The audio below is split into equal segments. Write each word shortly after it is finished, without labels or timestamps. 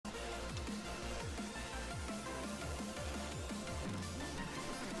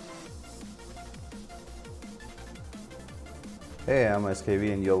Hey, I'm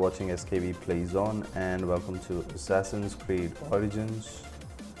SKV and you're watching SKVplaysON, and welcome to Assassin's Creed Origins.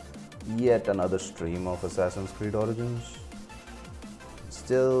 Yet another stream of Assassin's Creed Origins.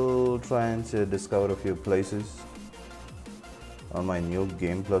 Still trying to discover a few places on my new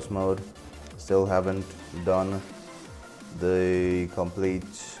Game Plus mode. Still haven't done the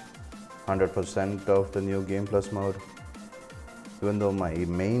complete 100% of the new Game Plus mode, even though my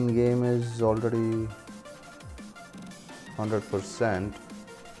main game is already 100%.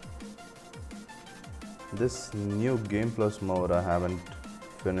 This new Game Plus mode I haven't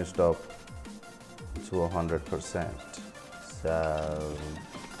finished up to 100%. So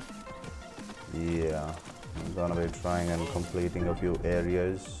yeah, I'm gonna be trying and completing a few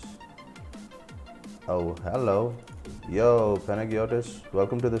areas. Oh, hello. Yo, Panagiotis,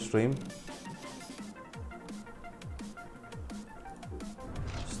 welcome to the stream.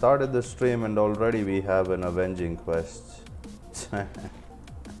 Started the stream and already we have an avenging quest.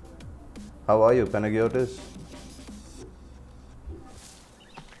 How are you, Panagiotis?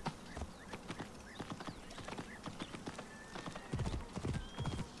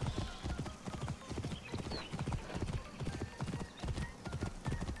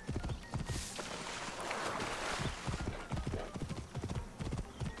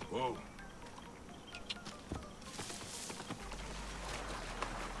 Whoa.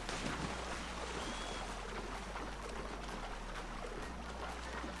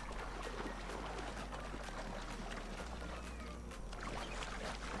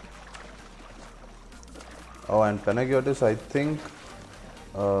 Oh, and Panagiotis, I think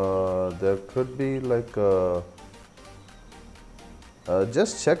there could be like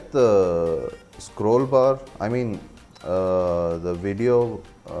just check the scroll bar. I mean, the video,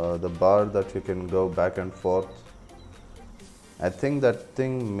 the bar that you can go back and forth. I think that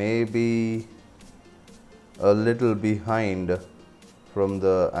thing may be a little behind from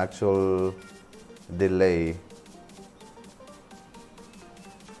the actual delay.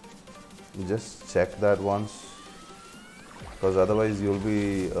 Just check that once, because otherwise you'll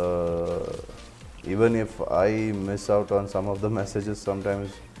be even if I miss out on some of the messages,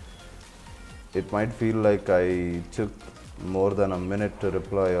 sometimes it might feel like I took more than a minute to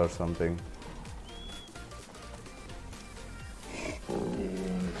reply or something.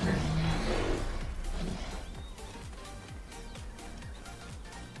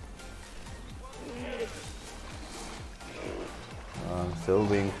 I'm still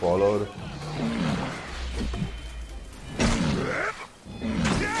being followed.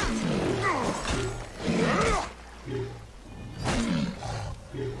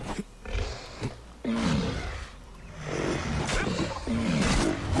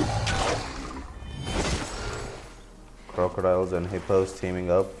 Crocodiles and hippos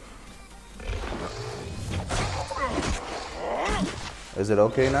teaming up. Is it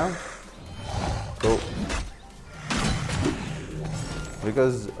okay now? Cool.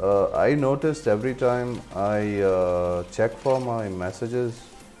 Because I noticed every time I check for my messages,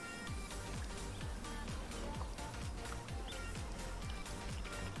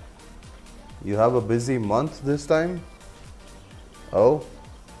 you have a busy month this time? Oh?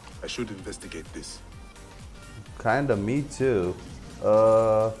 I should investigate this. Kinda me too.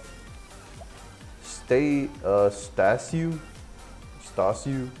 Stasiu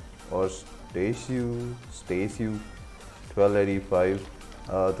or Stasiu 1285.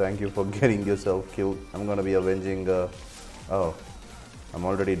 Thank you for getting yourself killed. I'm gonna be avenging. Oh, I'm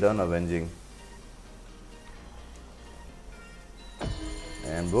already done avenging.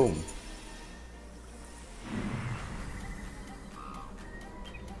 And boom.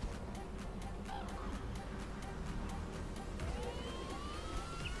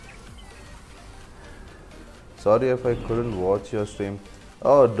 Sorry if I couldn't watch your stream.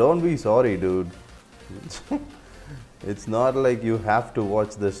 Oh, don't be sorry, dude. It's not like you have to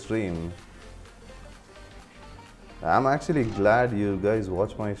watch the stream. I'm actually glad you guys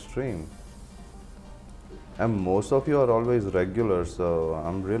watch my stream. And most of you are always regular, so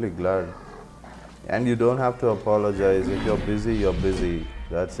I'm really glad. And you don't have to apologize. If you're busy, you're busy.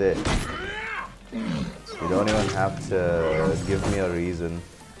 That's it. You don't even have to give me a reason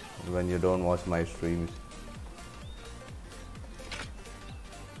when you don't watch my streams.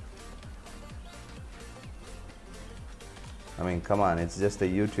 I mean, come on, it's just a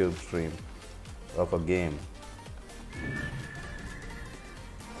YouTube stream of a game.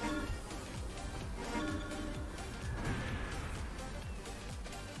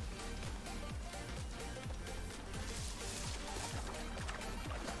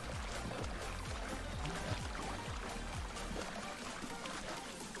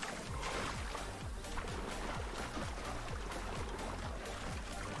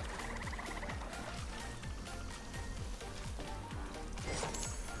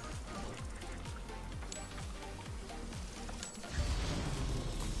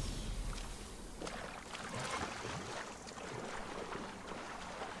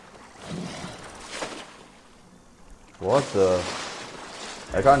 What the?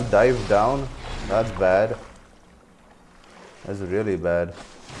 I can't dive down? That's bad. That's really bad.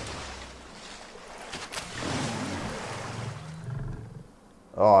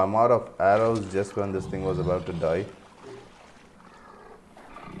 Oh, I'm out of arrows just when this thing was about to die.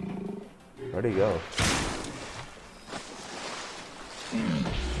 Where'd he go?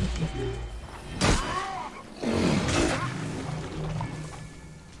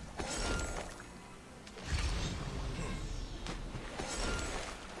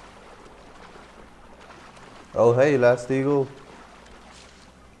 Oh, hey, Last Eagle.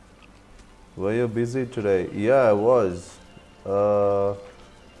 Were you busy today? Yeah, I was.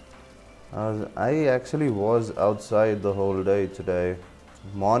 I actually was outside the whole day today.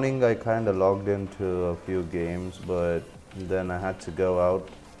 Morning, I kind of logged into a few games, but then I had to go out.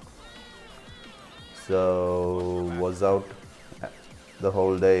 So, was out the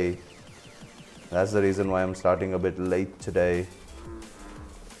whole day. That's the reason why I'm starting a bit late today.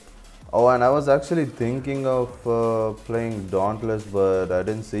 Oh, and I was actually thinking of playing Dauntless, but I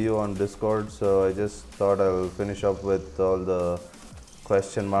didn't see you on Discord, so I just thought I'll finish up with all the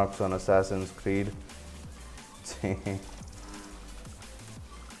question marks on Assassin's Creed.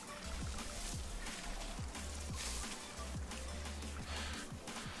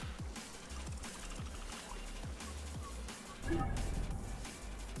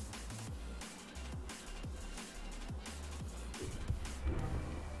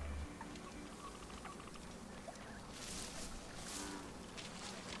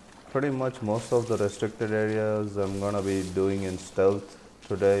 Pretty much most of the restricted areas I'm gonna be doing in stealth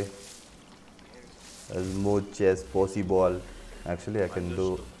today, as much as possible. Actually, I can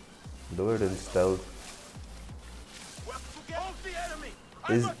do it in stealth.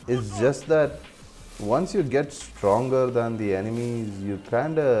 It's just that once you get stronger than the enemies, you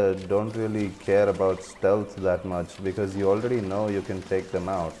kinda don't really care about stealth that much because you already know you can take them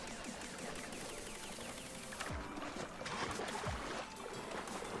out.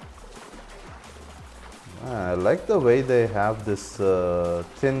 I like the way they have this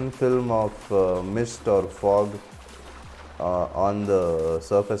thin film of mist or fog on the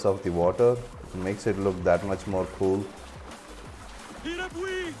surface of the water. It makes it look that much more cool.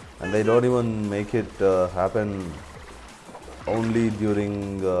 And they don't even make it happen only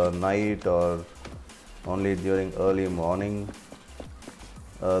during night or only during early morning.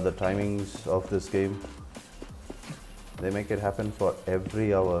 The timings of this game, they make it happen for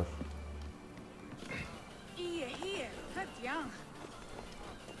every hour.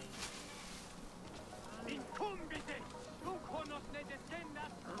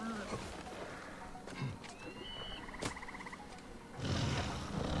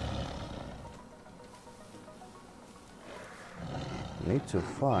 Need to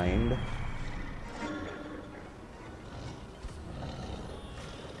find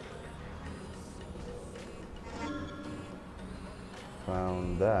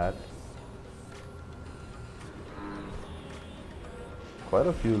that. Quite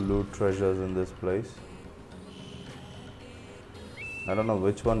a few loot treasures in this place. I don't know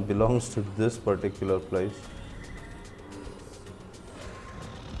which one belongs to this particular place.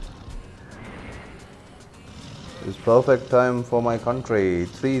 It's perfect time for my country,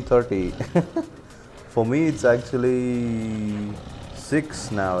 3:30. For me, it's actually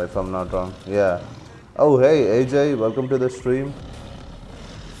 6 now, if I'm not wrong. Yeah. Oh, hey, AJ, welcome to the stream.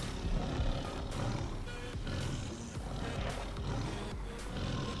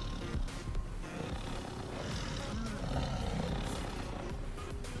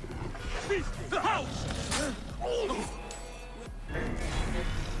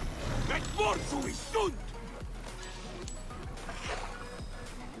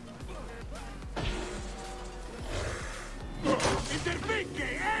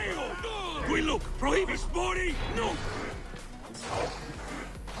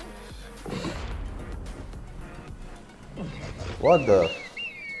 What the?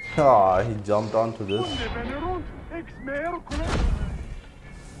 Ah, he jumped onto this.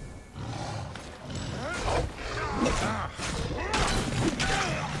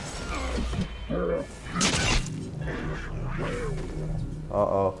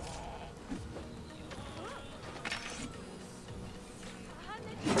 Uh-oh.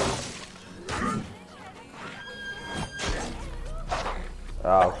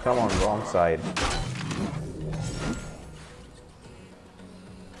 Oh, come on, wrong side.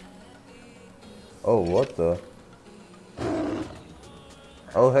 Oh, what the?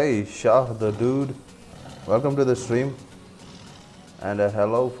 Oh, hey, Shah, the dude. Welcome to the stream. And a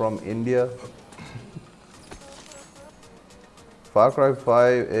hello from India. Far Cry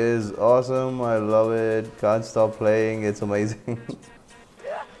 5 is awesome. I love it. Can't stop playing. It's amazing.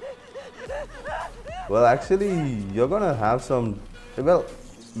 Well, actually, you're gonna have some. Well,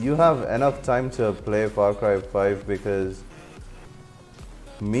 you have enough time to play Far Cry 5 because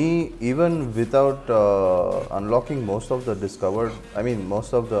me, even without unlocking most of the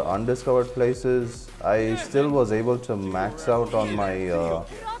most of the undiscovered places, I still was able to max out on my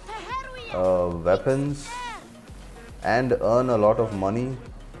weapons and earn a lot of money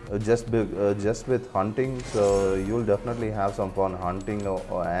just with hunting. So you'll definitely have some fun hunting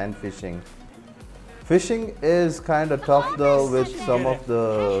and fishing. Fishing is kind of tough though with some of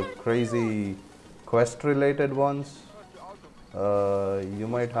the crazy quest related ones. You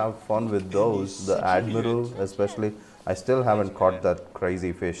might have fun with those. The Admiral especially. I still haven't caught that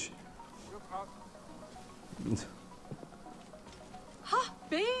crazy fish. Ha,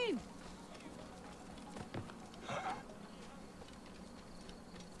 Bean!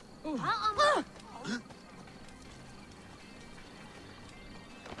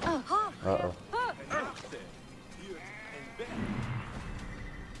 Uh-oh.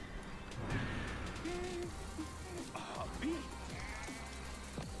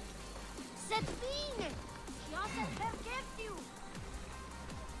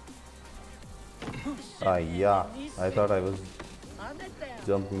 Yeah, I thought I was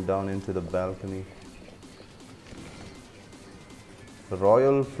jumping down into the balcony.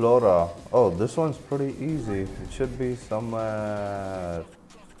 Royal Flora. Oh, this one's pretty easy. It should be somewhere.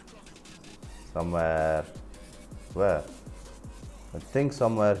 Where? I think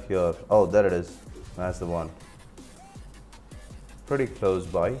somewhere here. Oh, there it is. That's the one. Pretty close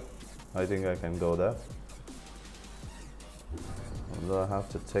by. I think I can go there. Although I have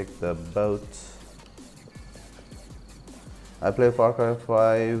to take the boat. I play Far Cry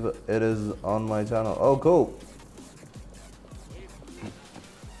 5. It is on my channel. Oh, cool.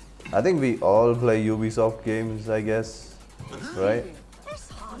 I think we all play Ubisoft games, I guess. Right?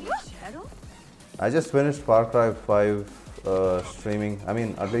 I just finished Far Cry 5 streaming. I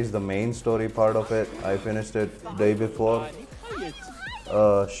mean, at least the main story part of it. I finished it day before.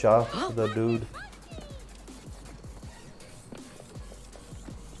 Shah, the dude.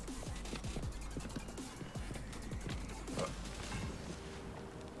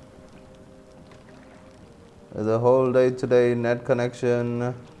 The whole day today, net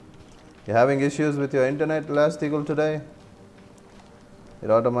connection. You're having issues with your internet, Last Eagle, today? It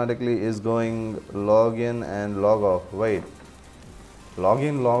automatically is going log in and log off. Wait, log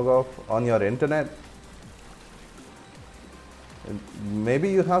in, log off on your internet? Maybe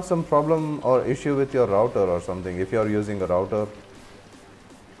you have some problem or issue with your router or something if you're using a router.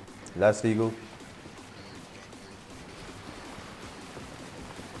 Last Eagle.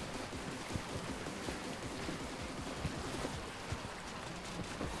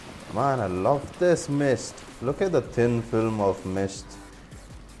 Man, I love this mist. Look at the thin film of mist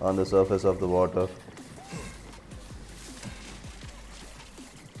on the surface of the water.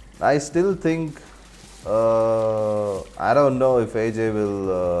 I still think, I don't know if AJ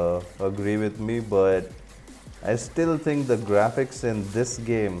will agree with me, but I still think the graphics in this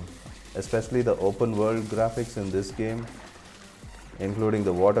game, especially the open world graphics in this game, including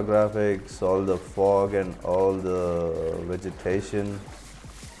the water graphics, all the fog and all the vegetation,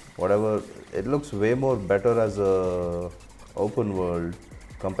 whatever, it looks way more better as a open world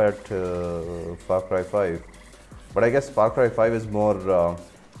compared to Far Cry 5. But I guess Far Cry 5 is more,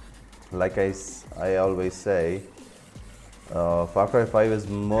 like I always say, Far Cry 5 is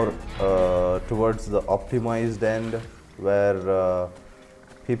more towards the optimized end, where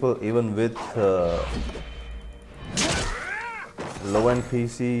people even with low-end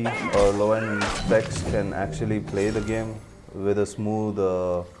PC or low-end specs can actually play the game with a smooth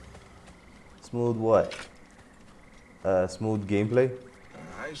smooth gameplay.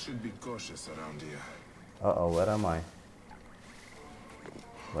 I should be cautious around here. Uh-oh, where am I?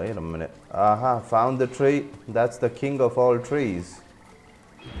 Wait a minute. Aha, found the tree. That's the king of all trees.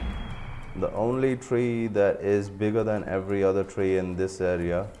 The only tree that is bigger than every other tree in this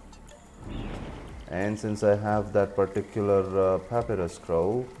area. And since I have that particular papyrus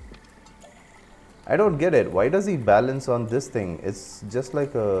scroll, I don't get it. Why does he balance on this thing? It's just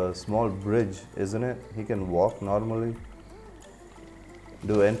like a small bridge, isn't it? He can walk normally.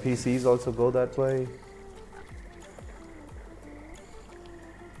 Do NPCs also go that way?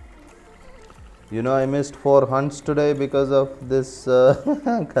 You know, I missed 4 hunts today because of this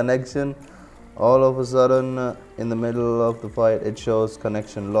connection. All of a sudden, in the middle of the fight, it shows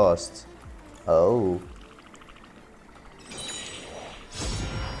connection lost. Oh.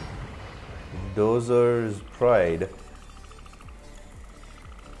 Dozer's Pride.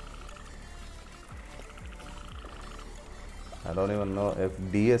 I don't even know if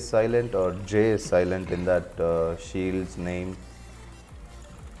D is silent or J is silent in that shield's name.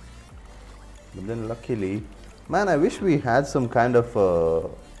 But then luckily, man, I wish we had some kind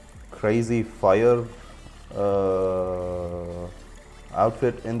of crazy fire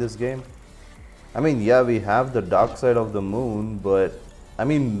outfit in this game. I mean, yeah, we have the dark side of the moon, but I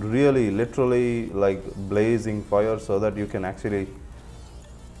mean, really, literally, like blazing fire so that you can actually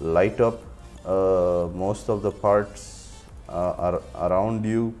light up most of the parts around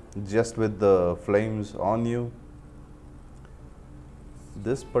you just with the flames on you.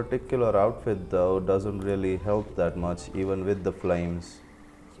 This particular outfit, though, doesn't really help that much, even with the flames.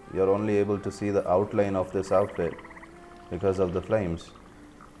 You're only able to see the outline of this outfit because of the flames.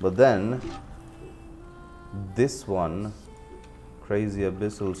 But then, this one, Crazy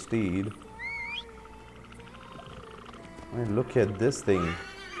Abyssal Steed, I mean, look at this thing.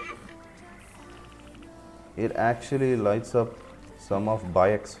 It actually lights up some of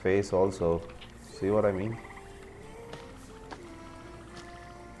Bayek's face also. See what I mean?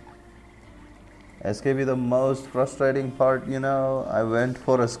 SKV, the most frustrating part, you know, I went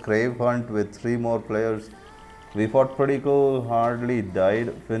for a Scrave hunt with 3 more players. We fought pretty cool, hardly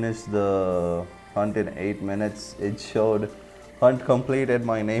died, finished the hunt in 8 minutes. It showed hunt completed,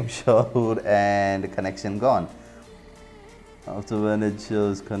 my name showed, and connection gone. After when it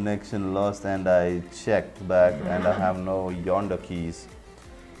shows connection lost and I checked back and I have no yonder keys.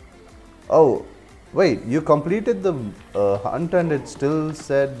 Oh, wait, you completed the hunt and it still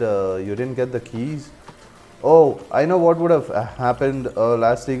said you didn't get the keys? Oh, I know what would have happened,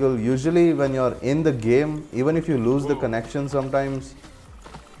 Last Eagle. Usually when you're in the game, even if you lose the connection sometimes,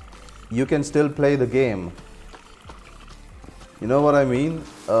 you can still play the game. You know what I mean?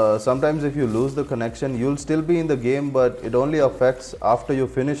 Sometimes if you lose the connection, you'll still be in the game, but it only affects after you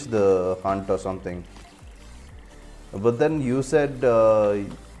finish the hunt or something. But then you said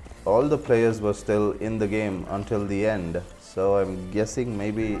all the players were still in the game until the end. So I'm guessing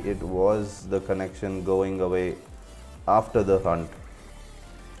maybe it was the connection going away after the hunt.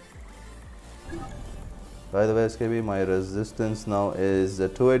 By the way, SKB, my resistance now is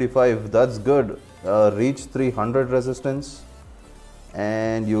 285. That's good. Reach 300 resistance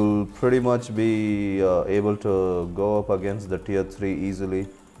and you'll pretty much be able to go up against the tier 3 easily.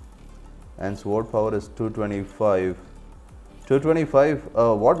 And sword power is 225. 225.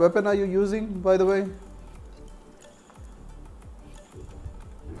 What weapon are you using, by the way?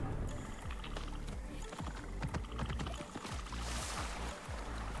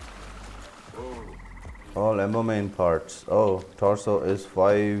 All ammo main parts. Oh, torso is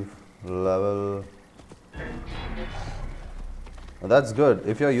 5 level. That's good.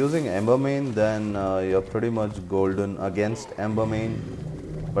 If you're using Ember Main, then you're pretty much golden against Ember Main.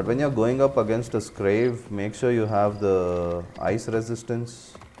 But when you're going up against a Scrave, make sure you have the ice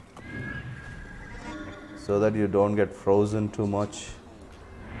resistance so that you don't get frozen too much.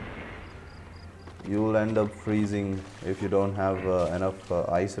 You'll end up freezing if you don't have enough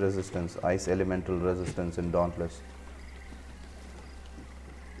ice resistance, ice elemental resistance in Dauntless.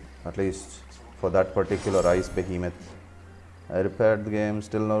 At least for that particular ice behemoth. I repaired the game,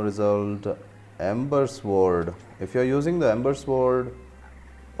 still no result. Ember Sword. If you're using the Ember Sword,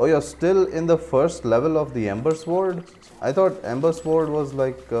 oh, you're still in the first level of the Ember Sword? I thought Ember Sword was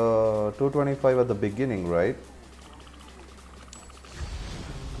like 225 at the beginning, right?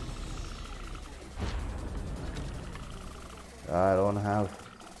 I don't have.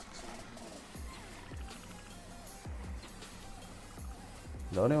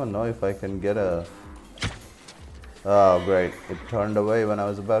 Don't even know if I can get a. Oh, great. It turned away when I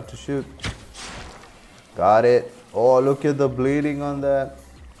was about to shoot. Got it. Oh, look at the bleeding on that.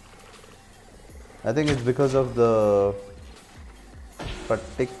 I think it's because of the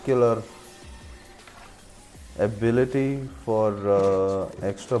particular ability for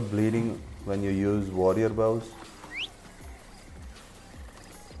extra bleeding when you use warrior bows.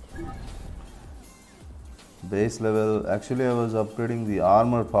 Base level. Actually, I was upgrading the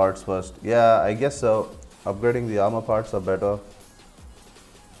armor parts first. Yeah, I guess so. Upgrading the armor parts are better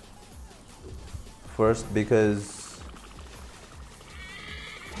first, because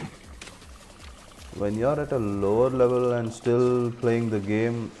when you're at a lower level and still playing the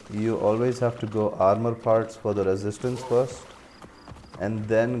game, you always have to go armor parts for the resistance first and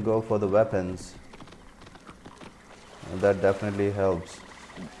then go for the weapons. And that definitely helps.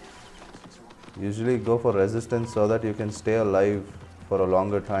 Usually go for resistance so that you can stay alive for a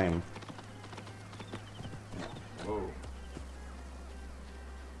longer time.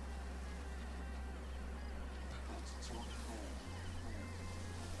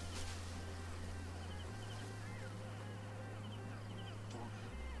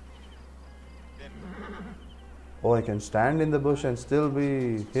 Oh, I can stand in the bush and still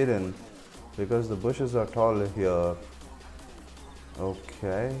be hidden because the bushes are tall here.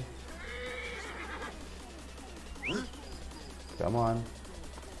 Okay. Come on.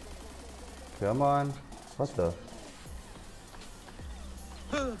 Come on. What the?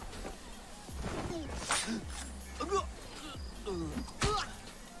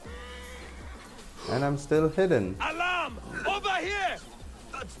 And I'm still hidden. Alarm! Over here!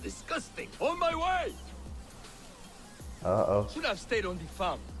 That's disgusting. On my way! Uh-oh. Should have stayed on the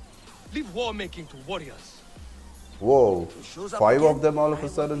farm. Leave war making to warriors. Whoa. 5 of them all of a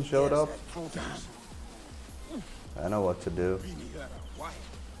sudden showed up. I know what to do.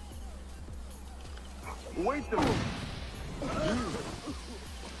 Wait a minute.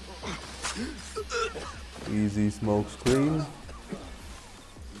 Easy smoke screen.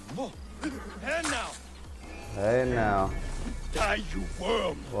 And now! Hey now. Die, you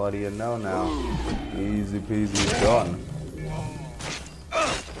worm! What do you know now? Easy peasy done.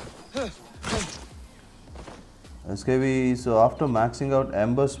 SKV, so after maxing out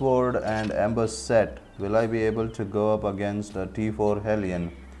Ember Sword and Ember Set, will I be able to go up against a T4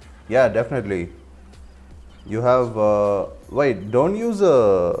 Hellion? Yeah, definitely. You have, wait, don't use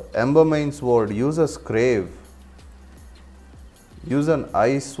a Ember Main Sword, use a Scrave. Use an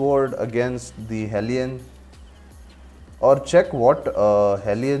Ice Sword against the Hellion. Or check what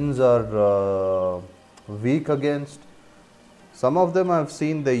Hellions are weak against. Some of them I've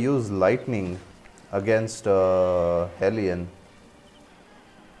seen they use Lightning against Hellion.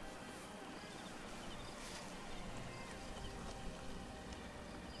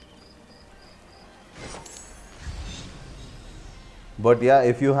 But yeah,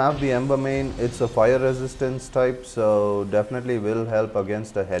 if you have the Ember Main, it's a fire resistance type, so definitely will help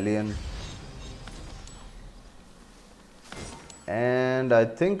against a Hellion. And I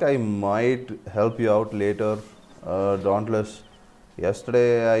think I might help you out later, Dauntless.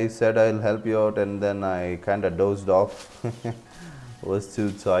 Yesterday I said I'll help you out and then I kinda dozed off. Was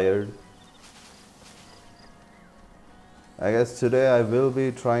too tired. I guess today I will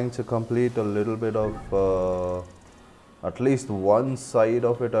be trying to complete a little bit of at least one side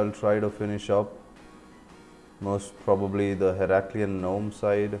of it. I'll try to finish up. Most probably the Heraclean Gnome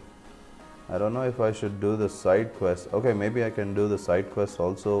side. I don't know if I should do the side quest. Okay, maybe I can do the side quest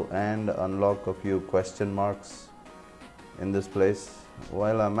also and unlock a few question marks in this place.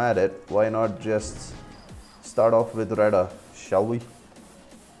 While I'm at it, why not just start off with Reda, shall we?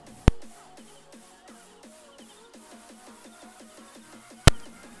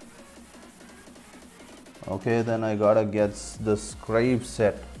 Okay, then I gotta get the Scrave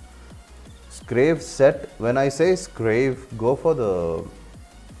set. Scrave set, when I say Scrave, go for the,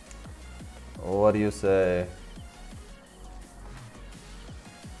 what do you say?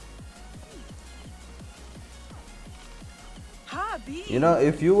 You know,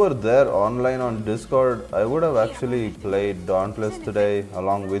 if you were there online on Discord, I would have actually played Dauntless today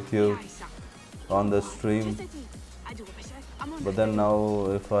along with you on the stream. But then now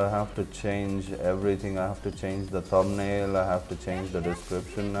if I have to change everything, I have to change the thumbnail, I have to change the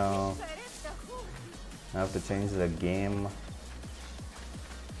description now. I have to change the game.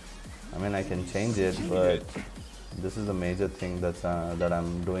 I mean, I can change it, but this is the major thing that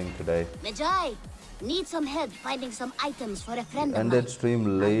I'm doing today. Medjai, need some help finding some items for a friend of mine. Ended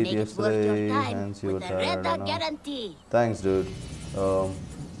stream late yesterday, hence you were tired. Guarantee. Thanks, dude.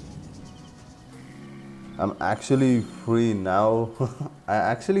 I'm actually free now. I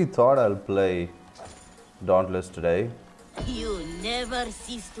actually thought I'll play Dauntless today. You never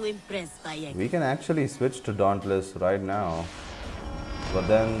cease to impress, Bayek. We can actually switch to Dauntless right now. But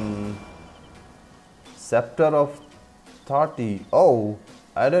then Scepter of Thati. Oh,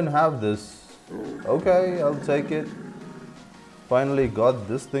 I didn't have this. Okay, I'll take it. Finally got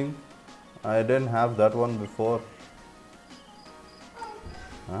this thing. I didn't have that one before.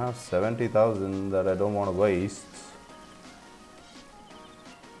 I have 70,000 that I don't want to waste.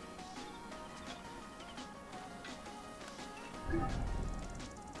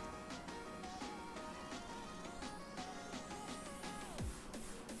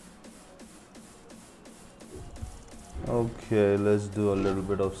 Okay, let's do a little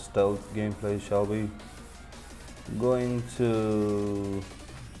bit of stealth gameplay, shall we? Going to...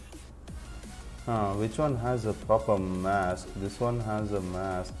 which one has a proper mask? This one has a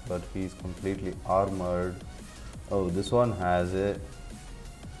mask, but he's completely armored. Oh, this one has it.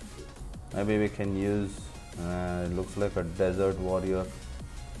 Maybe we can use... it looks like a desert warrior.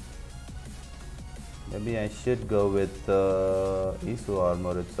 Maybe I should go with Isu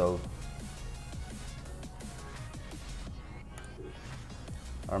armor itself.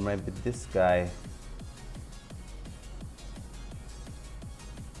 Or maybe this guy.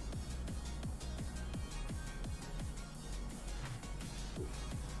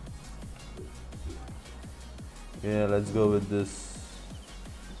 Yeah, let's go with this.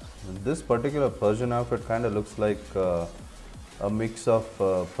 This particular Persian outfit kind of looks like a mix of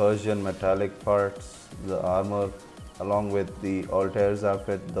Persian metallic parts, the armor, along with the Altair's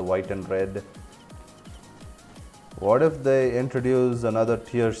outfit, the white and red. What if they introduce another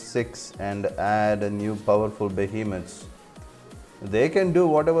tier 6 and add a new powerful behemoths? They can do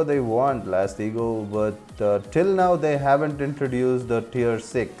whatever they want, Last Ego, but till now they haven't introduced the tier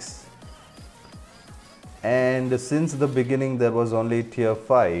 6. And since the beginning there was only tier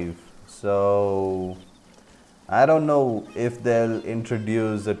 5, so I don't know if they'll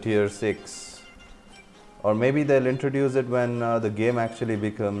introduce a tier 6, or maybe they'll introduce it when the game actually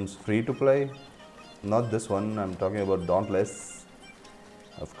becomes free to play. Not this one, I'm talking about Dauntless,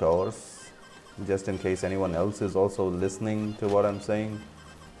 of course, just in case anyone else is also listening to what I'm saying.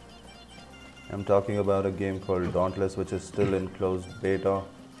 I'm talking about a game called Dauntless, which is still in closed beta.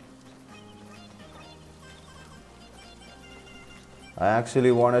 I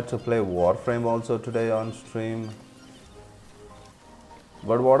actually wanted to play Warframe also today on stream,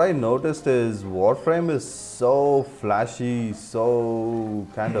 but what I noticed is Warframe is so flashy, so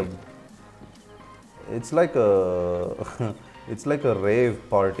kind of, it's like a it's like a rave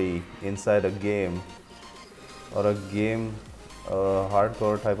party inside a game, or a game, a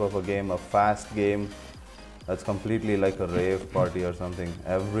hardcore type of a game, a fast game that's completely like a rave party or something.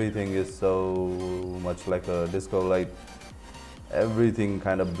 Everything is so much like a disco light. Everything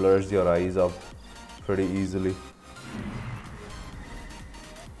kind of blurs your eyes up pretty easily.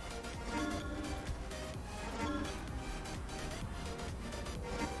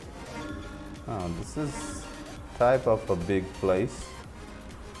 This is type of a big place.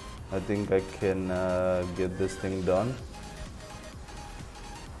 I think I can get this thing done.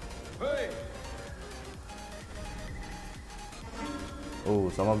 Hey! Oh,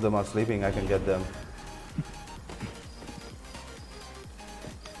 some of them are sleeping. I can get them.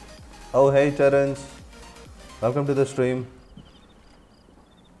 Oh, hey Terence, welcome to the stream.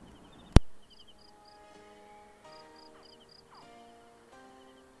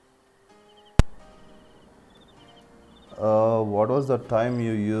 What was the time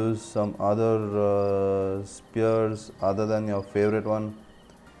you used some other spears other than your favorite one?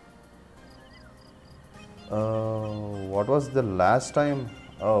 What was the last time?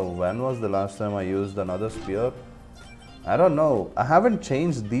 Oh, when was the last time I used another spear? I don't know. I haven't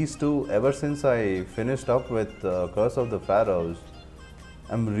changed these two ever since I finished up with Curse of the Pharaohs.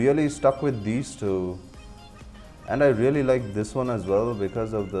 I'm really stuck with these two. And I really like this one as well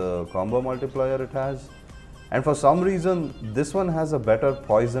because of the combo multiplier it has. And for some reason, this one has a better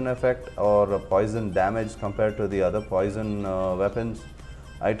poison effect or a poison damage compared to the other poison weapons.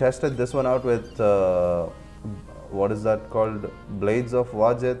 I tested this one out with, what is that called? Blades of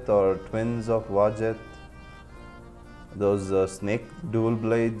Wajet or Twins of Wajet. Those snake dual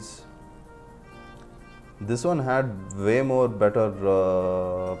blades. This one had way more better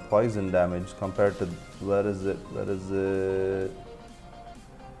poison damage compared to, where is it?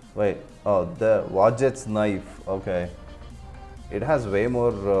 Wait, oh, the Wajet's knife, okay. It has way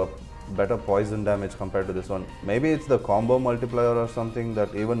more better poison damage compared to this one. Maybe it's the combo multiplier or something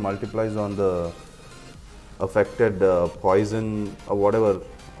that even multiplies on the affected poison or whatever,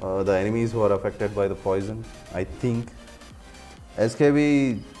 the enemies who are affected by the poison, I think.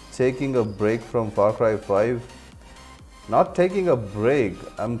 SKV taking a break from Far Cry 5. Not taking a break,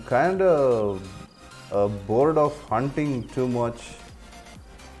 I'm kinda bored of hunting too much.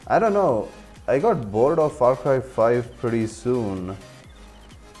 I don't know, I got bored of Far Cry 5 pretty soon.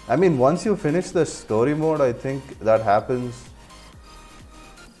 I mean, once you finish the story mode, I think that happens.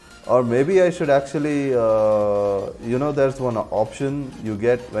 Or maybe I should actually, you know, there's one option you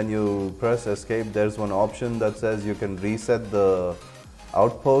get when you press escape. There's one option that says you can reset the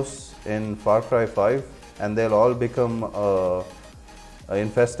outposts in Far Cry 5 and they'll all become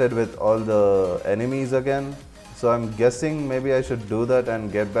infested with all the enemies again. So I'm guessing maybe I should do that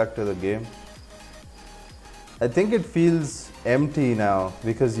and get back to the game. I think it feels empty now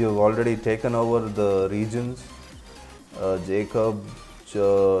because you've already taken over the regions. Jacob,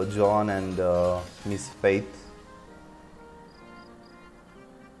 John and Miss Faith.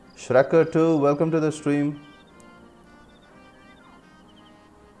 Shrekker 2, welcome to the stream.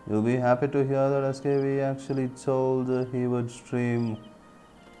 You'll be happy to hear that SKV actually told he would stream.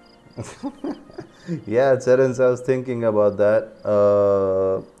 Yeah, Terence, I was thinking about that.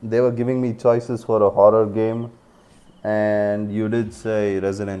 They were giving me choices for a horror game And you did say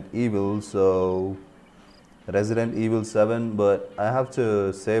Resident Evil, so Resident Evil 7, but I have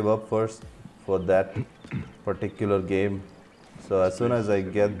to save up first for that particular game. So as soon as I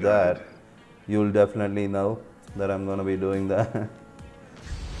get that, you'll definitely know that I'm gonna be doing that.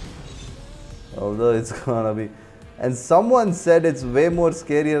 Although it's gonna be, and someone said it's way more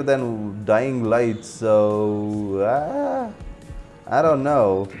scarier than Dying Light, so I don't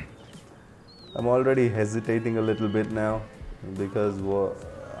know. I'm already hesitating a little bit now because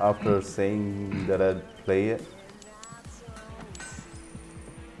after saying that I'd play it.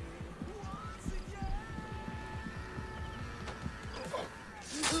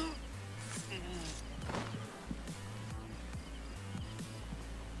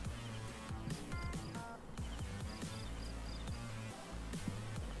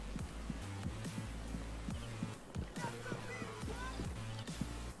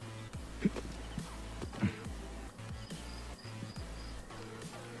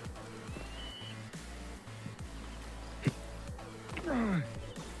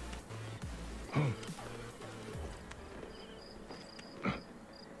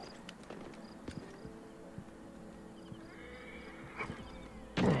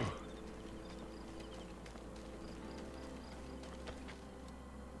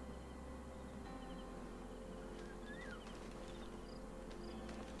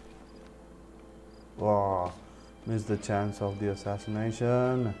 Wow, missed the chance of the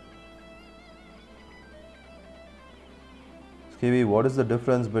assassination. Skivvy, what is the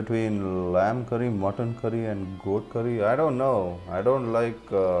difference between lamb curry, mutton curry and goat curry? I don't know. I don't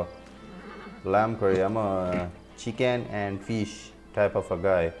like lamb curry. I'm a chicken and fish type of a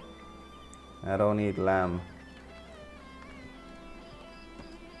guy. I don't eat lamb.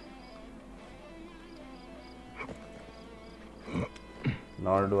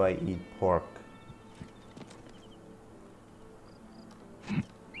 Nor do I eat pork.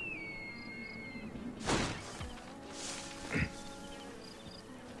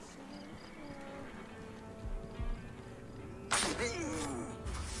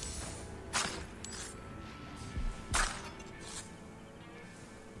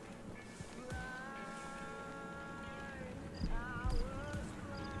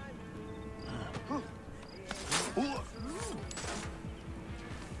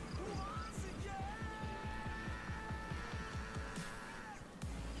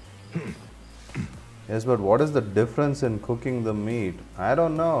 Yes, but what is the difference in cooking the meat? I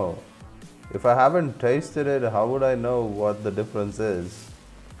don't know. If I haven't tasted it, how would I know what the difference is?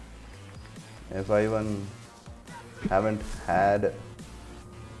 If I even haven't had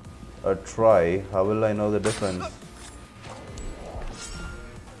a try, how will I know the difference?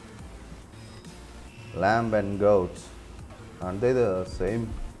 Lamb and goats, aren't they the same?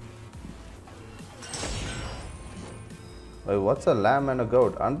 Wait, what's a lamb and a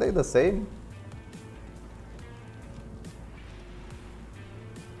goat? Aren't they the same?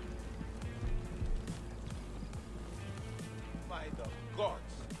 By the gods.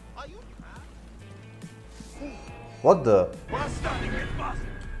 Are you What the? standing it fast?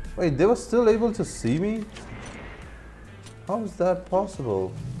 Wait, they were still able to see me? How is that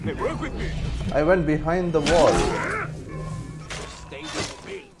possible? Hey, work with me. I went behind the wall. Stay with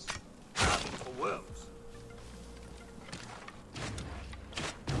me. For worms.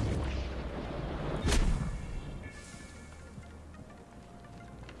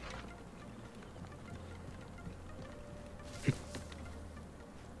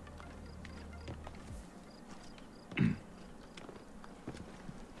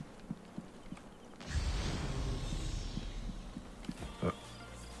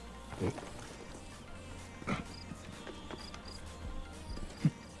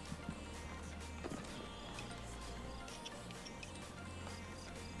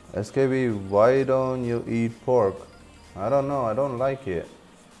 SKV, why don't you eat pork? I don't know, I don't like it.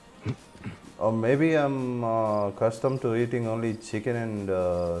 Or maybe I'm accustomed to eating only chicken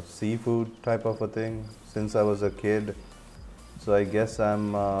and seafood type of a thing since I was a kid. So I guess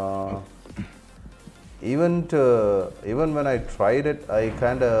I'm even when I tried it, I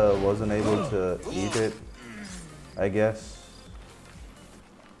kinda wasn't able to eat it, I guess.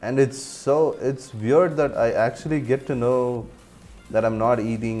 And it's weird that I actually get to know that I'm not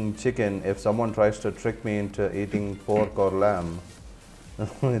eating chicken if someone tries to trick me into eating pork or lamb.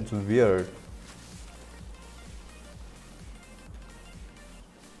 It's weird.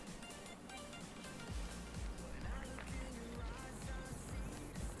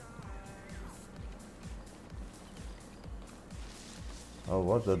 Oh,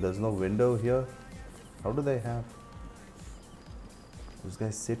 what? There's no window here? How do they have? This guy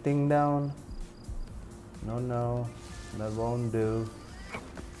sitting down? No, no. That won't do.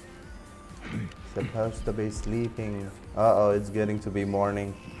 Supposed to be sleeping. Uh-oh, it's getting to be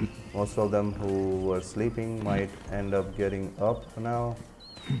morning. Most of them who were sleeping might end up getting up now.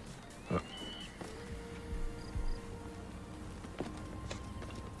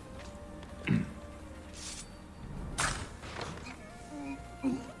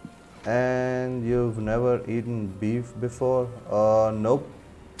 And you've never eaten beef before? Nope.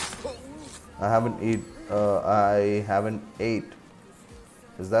 I haven't ate.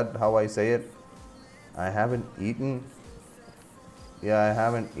 Is that how I say it? I haven't eaten. Yeah, I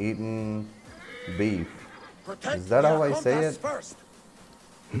haven't eaten beef. Is that how I say it? First.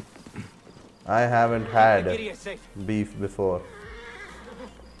 I haven't had Nvidia safe. beef before.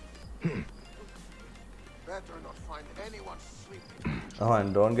 Better not find anyone sleeping. Oh,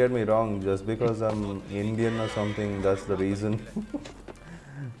 and don't get me wrong, just because I'm Indian or something, that's the reason.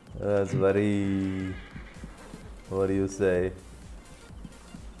 That's very, what do you say,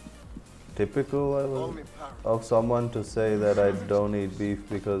 typical Only of someone to say that I don't eat beef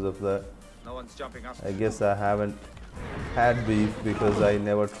because of that. No one's jumping up. I guess I haven't had beef because I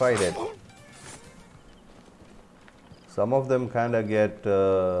never tried it. Some of them kind of get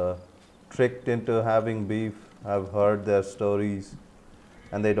tricked into having beef. I've heard their stories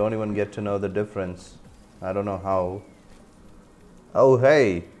and they don't even get to know the difference. I don't know how. Oh,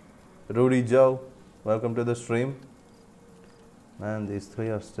 hey, Rudy Joe, welcome to the stream. Man, these three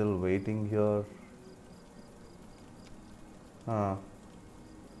are still waiting here. Huh.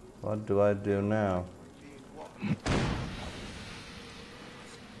 What do I do now?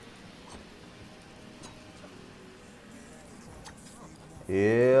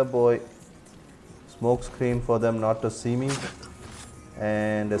 Yeah, boy. Smoke screen for them not to see me.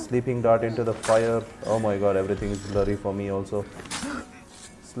 And a sleeping dart into the fire. Oh my god, everything is blurry for me also.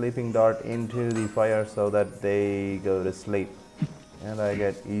 Sleeping dart into the fire so that they go to sleep. And I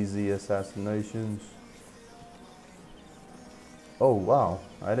get easy assassinations. Oh wow,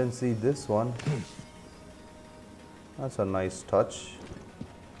 I didn't see this one. That's a nice touch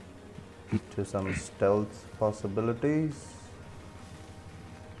to some stealth possibilities.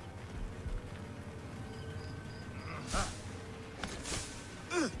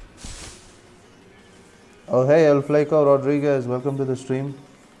 Oh hey, El Flaco Rodriguez, welcome to the stream.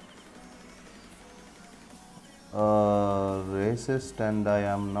 Racist, and I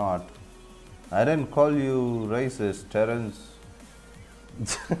am not. I didn't call you racist, Terence.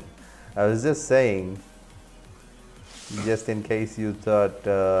 I was just saying, just in case you thought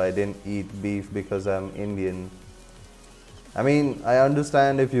I didn't eat beef because I'm Indian. I mean, I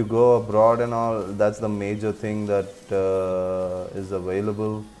understand if you go abroad and all, that's the major thing that is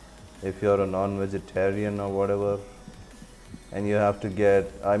available if you're a non-vegetarian or whatever. And you have to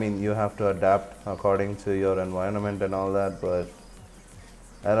you have to adapt according to your environment and all that, but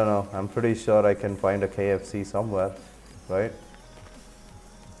I don't know, I'm pretty sure I can find a KFC somewhere, right?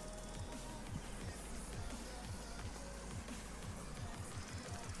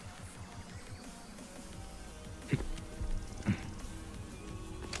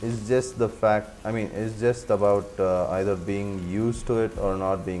 It's just the fact, it's just about either being used to it or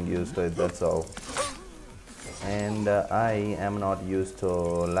not being used to it, that's all. And I am not used to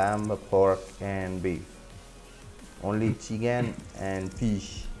lamb, pork and beef. Only chicken and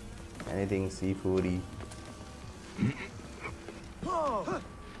fish. Anything seafoody.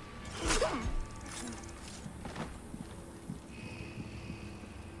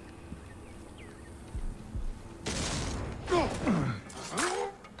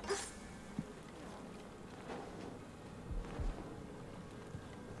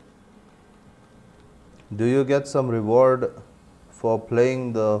 Do you get some reward for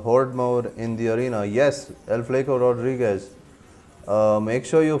playing the Horde mode in the arena? Yes, El Flaco Rodriguez. Make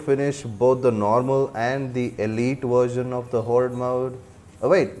sure you finish both the normal and the elite version of the Horde mode. Oh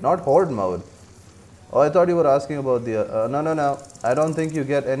wait, not Horde mode. Oh, I thought you were asking about the... no. I don't think you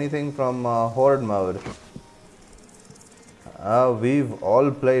get anything from Horde mode. We've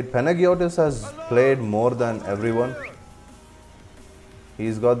all played... Panagiotis has played more than everyone.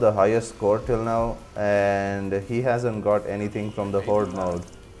 He's got the highest score till now, and he hasn't got anything from the Horde mode.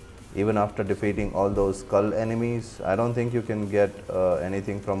 Even after defeating all those skull enemies, I don't think you can get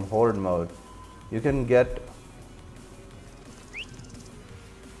anything from Horde mode. You can get...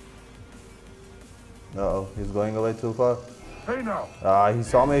 Uh-oh, he's going away too far. Hey now. Ah, he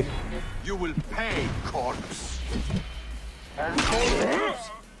saw me. You will pay, corpse.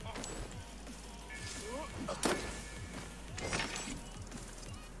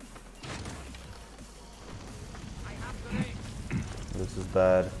 This is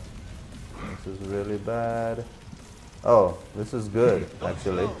bad. This is really bad. Oh, this is good,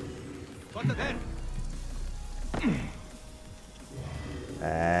 actually. What the hell?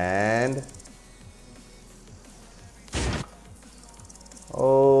 And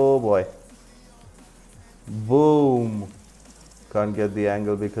oh boy, boom. Can't get the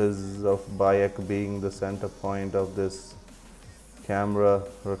angle because of Bayek being the center point of this camera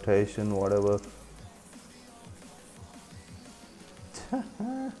rotation, whatever.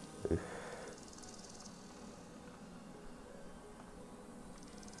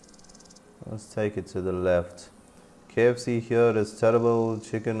 Let's take it to the left. KFC here is terrible.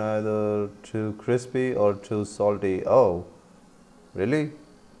 Chicken either too crispy or too salty. Oh, really?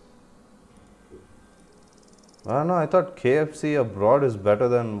 I don't know. I thought KFC abroad is better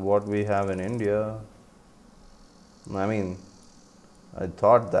than what we have in India. I mean, I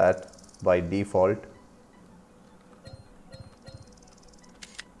thought that by default.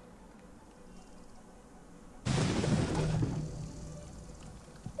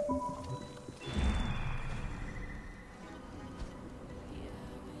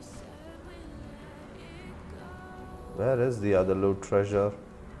 Where is the other loot treasure?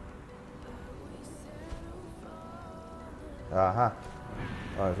 Aha.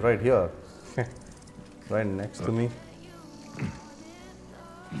 Oh, it's right here. Right next to me.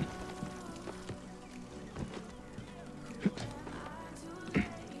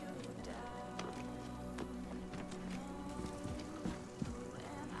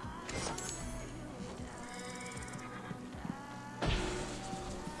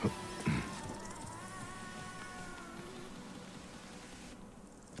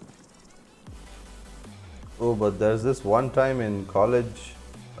 Oh, but there's this one time in college,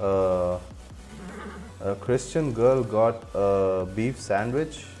 a Christian girl got a beef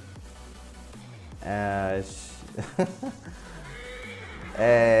sandwich, and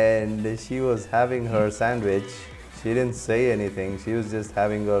and she was having her sandwich. She didn't say anything. She was just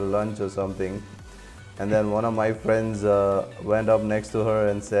having her lunch or something. And then one of my friends went up next to her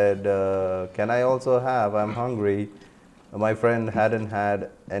and said, "Can I also have? I'm hungry." My friend hadn't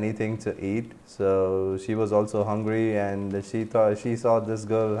had anything to eat, so she was also hungry, and she saw this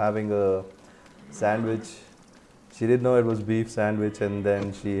girl having a sandwich. She didn't know it was beef sandwich, and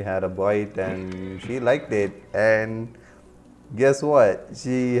then she had a bite and she liked it. And guess what?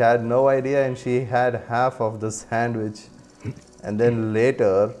 She had no idea, and she had half of the sandwich. And then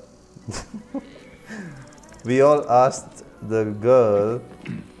later, we all asked the girl.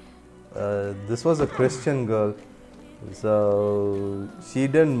 This was a Christian girl. So she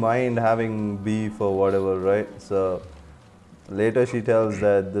didn't mind having beef or whatever, right? So later she tells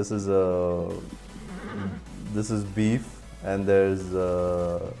that this is beef, and there's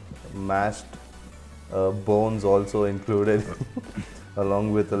mashed bones also included,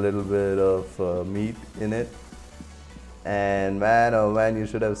 along with a little bit of meat in it. And man, oh man, you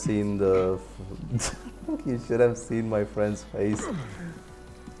should have seen you should have seen my friend's face.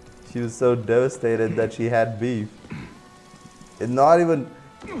 She was so devastated that she had beef.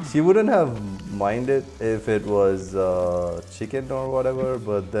 She wouldn't have minded if it was chicken or whatever,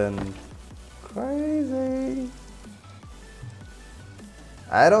 but then crazy.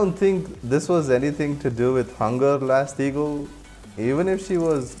 I don't think this was anything to do with hunger, Last Eagle. Even if she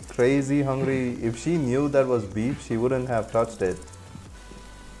was crazy hungry, if she knew that was beef, she wouldn't have touched it.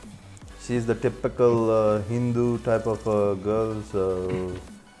 She's the typical Hindu type of girl, so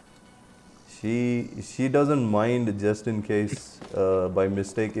she doesn't mind just in case by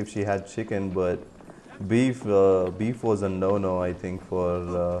mistake if she had chicken, but beef was a no-no, I think,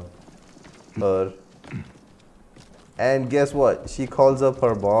 for her. And guess what? She calls up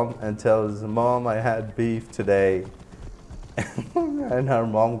her mom and tells, "Mom, I had beef today." And her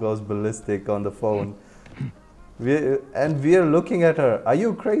mom goes ballistic on the phone. We are looking at her. "Are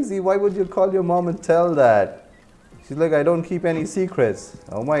you crazy? Why would you call your mom and tell that?" She's like, "I don't keep any secrets."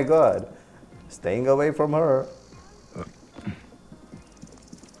 Oh my God. Staying away from her.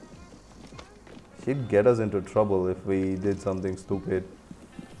 She'd get us into trouble if we did something stupid.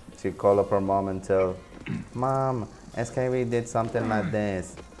 She'd call up her mom and tell, "Mom, SKV did something like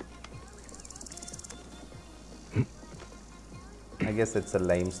this." I guess it's a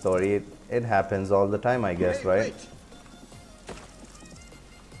lame story. It happens all the time, I guess, right?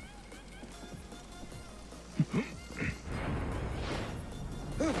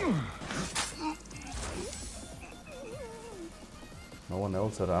 No one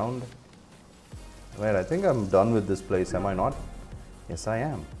else around? Wait, I think I'm done with this place, am I not? Yes, I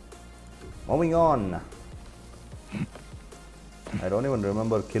am. Moving on. I don't even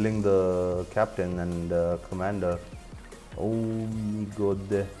remember killing the captain and commander. Oh my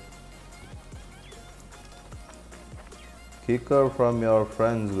God. Kick her from your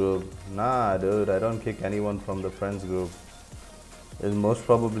friends group. Nah, dude, I don't kick anyone from the friends group. It's most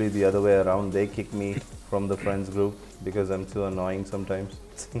probably the other way around. They kick me from the friends group because I'm too annoying sometimes.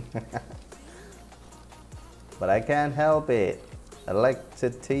 But I can't help it. I like to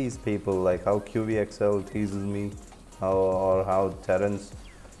tease people, like how QVXL teases me, or how Terrence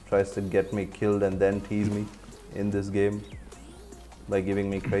tries to get me killed and then tease me in this game by giving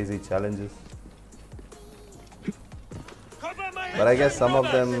me crazy challenges. But I guess some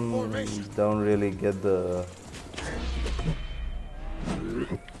of them don't really get the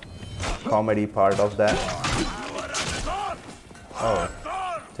comedy part of that. Oh,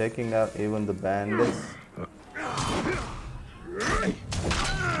 taking out even the bandits.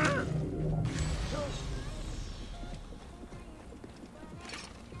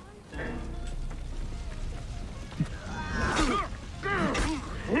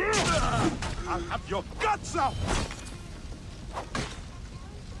 I'll have your guts out!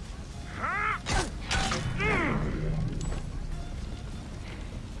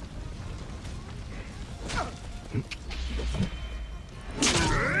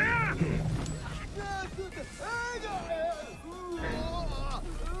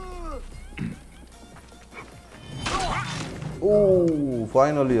 Oh,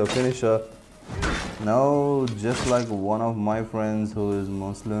 finally a finisher. Now, just like one of my friends who is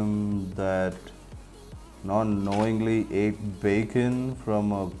Muslim that non-knowingly ate bacon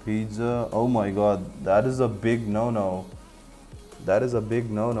from a pizza. Oh my god, that is a big no-no. That is a big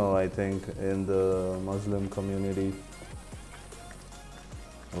no-no, I think, in the Muslim community.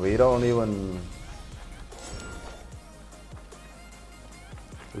 We don't even...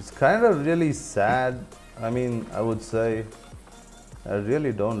 It's kind of really sad. I mean, I would say I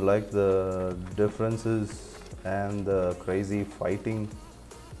really don't like the differences and the crazy fighting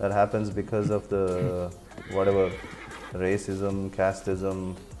that happens because of the whatever racism,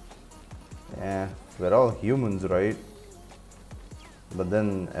 casteism. Yeah, we're all humans, right? But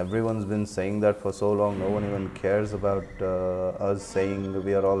then everyone's been saying that for so long, no one even cares about us saying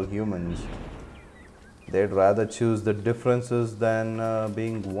we are all humans. They'd rather choose the differences than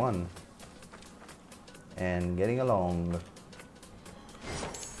being one and getting along.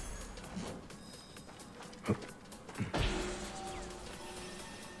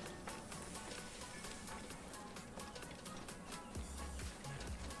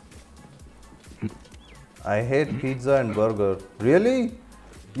 I hate pizza and burger. Really?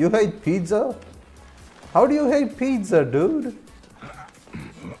 You hate pizza? How do you hate pizza, dude?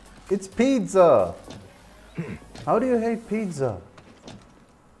 It's pizza. How do you hate pizza?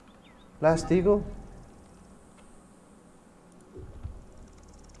 Plastigo?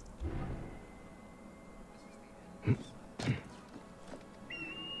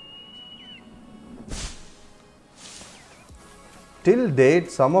 Till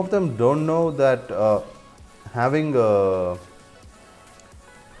date, some of them don't know that having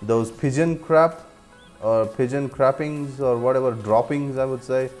those pigeon crap or pigeon crappings or whatever droppings, I would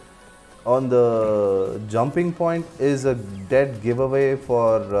say, on the jumping point is a dead giveaway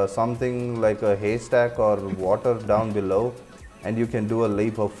for something like a haystack or water down below, and you can do a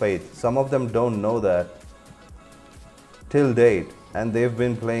leap of faith. Some of them don't know that till date, and they've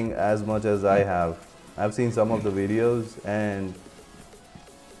been playing as much as I have. I've seen some of the videos, and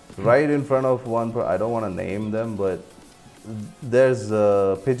right in front of one, I don't want to name them, but there's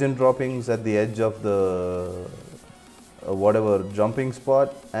pigeon droppings at the edge of the whatever jumping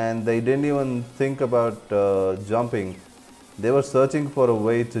spot, and they didn't even think about jumping. They were searching for a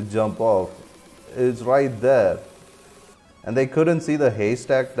way to jump off. It's right there, and they couldn't see the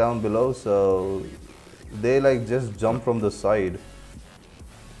haystack down below, so they like just jump from the side.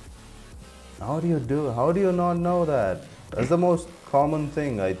 How do you not know that? That's the most common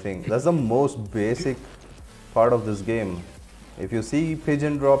thing, I think. That's the most basic part of this game. If you see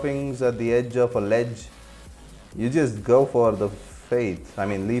pigeon droppings at the edge of a ledge, you just go for the faith. I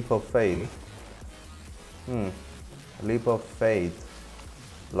mean, leap of faith. Leap of faith.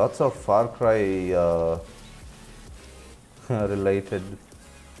 Lots of Far Cry related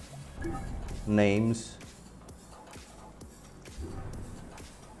names.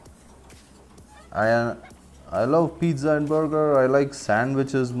 I love pizza and burger. I like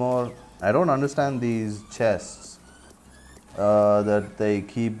sandwiches more. I don't understand these chests that they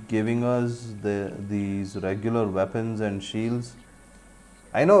keep giving us, these regular weapons and shields.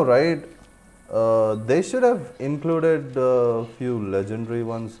 I know, right? They should have included a few legendary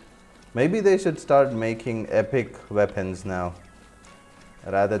ones. Maybe they should start making epic weapons now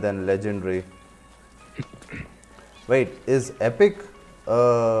rather than legendary. Wait, is epic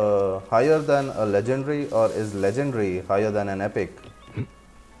higher than a legendary, or is legendary higher than an epic?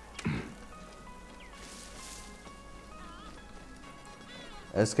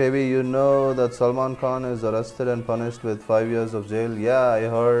 SKV, you know that Salman Khan is arrested and punished with 5 years of jail? Yeah, I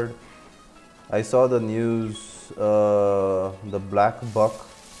heard. I saw the news, the black buck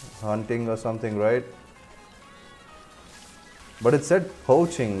hunting or something, right? But it said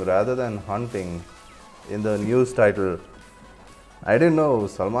poaching rather than hunting in the news title. I didn't know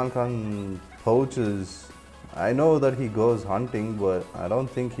Salman Khan poaches. I know that he goes hunting, but I don't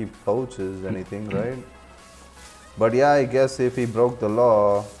think he poaches anything, right? But yeah, I guess if he broke the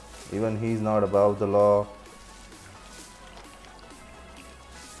law, even he's not above the law.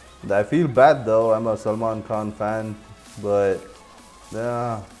 I feel bad though, I'm a Salman Khan fan, but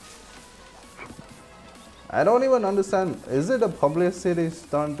yeah. I don't even understand, is it a publicity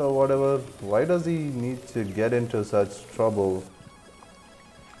stunt or whatever? Why does he need to get into such trouble?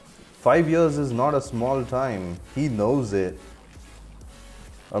 5 years is not a small time. He knows it.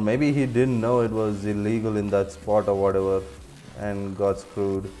 Or maybe he didn't know it was illegal in that spot or whatever and got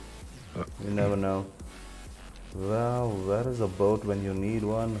screwed. You never know. Well, where is a boat when you need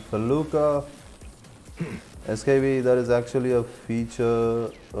one? Felucca. SKV, that is actually a feature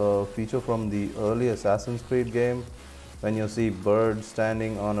from the early Assassin's Creed game when you see birds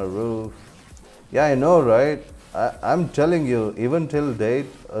standing on a roof. Yeah, I know, right? I'm telling you, even till date,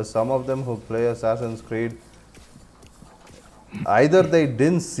 some of them who play Assassin's Creed, either they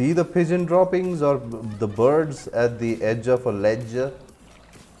didn't see the pigeon droppings or the birds at the edge of a ledge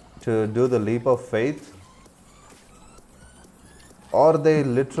to do the leap of faith, or they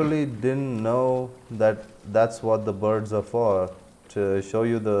literally didn't know that that's what the birds are for, to show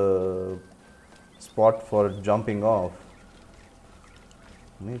you the spot for jumping off.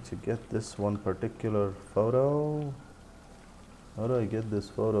 I need to get this one particular photo. How do I get this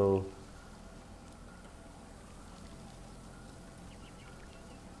photo?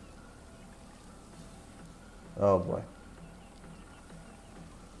 Oh boy.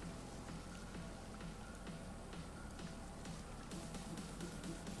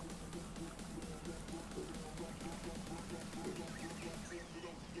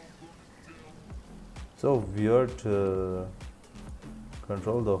 So weird to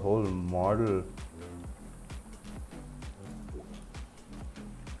control the whole model.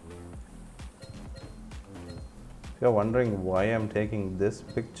 If you're wondering why I'm taking this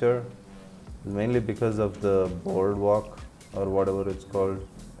picture, it's mainly because of the boardwalk or whatever it's called.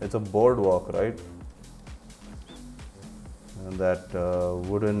 It's a boardwalk, right? And that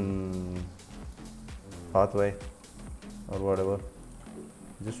wooden pathway or whatever.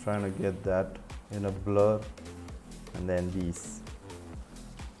 Just trying to get that in a blur, and then these.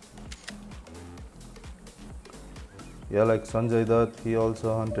 Yeah, like Sanjay Dutt, he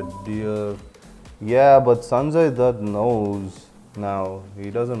also hunted deer. Yeah, but Sanjay Dutt knows now.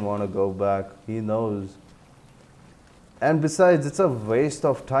 He doesn't want to go back. He knows. And besides, it's a waste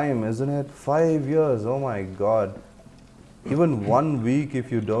of time, isn't it? 5 years, oh my god. Even 1 week, if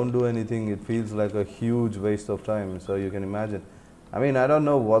you don't do anything, it feels like a huge waste of time. So you can imagine. I mean, I don't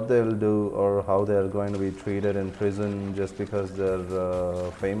know what they'll do or how they're going to be treated in prison just because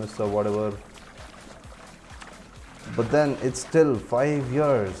they're famous or whatever. But then it's still 5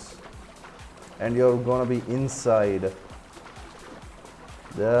 years and you're gonna be inside.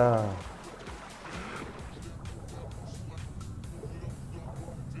 Yeah.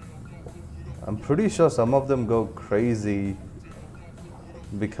 I'm pretty sure some of them go crazy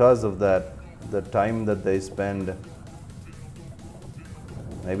because of that, the time that they spend.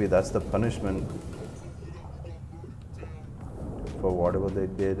 Maybe that's the punishment for whatever they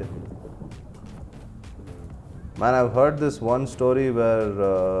did. Man, I've heard this one story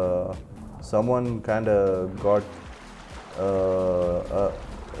where someone kind of got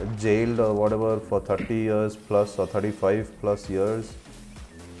jailed or whatever for 30 years plus or 35 plus years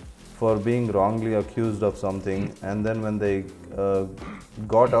for being wrongly accused of something, and then when they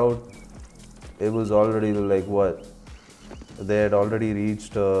got out, it was already like what? They had already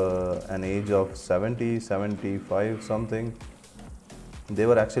reached an age of 70, 75 something. They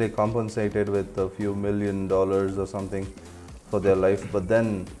were actually compensated with a few $1 million or something for their life. But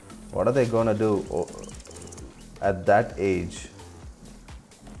then what are they gonna do at that age?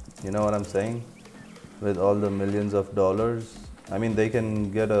 You know what I'm saying? With all the millions of dollars. I mean, they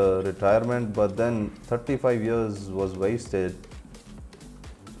can get a retirement, but then 35 years was wasted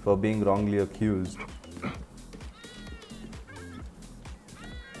for being wrongly accused.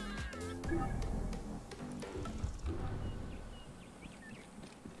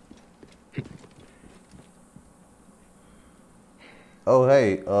 Oh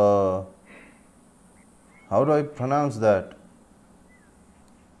hey, how do I pronounce that?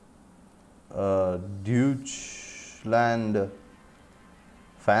 Deutschland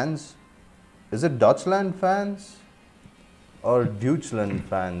fans? Is it Dutchland fans? Or Deutschland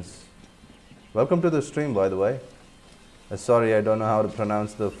fans? Welcome to the stream, by the way. Sorry, I don't know how to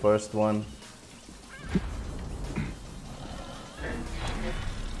pronounce the first one.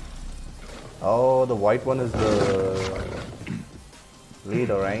 Oh, the white one is the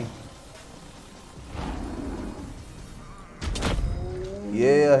leader, right?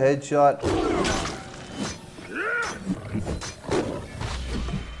 Yeah, headshot.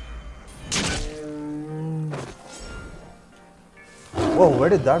 Whoa, where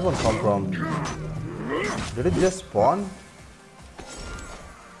did that one come from? Did it just spawn?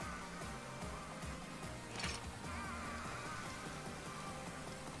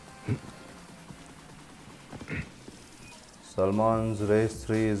 Salman's Race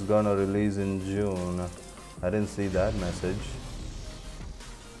 3 is gonna release in June. I didn't see that message.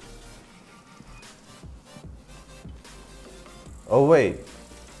 Oh wait,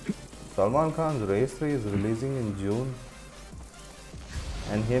 Salman Khan's Race 3 is releasing in June?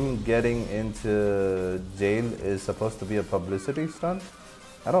 And him getting into jail is supposed to be a publicity stunt?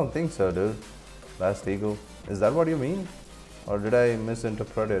 I don't think so, dude. Last Eagle. Is that what you mean? Or did I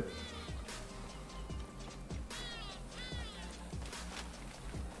misinterpret it?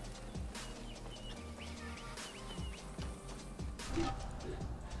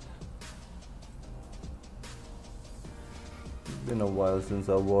 Been a while since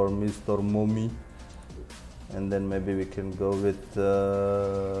I wore Mr. Mommy. And then maybe we can go with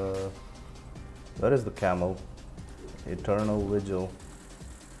where is the camel? Eternal Vigil.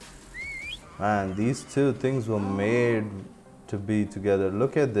 Man, these two things were made to be together.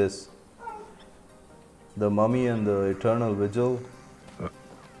 Look at this. The Mummy and the Eternal Vigil.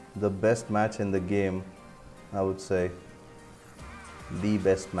 The best match in the game, I would say. The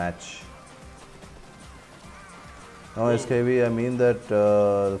best match. No, SKV, I mean that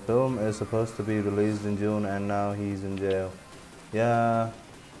the film is supposed to be released in June and now he's in jail. Yeah,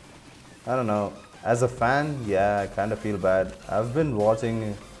 I don't know. As a fan, yeah, I kind of feel bad. I've been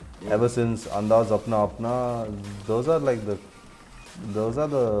watching ever since Andaz Apna Apna. Those are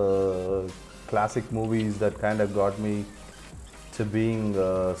the classic movies that kind of got me to being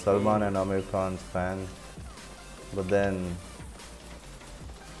Salman and Amir Khan's fan. But then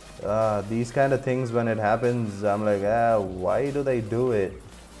these kind of things, when it happens, I'm like, why do they do it?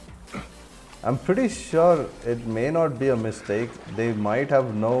 I'm pretty sure it may not be a mistake. They might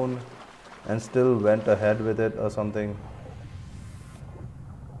have known and still went ahead with it or something.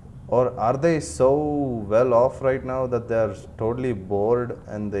 Or are they so well off right now that they're totally bored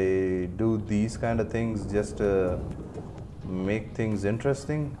and they do these kind of things just to make things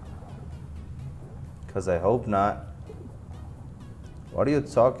interesting? Because I hope not. What are you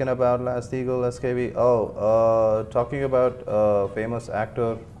talking about, Last Eagle, SKV? Oh, talking about a famous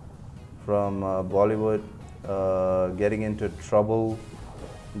actor from Bollywood getting into trouble,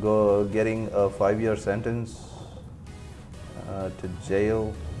 getting a 5-year sentence to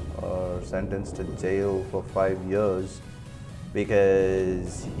jail, or sentenced to jail for 5 years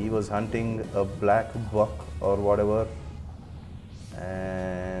because he was hunting a black buck or whatever,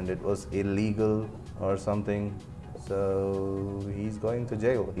 and it was illegal or something. So he's going to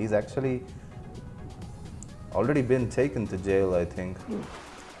jail. He's actually already been taken to jail, I think.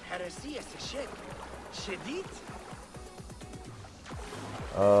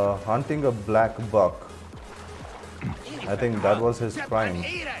 Hunting a black buck. I think that was his crime.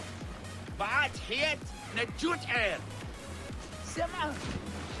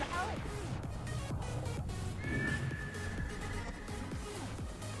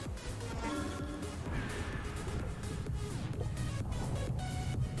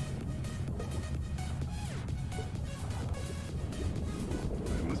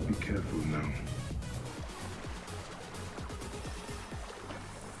 Careful now.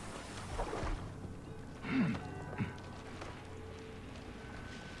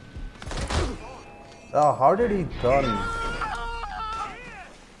 Oh, how did he turn?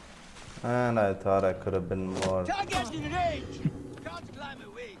 And I thought I could have been more.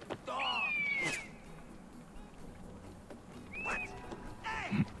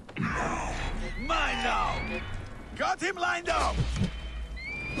 Mine now! Got him lined up!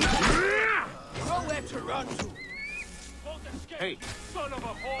 Nowhere to run to! Hey, son of a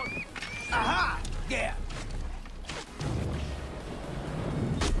whore! Aha! There!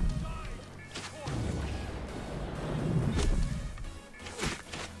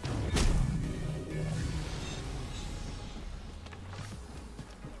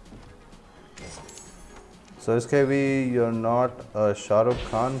 So SKV, you're not a Shah Rukh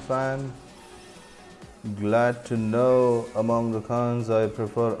Khan fan? Glad to know. Among the Khans, I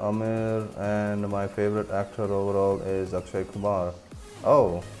prefer Amir, and my favorite actor overall is Akshay Kumar.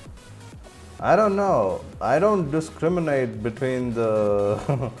 Oh, I don't know. I don't discriminate between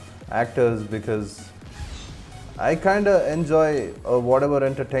the actors because I kind of enjoy whatever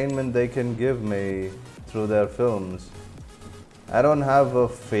entertainment they can give me through their films. I don't have a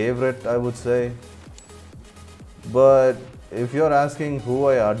favorite, I would say. But if you're asking who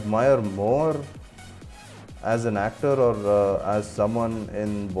I admire more as an actor or as someone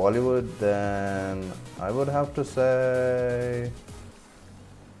in Bollywood, then I would have to say,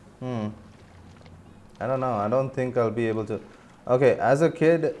 I don't know. I don't think I'll be able to. Okay, as a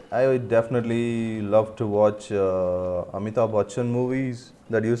kid, I would definitely love to watch Amitabh Bachchan movies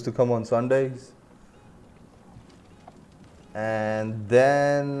that used to come on Sundays. And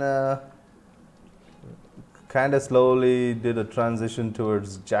then kind of slowly did a transition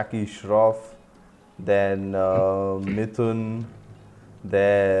towards Jackie Shroff, then Mithun,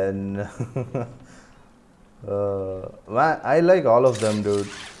 then man, I like all of them, dude.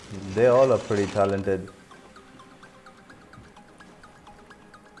 They all are pretty talented.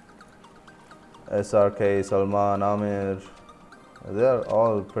 SRK, Salman, Amir, they're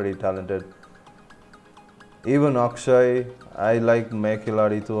all pretty talented. Even Akshay, I like Main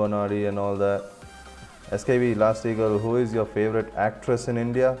Khiladi Tu Anari and all that. SKV, Last Eagle, who is your favorite actress in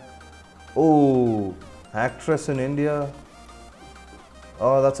India? Oh, actress in India?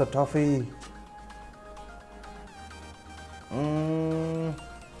 Oh, that's a toughie.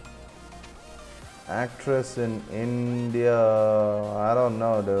 Actress in India, I don't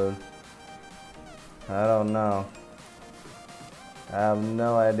know, dude. I don't know. I have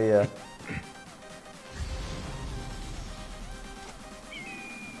no idea.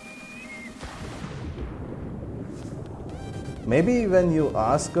 Maybe when you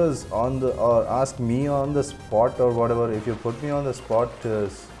ask us on the or ask me on the spot or whatever, if you put me on the spot to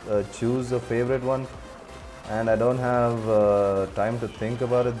choose a favorite one, and I don't have time to think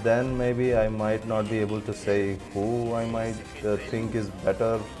about it, then maybe I might not be able to say who I might think is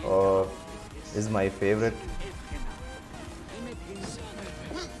better or is my favorite.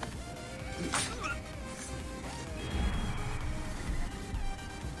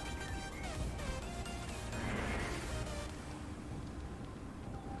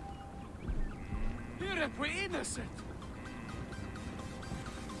 We're innocent.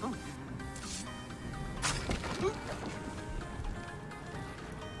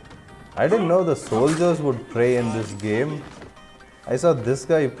 I didn't know the soldiers would pray in this game. I saw this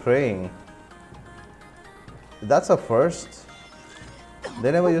guy praying. That's a first.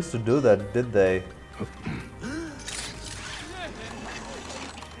 They never used to do that, did they?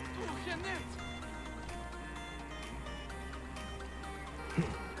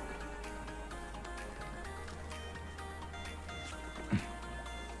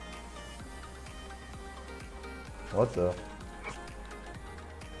 What the?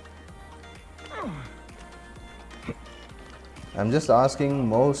 I'm just asking.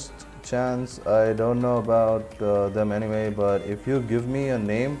 Most chance I don't know about them anyway, but if you give me a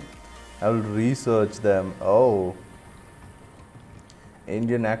name, I'll research them. Oh,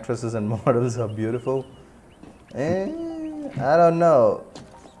 Indian actresses and models are beautiful. I don't know.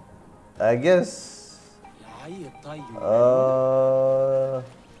 I guess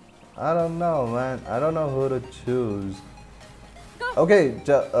I don't know, man. I don't know who to choose. Okay,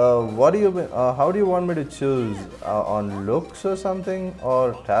 what do you? How do you want me to choose? On looks or something,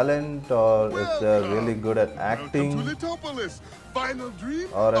 or talent, or if they're really good at acting,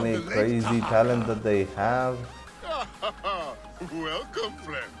 or any crazy talent that they have? Welcome,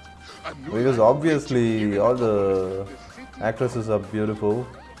 friend. Because obviously all the actresses are beautiful.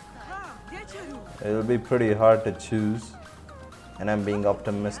 It'll be pretty hard to choose. And I'm being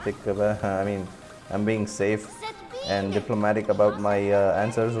optimistic about, I'm being safe and diplomatic about my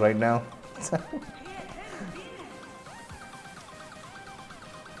answers right now.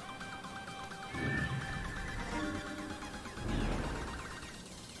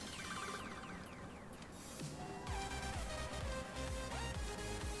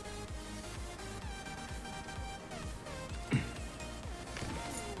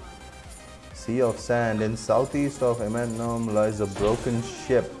 Sea of sand. In southeast of Emmenum lies a broken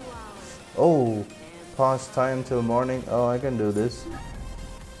ship. Oh, pass time till morning. Oh, I can do this.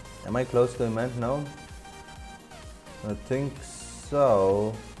 Am I close to Emmenum? I think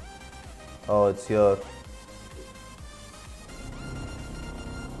so. Oh, it's here.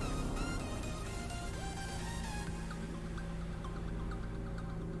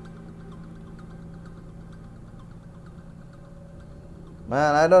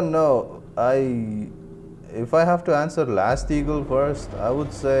 Man, I don't know. If I have to answer Last Eagle first, I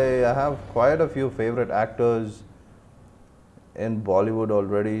would say I have quite a few favorite actors in Bollywood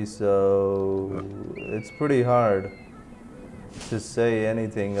already, so it's pretty hard to say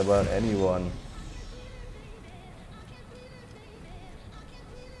anything about anyone.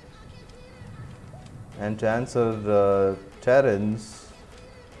 And to answer Terence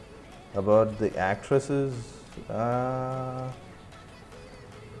about the actresses, I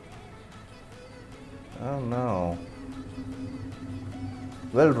don't know.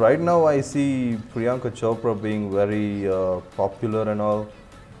 Well, right now I see Priyanka Chopra being very popular and all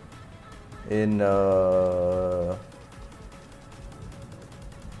in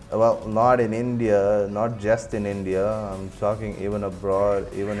well, not in India, not just in India. I'm talking even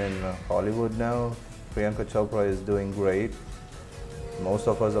abroad, even in Hollywood now. Priyanka Chopra is doing great. Most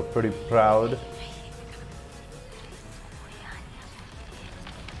of us are pretty proud.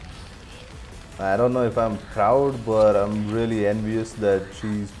 I don't know if I'm proud, but I'm really envious that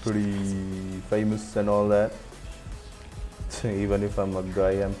she's pretty famous and all that. Even if I'm a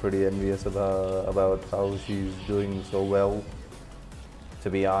guy, I'm pretty envious about how she's doing so well,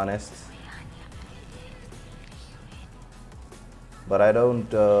 to be honest. But I don't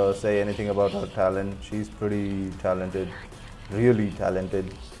say anything about her talent. She's pretty talented, really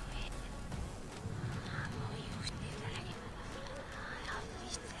talented.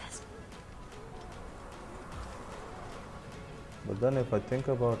 But then if I think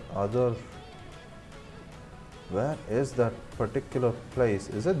about other, where is that particular place?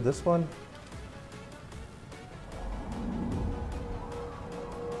 Is it this one?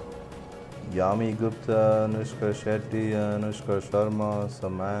 Yami Gupta, Anushka Shetty, Anushka Sharma,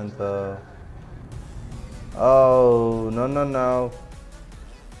 Samantha. Oh, no.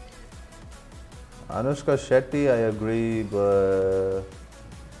 Anushka Shetty, I agree, but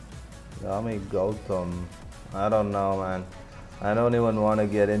Yami Gautam, I don't know, man. I don't even want to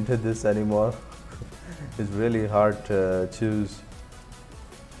get into this anymore. It's really hard to choose.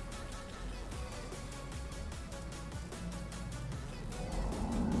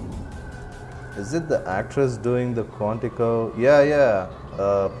 Is it the actress doing the Quantico? Yeah.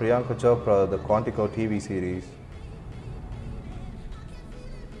 Priyanka Chopra, the Quantico TV series.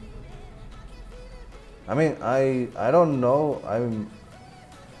 I mean, I don't know.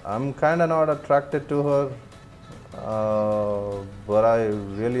 I'm kind of not attracted to her. But I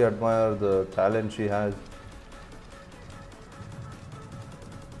really admire the talent she has,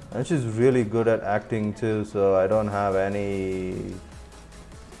 and she's really good at acting too, so I don't have any.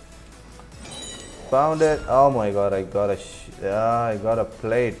 Found it. Oh my god, I got a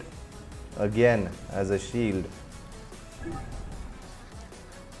plate again as a shield.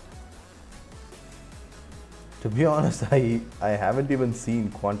 To be honest, I haven't even seen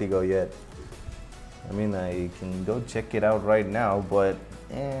Quantico yet. I mean, I can go check it out right now, but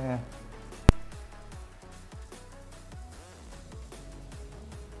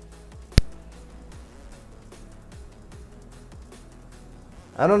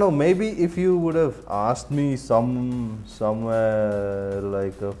I don't know, maybe if you would have asked me somewhere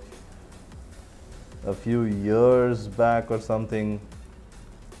like a few years back or something,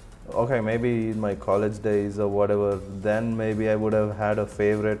 okay, maybe in my college days or whatever, then maybe I would have had a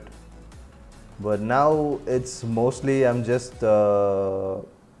favorite. But now it's mostly I'm just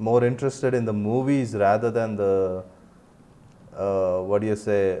more interested in the movies rather than the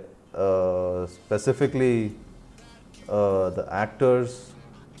specifically the actors.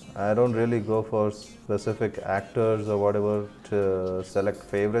 I don't really go for specific actors or whatever to select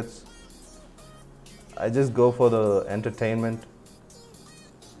favorites. I just go for the entertainment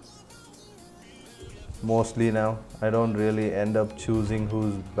mostly now. I don't really end up choosing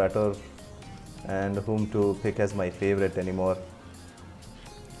who's better and whom to pick as my favorite anymore.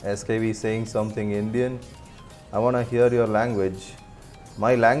 SKV saying something Indian. I want to hear your language.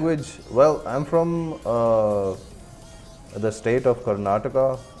 My language, well, I'm from the state of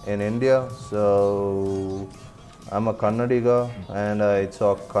Karnataka in India, so I'm a Kannadiga and I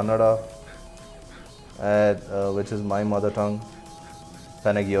talk Kannada, which is my mother tongue,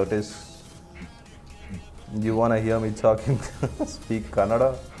 Panagiotis. You want to hear me speak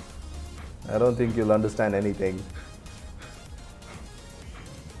Kannada? I don't think you'll understand anything.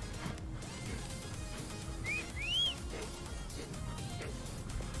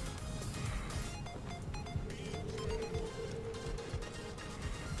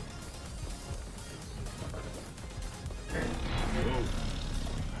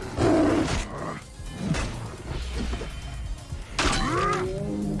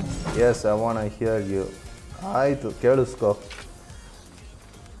 Yes, I want to hear you. ಆಯಿತು, ಕೇಳಿಸ್ಕೊ.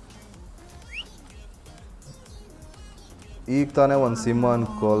 ಈಗ ತಾನೇ ಒಂದು ಸಿಂಹನ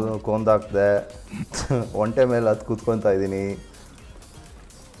ಕೊಂದಾಕ್ದೆ ಒಂಟೆ ಮೇಲೆ ಹತ್ತು ಕೂತ್ಕೊತಾ ಇದ್ದೀನಿ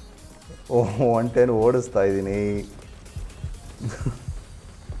ಒಂಟೆನ ಓಡಿಸ್ತಾ ಇದ್ದೀನಿ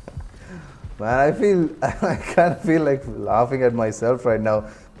Man, I kind of feel like laughing at myself right now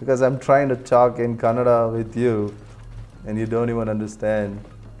because I'm trying to talk in Kannada with you and you don't even understand.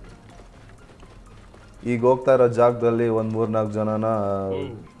 ಈಗ ಹೋಗ್ತಾ ಇರೋ ಜಾಗದಲ್ಲಿ ಒಂದು 3-4 ಜನನ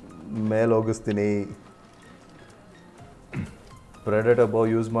ಮೇಲೆ ಹೋಗಿಸ್ತೀನಿ ಪ್ರೆಡೆಟರ್ ಬೋ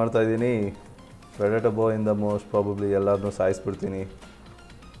ಯೂಸ್ ಮಾಡ್ತಾ ಇದ್ದೀನಿ ಪ್ರೆಡೆಟರ್ ಬೋ ಇಂದ ಮೋಸ್ಟ್ ಪ್ರಾಬಬ್ಲಿ ಎಲ್ಲರನ್ನೂ ಸಾಯಿಸ್ಬಿಡ್ತೀನಿ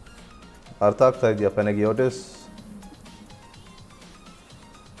ಅರ್ಥ ಆಗ್ತಾ ಇದೆಯಾ ಪೆನಗಿಯೋಟಿಸ್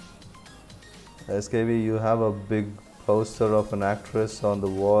SKV, you have a big poster of an actress on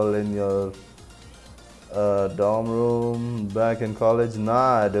the wall in your dorm room back in college.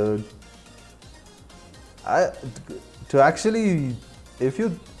 Nah, dude. To actually,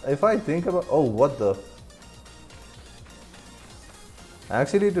 if I think about, oh, what the?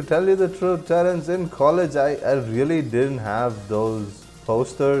 Actually, to tell you the truth, Terence, in college, I really didn't have those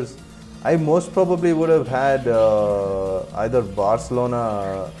posters. I most probably would have had either Barcelona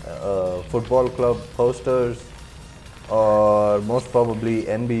football club posters or most probably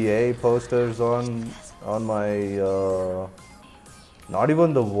NBA posters on my not even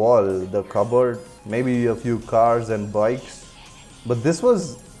the wall, the cupboard, maybe a few cars and bikes. But this was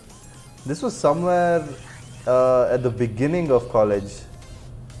somewhere at the beginning of college.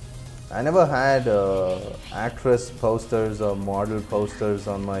 I never had actress posters or model posters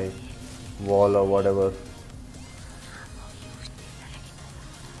on my wall or whatever.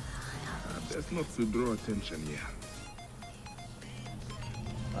 That's not to draw attention here.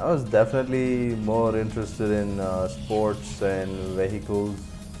 I was definitely more interested in sports and vehicles.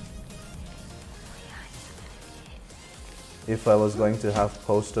 If I was going to have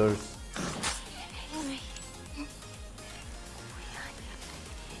posters.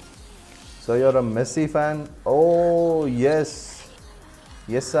 So you're a Messi fan? Oh yes.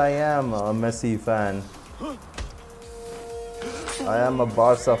 Yes, I am a Messi fan. I am a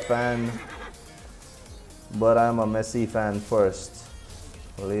Barca fan, but I am a Messi fan first.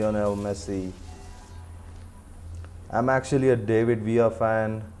 Lionel Messi. I'm actually a David Villa fan.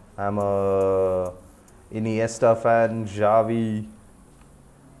 I'm a Iniesta fan, Xavi.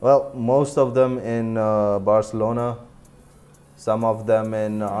 Well, most of them in Barcelona. Some of them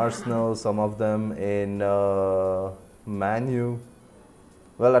in Arsenal. Some of them in Man U.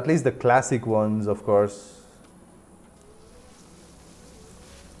 Well, at least the classic ones, of course.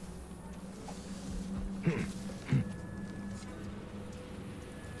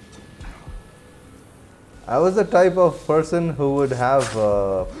 I was the type of person who would have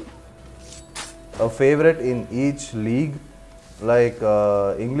a favorite in each league. Like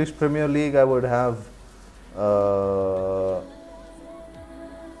English Premier League, I would have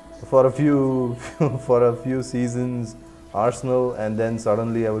for a few seasons Arsenal, and then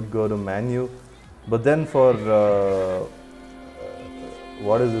suddenly I would go to Man U. But then for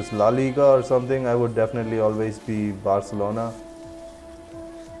what is this, La Liga or something, I would definitely always be Barcelona.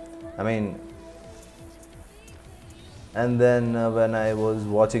 I mean, and then when I was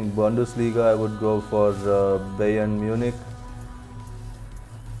watching Bundesliga, I would go for Bayern Munich.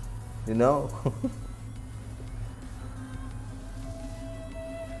 You know?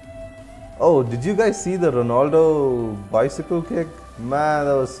 Oh, did you guys see the Ronaldo bicycle kick? Man,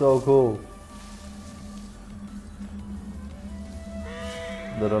 that was so cool.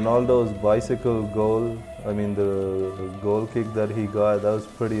 The Ronaldo's bicycle goal, I mean the goal kick that he got, that was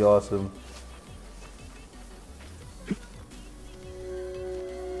pretty awesome.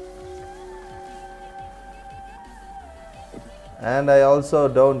 And I also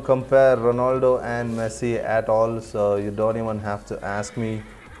don't compare Ronaldo and Messi at all, so you don't even have to ask me.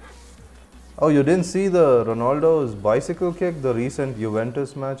 Oh, you didn't see the Ronaldo's bicycle kick, the recent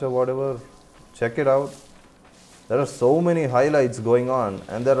Juventus match or whatever? Check it out. There are so many highlights going on,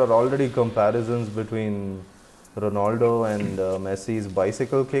 and there are already comparisons between Ronaldo and Messi's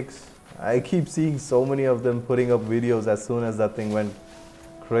bicycle kicks. I keep seeing so many of them putting up videos as soon as that thing went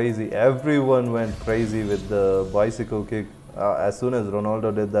crazy. Everyone went crazy with the bicycle kick as soon as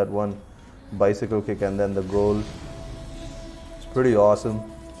Ronaldo did that one bicycle kick and then the goal. It's pretty awesome.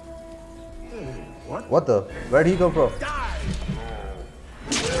 What the? Where'd he come from?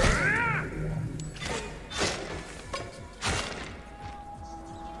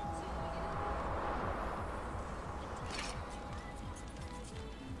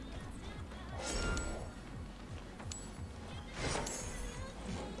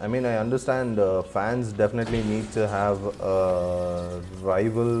 I mean, I understand fans definitely need to have a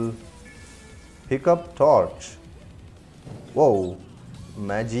rival pickup torch. Whoa,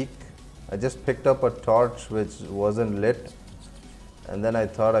 magic. I just picked up a torch which wasn't lit, and then I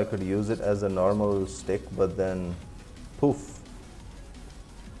thought I could use it as a normal stick, but then poof.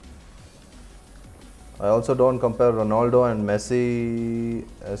 I also don't compare Ronaldo and Messi,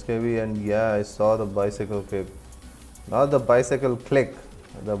 SKV, and yeah, I saw the bicycle kick. Not the bicycle click,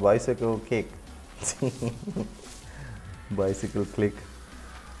 the bicycle kick. Bicycle click.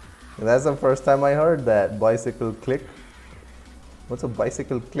 That's the first time I heard that. Bicycle click. What's a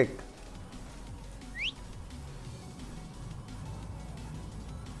bicycle click?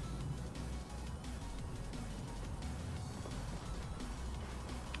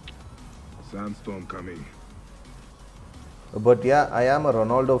 Sandstorm coming. But yeah, I am a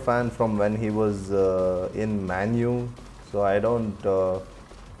Ronaldo fan from when he was in Man U, so I don't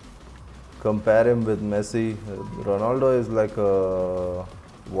compare him with Messi. Ronaldo is like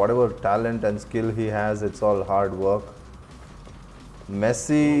whatever talent and skill he has, it's all hard work.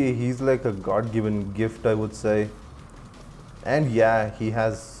 Messi, he's like a God-given gift, I would say. And yeah, he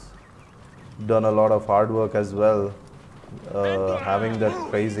has done a lot of hard work as well. Having that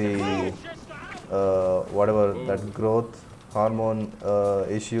crazy, whatever, that growth hormone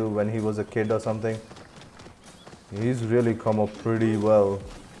issue when he was a kid or something. He's really come up pretty well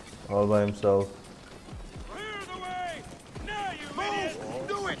all by himself.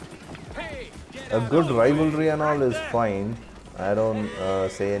 A good rivalry and all is fine. I don't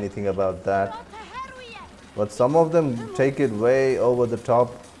say anything about that. But some of them take it way over the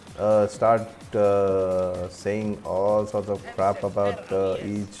top, start saying all sorts of crap about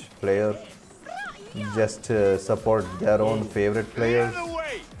each player just to support their own favorite players.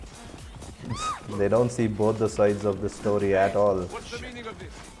 They don't see both the sides of the story at all.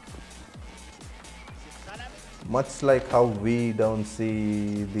 Much like how we don't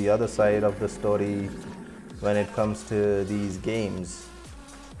see the other side of the story when it comes to these games.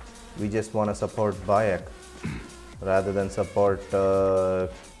 We just want to support Bayek rather than support the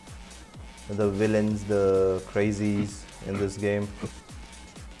villains, the crazies in this game.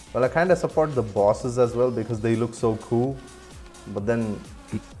 Well, I kind of support the bosses as well because they look so cool. But then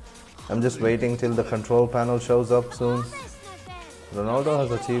I'm just waiting till the control panel shows up soon. Ronaldo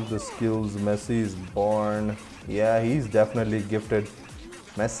has achieved the skills. Messi is born. Yeah, he's definitely gifted.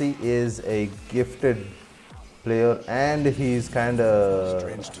 Messi is a gifted player, and he's kind of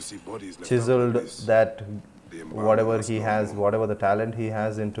chiseled that whatever he has, whatever the talent he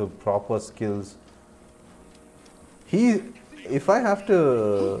has, into proper skills. If I have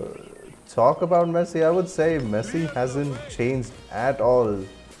to talk about Messi, I would say Messi hasn't changed at all.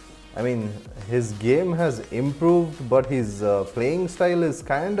 I mean, his game has improved, but his playing style is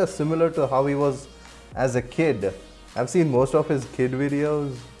kind of similar to how he was as a kid. I've seen most of his kid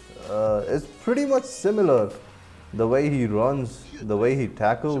videos. It's pretty much similar. The way he runs, the way he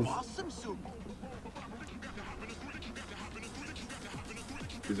tackles.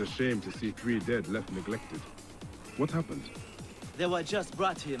 It's a shame to see 3 dead left neglected. What happened? They were just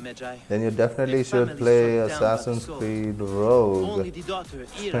brought here, Magi. Then you definitely should play Assassin's Creed Rogue. Only the daughter,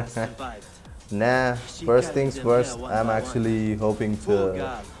 Ira, survived. Nah, first things first, I'm actually hoping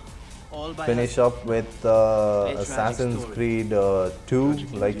to finish up with Assassin's Creed 2,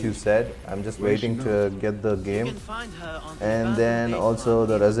 like you said. I'm just waiting to get the game. And then also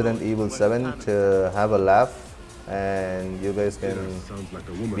the Resident Evil 7 to have a laugh. And you guys can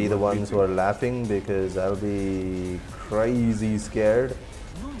be the ones who are laughing, because I'll be crazy scared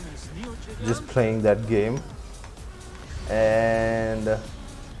just playing that game. And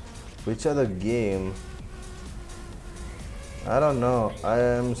which other game? I don't know.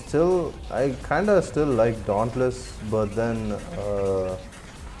 I kind of still like Dauntless, but then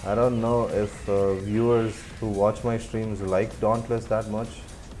I don't know if viewers who watch my streams like Dauntless that much.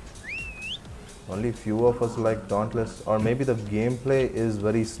 Only few of us like Dauntless, or maybe the gameplay is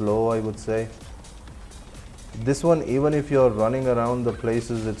very slow, I would say. This one, even if you're running around the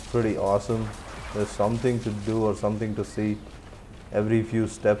places, it's pretty awesome. There's something to do or something to see every few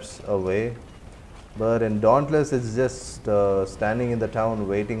steps away. But in Dauntless, it's just standing in the town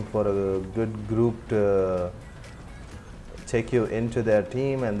waiting for a good group to take you into their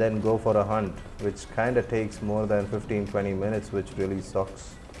team and then go for a hunt, which kind of takes more than 15-20 minutes, which really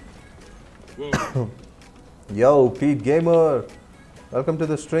sucks. Yo, Pete Gamer, welcome to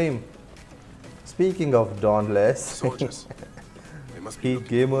the stream. Speaking of Dauntless, Soldiers. They must be Pete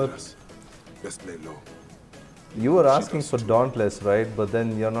Gamer, best lay low. you were asking for Dauntless, right? But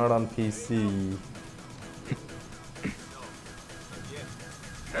then you're not on PC.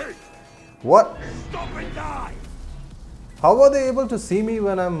 What? Stop and die! How are they able to see me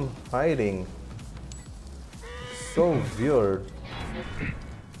when I'm hiding? so weird.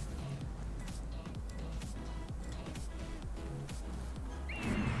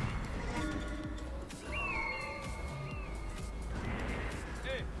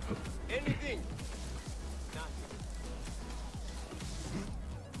 Hey, anything?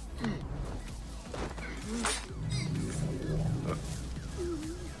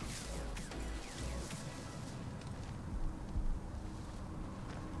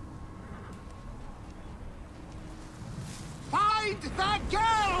 Find that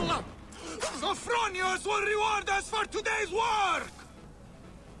girl! Sophronios will reward us for today's work!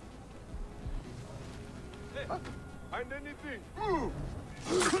 Hey, find anything?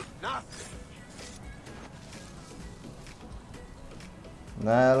 Nothing.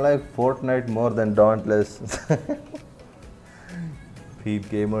 Nah, I like Fortnite more than Dauntless. Pete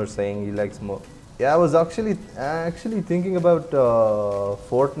Gamer saying he likes more. Yeah, I was actually thinking about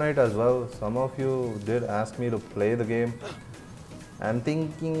Fortnite as well. Some of you did ask me to play the game. I'm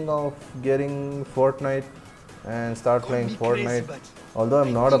thinking of getting Fortnite and start playing Fortnite. Although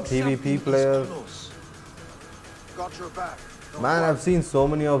I'm not a PvP player. Got your back. Man, I've seen so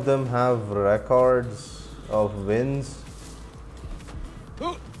many of them have records of wins.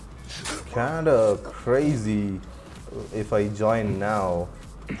 Kinda crazy if I join now,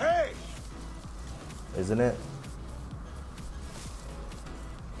 Hey! isn't it?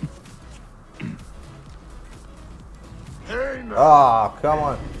 Hey, man! Ah, come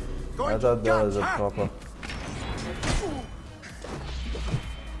on. I Going thought that to was a gut, huh? proper.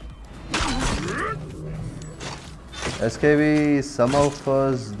 SKV, some of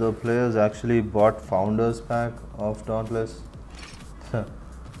us, the players actually bought Founders Pack of Dauntless.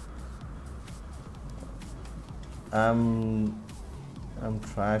 I'm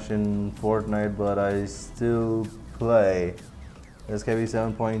trash in Fortnite, but I still play. SKV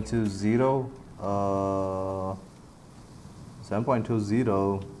 7.20.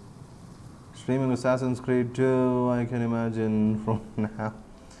 7.20. Streaming Assassin's Creed 2, I can imagine from now.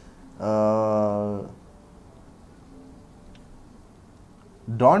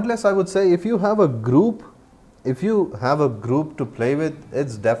 Dauntless, I would say, if you have a group to play with,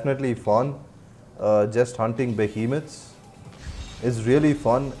 it's definitely fun. Just hunting behemoths is really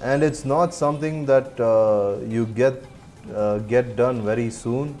fun, and it's not something that you get done very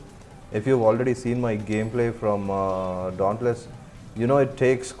soon. If you've already seen my gameplay from Dauntless, you know it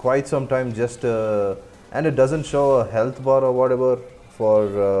takes quite some time just and it doesn't show a health bar or whatever for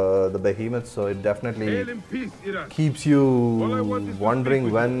the behemoths, so it definitely Hail in peace, Iran. keeps you All I want is to wondering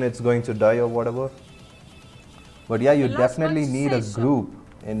speak with when it's going to die or whatever. But yeah, you The last definitely one to need say a so. group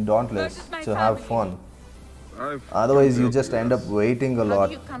in Dauntless Versus my to have family. fun. I've Otherwise, come you to just help end you, up waiting a How do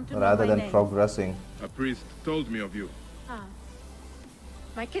lot you come to know rather my than name? progressing. A priest told me of you. Ah.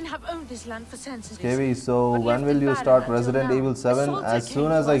 My kin have owned this land for centuries. KV, so but when left will it you barren start until Resident now. Evil A 7? soldier As came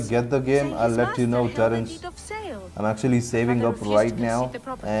soon as to I us, get the game, saying I'll his let you know, master held a Terence. deed of sale. I'm actually saving Father up refused right to concede now, the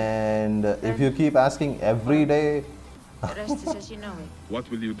property. and if you keep asking every day, The rest is as you know it. What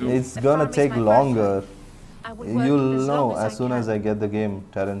will you do? it's The gonna farm is take my longer. I would work You'll it as know long as I soon as can. I get the game,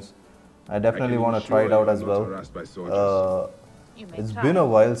 Terence. I I definitely can want to try it ensure out you are as not well. harassed by soldiers. You may It's try. been a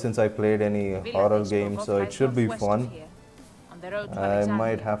while since I played any Villa horror is game, about so it 5 should be northwest of fun. here, on the road to I Alexandria.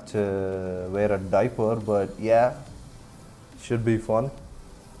 might have to wear a diaper, but yeah, should be fun.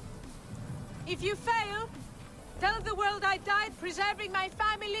 If you fail, tell the world I died preserving my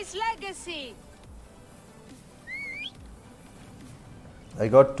family's legacy. I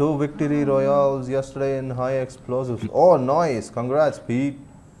got 2 victory royales yesterday in high explosives. Oh, nice! Congrats, Pete.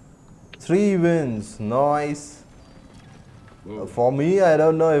 3 wins, nice. Whoa. For me, I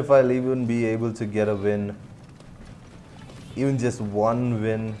don't know if I'll even be able to get a win. Even just 1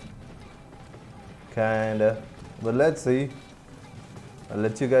 win, kinda. But let's see. I'll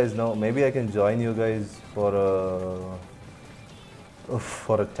let you guys know. Maybe I can join you guys for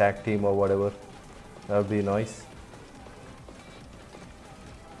a tag team or whatever. That would be nice.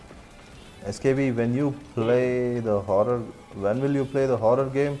 SKV, when you play the horror, when will you play the horror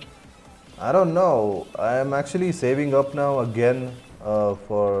game? I don't know. I am actually saving up now again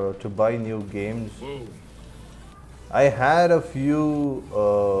to buy new games. Whoa. I had a few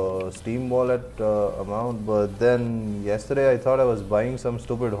Steam Wallet amount, but then yesterday I thought I was buying some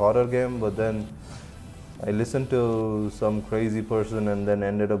stupid horror game, but then I listened to some crazy person and then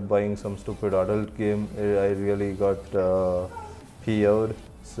ended up buying some stupid adult game. I really got PO'd,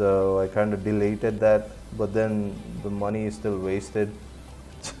 so I kind of deleted that, but then the money is still wasted.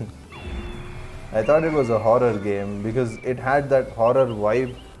 I thought it was a horror game because it had that horror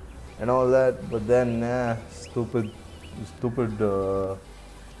vibe and all that, but then stupid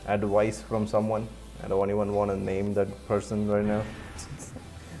advice from someone, I don't even want to name that person right now.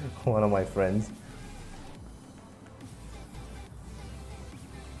 One of my friends.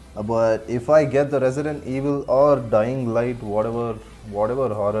 But if I get the Resident Evil or Dying Light, whatever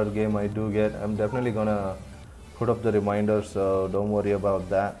horror game I do get, I'm definitely gonna put up the reminder, so don't worry about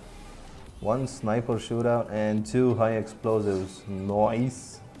that. 1 sniper shootout and 2 high explosives.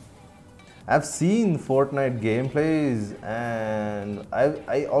 Nice. I've seen Fortnite gameplays and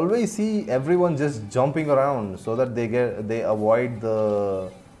I always see everyone just jumping around so that they avoid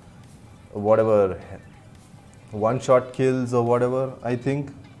the whatever one-shot kills or whatever, I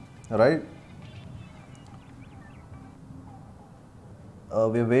think, right?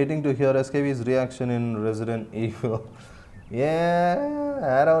 We're waiting to hear SKV's reaction in Resident Evil.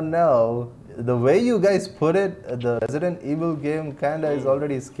 Yeah, I don't know. The way you guys put it, the Resident Evil game kinda is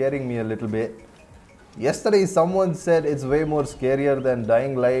already scaring me a little bit. Yesterday someone said it's way more scarier than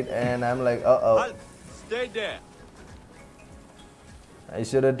Dying Light and I'm like, uh-oh. Stay there. I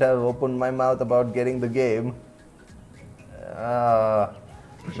shouldn't have opened my mouth about getting the game.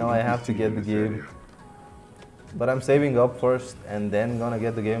 Now I have to get the game. But I'm saving up first and then gonna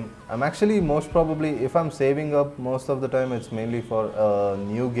get the game. I'm actually most probably, if I'm saving up most of the time, it's mainly for a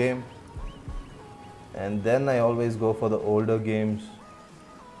new game. And then I always go for the older games.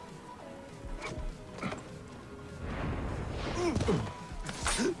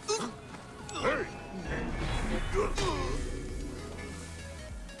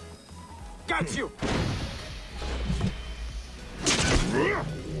 Got you.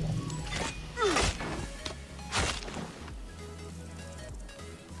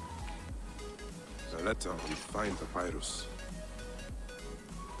 Zaletta will find the virus.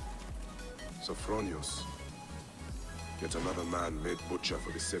 Sophronius, yet another man made butcher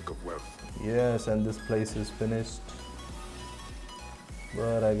for the sake of wealth. Yes, and this place is finished.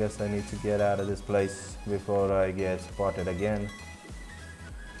 But I guess I need to get out of this place before I get spotted again.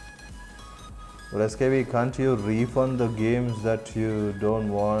 But SKV, can't you refund the games that you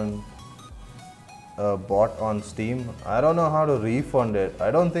don't want bought on Steam? I don't know how to refund it. I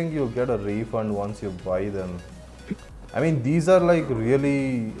don't think you'll get a refund once you buy them. I mean, these are like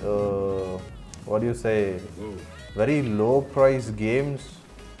really, what do you say, very low price games.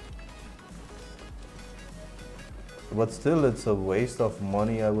 But still, it's a waste of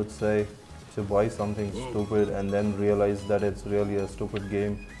money, I would say, to buy something stupid and then realize that it's really a stupid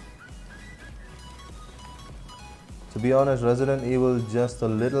game. To be honest, Resident Evil just a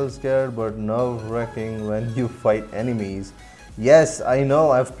little scared but nerve-wracking when you fight enemies. Yes, I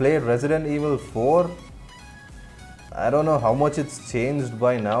know, I've played Resident Evil 4. I don't know how much it's changed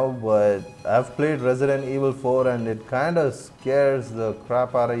by now, but I've played Resident Evil 4 and it kinda scares the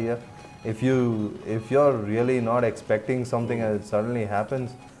crap out of you. If you're really not expecting something and it suddenly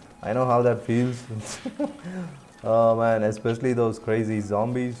happens, I know how that feels. Oh man, especially those crazy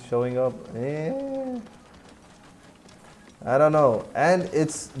zombies showing up. I don't know, and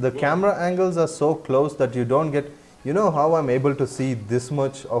it's the camera angles are so close that you don't get, you know how I'm able to see this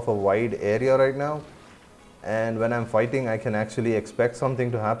much of a wide area right now, and when I'm fighting I can actually expect something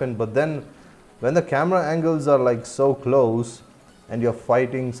to happen, but then when the camera angles are like so close and you're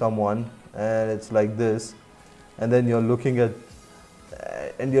fighting someone and it's like this, and then you're looking at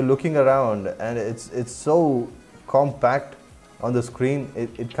and you're looking around and it's so compact on the screen,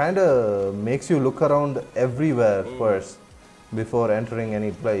 it kind of makes you look around everywhere first before entering any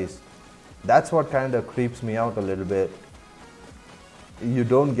place. That's what kind of creeps me out a little bit. You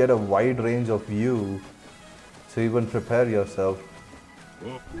don't get a wide range of view to even prepare yourself.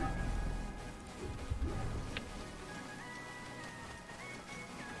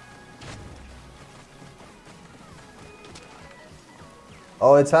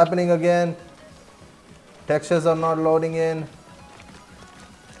 Oh, it's happening again. Textures are not loading in.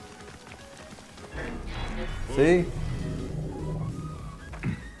 See?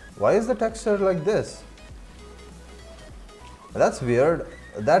 Why is the texture like this? That's weird.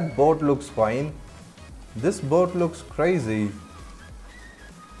 That boat looks fine. This boat looks crazy.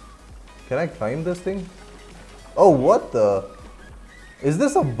 Can I climb this thing? Oh, what the? Is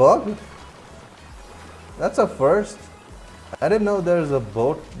this a bug? That's a first. I didn't know there's a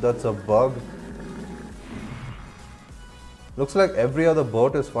boat that's a bug. Looks like every other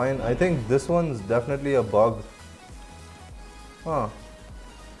boat is fine. I think this one's definitely a bug. Huh.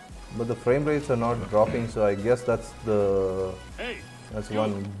 But the frame rates are not dropping, so I guess that's the... Hey, that's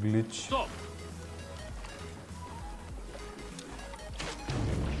one glitch. stop.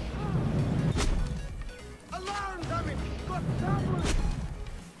 Alarm, damn it! Got trouble!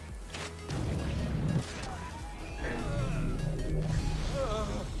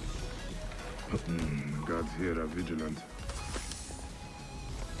 Guards here are vigilant.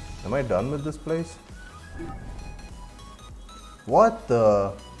 Am I done with this place? What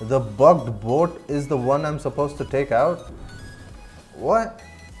the? The bugged boat is the one I'm supposed to take out? What?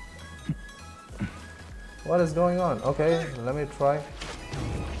 What is going on? Okay, let me try.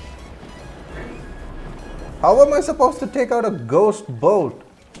 How am I supposed to take out a ghost boat?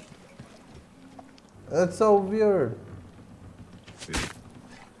 That's so weird.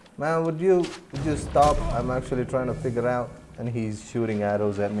 Man, would you stop? I'm actually trying to figure out, and he's shooting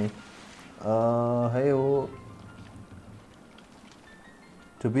arrows at me. Hey, oh.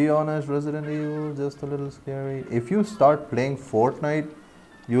 To be honest, Resident Evil, just a little scary. If you start playing Fortnite,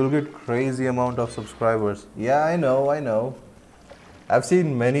 you'll get crazy amount of subscribers. Yeah, I know. I've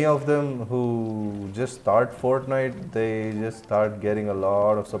seen many of them who just start Fortnite, they just start getting a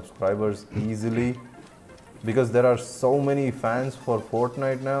lot of subscribers easily. Because there are so many fans for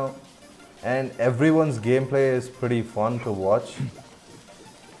Fortnite now, and everyone's gameplay is pretty fun to watch.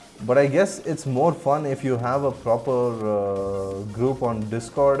 But I guess it's more fun if you have a proper group on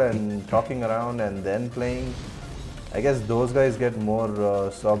Discord and talking around and then playing. I guess those guys get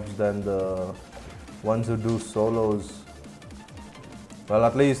more subs than the ones who do solos. Well,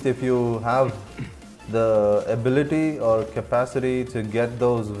 at least if you have the ability or capacity to get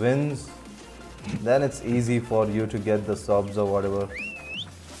those wins, then it's easy for you to get the subs or whatever.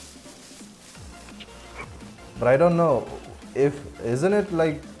 But I don't know, isn't it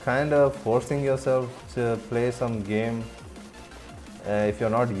like kind of forcing yourself to play some game if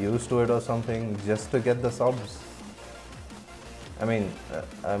you're not used to it or something, just to get the subs? I mean,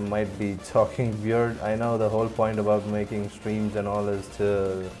 I might be talking weird. I know the whole point about making streams and all is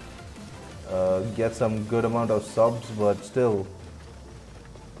to get some good amount of subs, but still,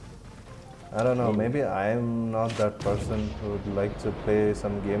 I don't know, maybe I'm not that person who would like to play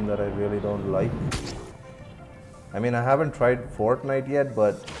some game that I really don't like. I mean, I haven't tried Fortnite yet,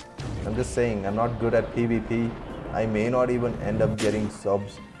 but I'm just saying, I'm not good at PvP. I may not even end up getting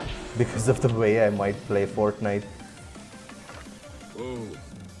subs because of the way I might play Fortnite. Whoa.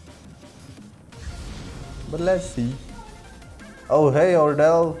 But let's see. Oh, hey,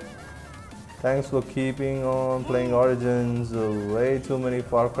 Ordell. Thanks for keeping on playing Origins. Way too many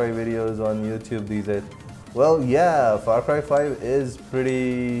Far Cry videos on YouTube these days. Well, yeah, Far Cry 5 is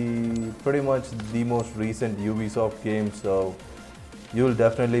pretty much the most recent Ubisoft game, so you'll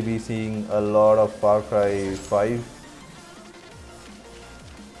definitely be seeing a lot of Far Cry 5.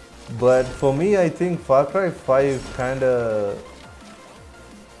 But for me, I think Far Cry 5 kinda,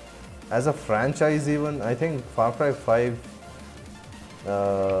 as a franchise even, I think Far Cry 5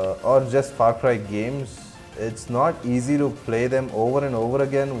 or just Far Cry games, it's not easy to play them over and over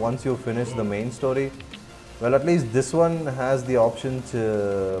again once you finish the main story. Well, at least this one has the option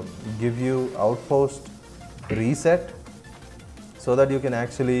to give you outpost reset so that you can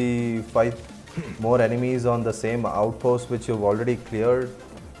actually fight more enemies on the same outpost which you've already cleared.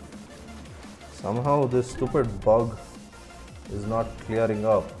 Somehow this stupid bug is not clearing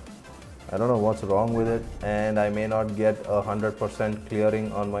up. I don't know what's wrong with it, and I may not get 100%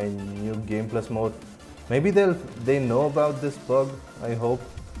 clearing on my new Game Plus mode. Maybe they know about this bug, I hope.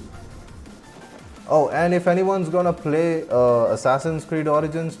 Oh, and if anyone's gonna play Assassin's Creed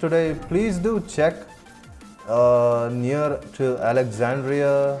Origins today, please do check near to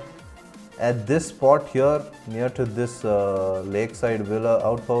Alexandria at this spot here, near to this lakeside villa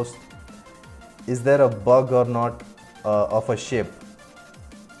outpost. Is there a bug or not of a ship?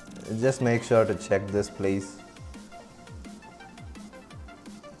 Just make sure to check this place.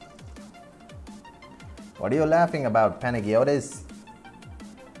 What are you laughing about, Panagiotis?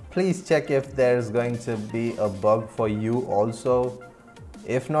 Please check if there's going to be a bug for you also.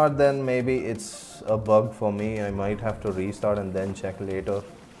 If not, then maybe it's a bug for me. I might have to restart and then check later.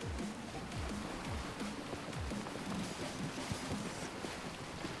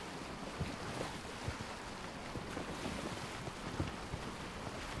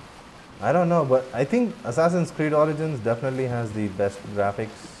 I don't know, but I think Assassin's Creed Origins definitely has the best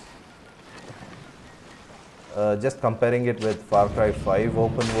graphics. Just comparing it with Far Cry 5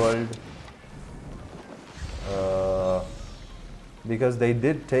 open world, because they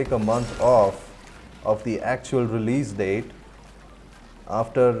did take a month off of the actual release date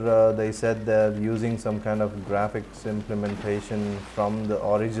after they said they're using some kind of graphics implementation from the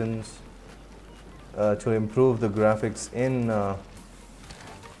Origins to improve the graphics in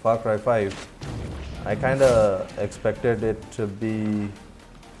Far Cry 5. I kinda expected it to be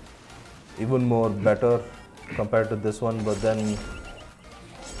even more better compared to this one, but then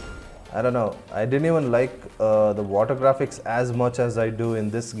I don't know, I didn't even like the water graphics as much as I do in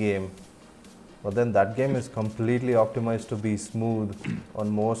this game. But then that game is completely optimized to be smooth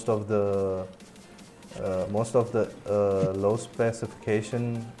on most of the low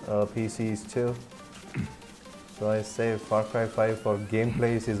specification PCs too. So I say Far Cry 5 for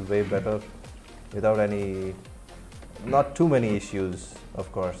gameplays is way better, without any, not too many issues,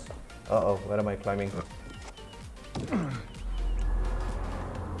 of course. Uh-oh, where am I climbing?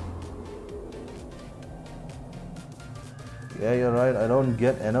 Yeah, you're right. I don't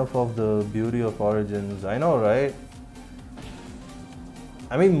get enough of the beauty of Origins. I know, right?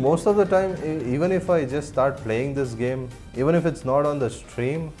 I mean, most of the time, even if I just start playing this game, even if it's not on the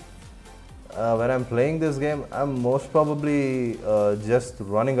stream, when I'm playing this game, I'm most probably just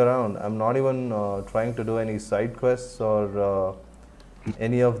running around. I'm not even trying to do any side quests or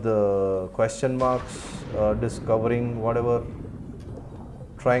any of the question marks, discovering whatever,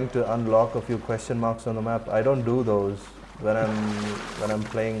 trying to unlock a few question marks on the map. I don't do those when I'm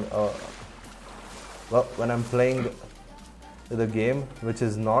playing. Well, when I'm playing the game, which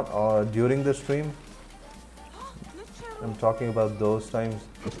is not during the stream. I'm talking about those times.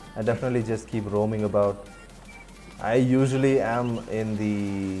 I definitely just keep roaming about. I usually am in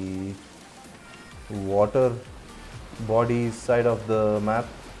the water body side of the map.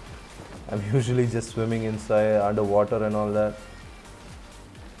 I'm usually just swimming inside underwater and all that.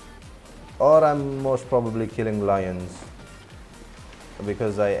 Or I'm most probably killing lions,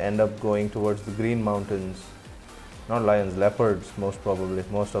 because I end up going towards the green mountains. Not lions, leopards most probably,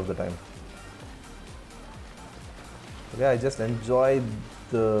 most of the time. Yeah, I just enjoyed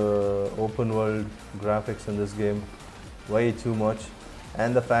the open world graphics in this game way too much,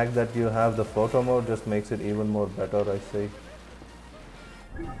 and the fact that you have the photo mode just makes it even more better, I say.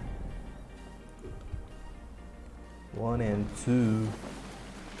 1 and 2.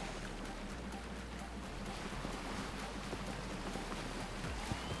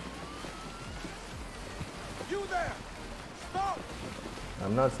 You there! Stop!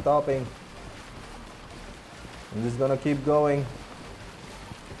 I'm not stopping. I'm just gonna keep going.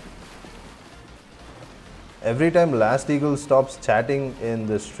 Every time Last Eagle stops chatting in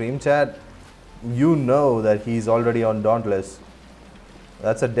the stream chat, you know that he's already on Dauntless.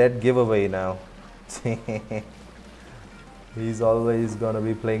 That's a dead giveaway now. He's always gonna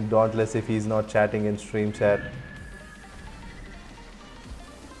be playing Dauntless if he's not chatting in stream chat.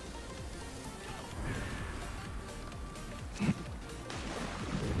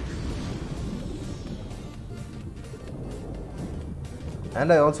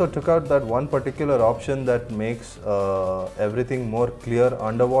 And I also took out that one particular option that makes everything more clear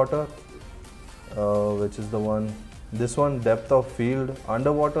underwater, which is the one, this one, depth of field.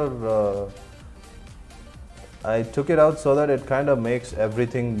 Underwater, I took it out so that it kind of makes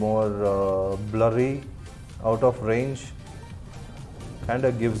everything more blurry, out of range. Kind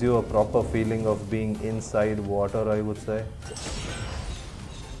of gives you a proper feeling of being inside water, I would say.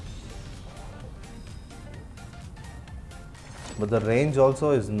 But the range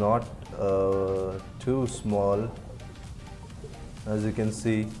also is not too small, as you can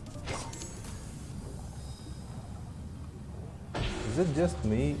see. Is it just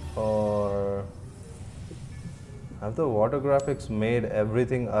me, or have the water graphics made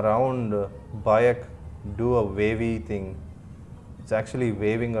everything around Bayek do a wavy thing? It's actually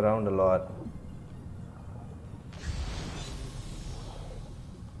waving around a lot.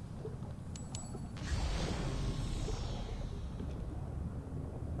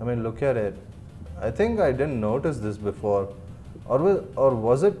 I mean, look at it. I think I didn't notice this before. Or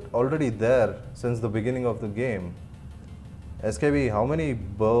was it already there since the beginning of the game? SKV, how many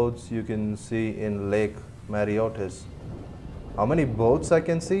boats you can see in Lake Mariotis? How many boats I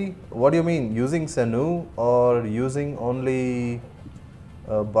can see? What do you mean? Using Senu or using only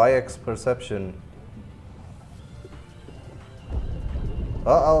Bayek's perception?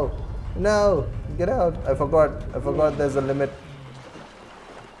 Uh-oh. No! Get out. I forgot there's a limit.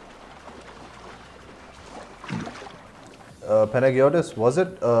 Panagiotis, was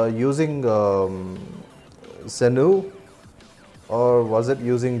it using Senu, or was it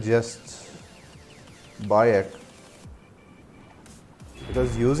using just Bayek?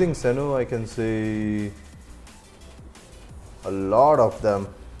 Because using Senu, I can see a lot of them.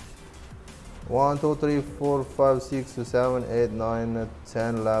 1, 2, 3, 4, 5, 6, 7, 8, 9,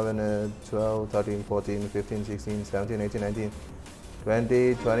 10, 11, 12, 13, 14, 15, 16, 17, 18, 19,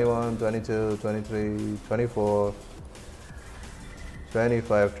 20, 21, 22, 23, 24,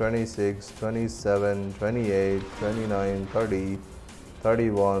 25, 26, 27, 28, 29, 30,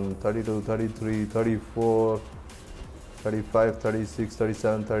 31, 32, 33, 34, 35, 36,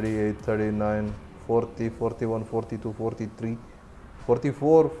 37, 38, 39, 40, 41, 42, 43,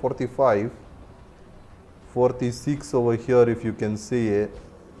 44, 45, 46 over here if you can see it.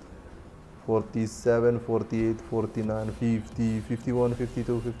 47, 48, 49, 50, 51,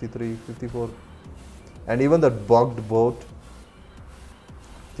 52, 53, 54. And even that bugged boat.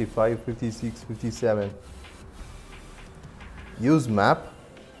 55, 56, 57. Use map.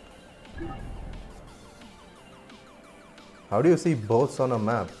 How do you see boats on a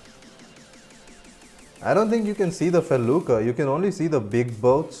map? I don't think you can see the felucca. You can only see the big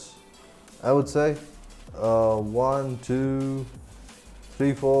boats, I would say. 1, 2,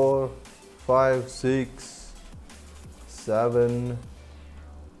 3, 4, 5, 6, 7,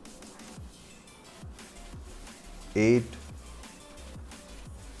 8.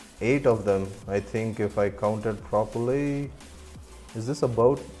 8 of them, I think, if I counted properly. Is this a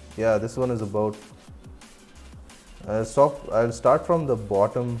boat? Yeah, this one is a boat. I'll start from the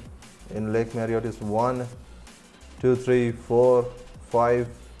bottom in Lake Mariotis. 1, 2, 3, 4, 5,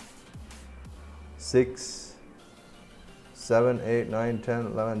 6, 7, 8, 9, 10,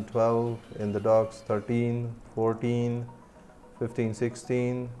 11, 12 in the docks, 13, 14, 15,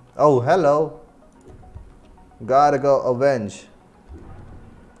 16. Oh, hello. Gotta go avenge.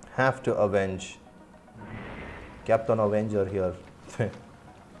 Have to avenge. Captain Avenger here.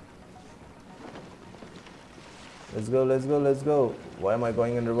 Let's go, let's go, let's go. Why am I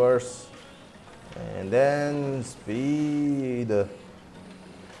going in reverse? And then speed.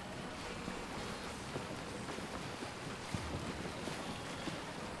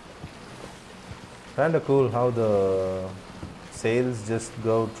 Kinda cool how the sails just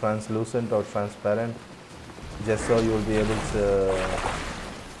go translucent or transparent, just so you'll be able to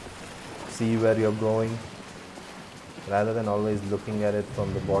see where you're going rather than always looking at it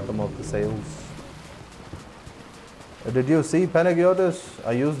from the bottom of the sails. Did you see Panagiotis?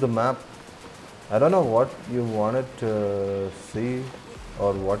 I used the map. I don't know what you wanted to see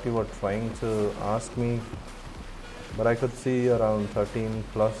or what you were trying to ask me, but I could see around 13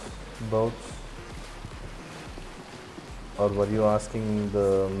 plus boats. Or were you asking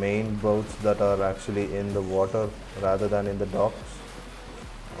the main boats that are actually in the water rather than in the docks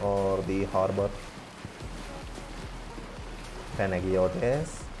or the harbor?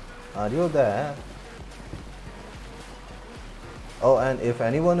 Panagiotis, are you there? Oh, and if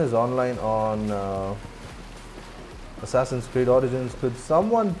anyone is online on Assassin's Creed Origins, could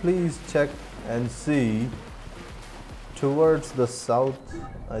someone please check and see towards the south?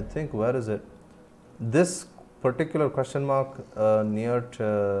 I think, where is it? This particular question mark near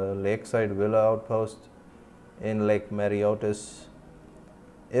to Lakeside Villa Outpost in Lake Mariotis.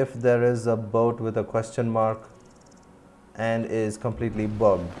 If there is a boat with a question mark and is completely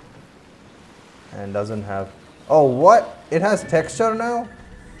bugged and doesn't have... Oh, what? It has texture now?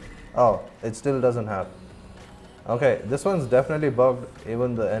 Oh, it still doesn't have. Okay, this one's definitely bugged.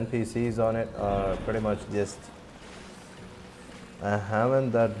 Even the NPCs on it are pretty much just... I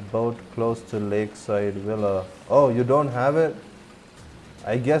haven't that boat close to Lakeside Villa. Oh, you don't have it?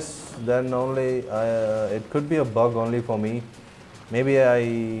 I guess then only... it could be a bug only for me. Maybe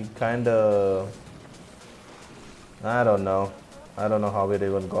I kinda... I don't know. I don't know how it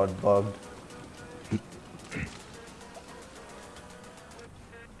even got bugged.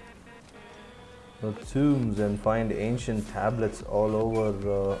 The tombs and find ancient tablets all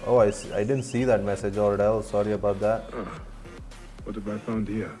over. Oh, I didn't see that message, Ordell. Sorry about that. What have I found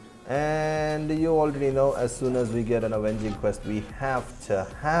here? And you already know, as soon as we get an avenging quest, we have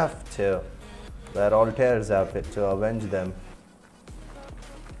to wear Altair's outfit to avenge them.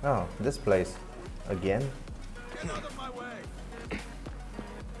 Oh, this place. Again? Out of my way.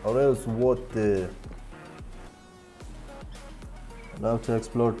 Or else what the... Love to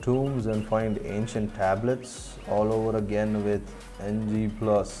explore tombs and find ancient tablets all over again with NG+.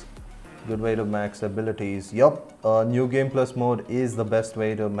 Good way to max abilities. Yup, New Game Plus mode is the best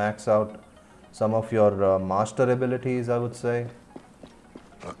way to max out some of your master abilities, I would say.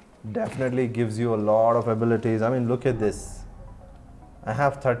 Definitely gives you a lot of abilities. I mean, look at this. I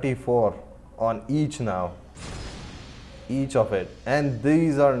have 34 on each now. Each of it. And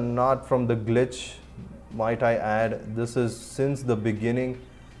these are not from the glitch, might I add. This is since the beginning.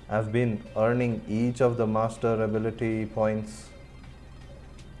 I've been earning each of the master ability points.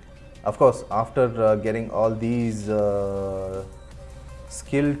 Of course, after getting all these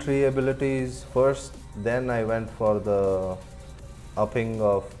skill tree abilities first, then I went for the upping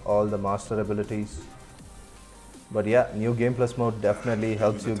of all the master abilities. But yeah, New Game Plus mode definitely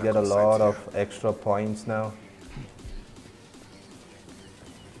helps you get a lot of extra points now.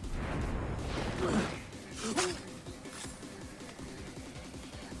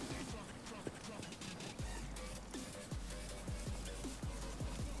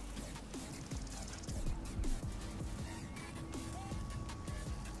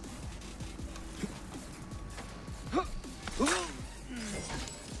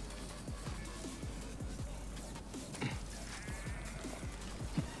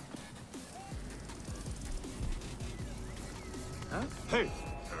 Huh? Hey!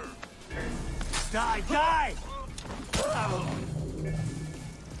 Die! Die!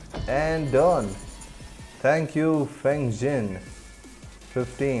 And done. Thank you, Feng Jin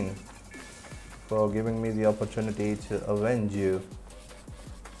 15 for giving me the opportunity to avenge you.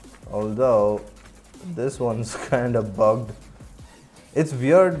 Although this one's kind of bugged. It's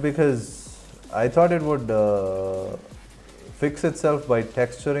weird because I thought it would fix itself by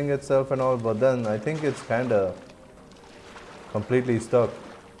texturing itself and all, but then I think it's kind of completely stuck.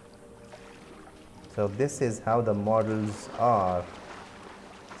 So this is how the models are.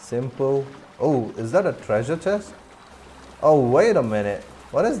 Simple. Oh, is that a treasure chest? Oh, wait a minute.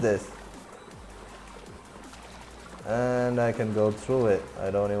 What is this? And I can go through it.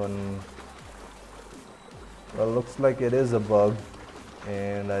 I don't even... Well, looks like it is a bug.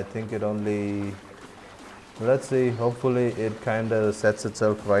 And I think it only... Let's see. Hopefully it kind of sets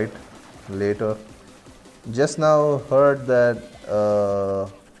itself right later. Just now heard that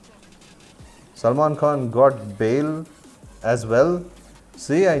Salman Khan got bail as well.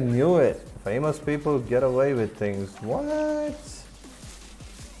 See, I knew it. Famous people get away with things. What?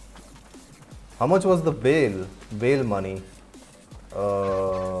 How much was the bail money?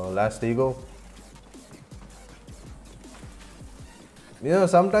 Last Ego. You know,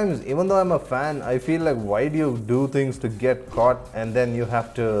 sometimes even though I'm a fan, I feel like why do you do things to get caught and then you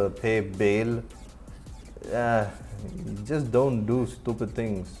have to pay bail? Just don't do stupid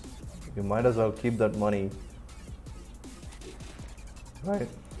things. You might as well keep that money. Right?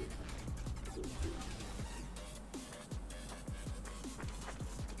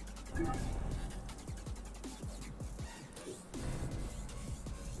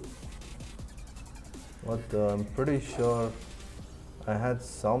 What the? I'm pretty sure I had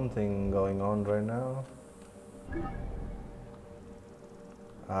something going on right now.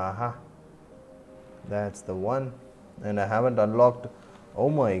 Aha. That's the one. And I haven't unlocked. Oh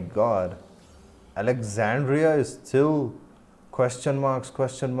my god. Alexandria is still question marks,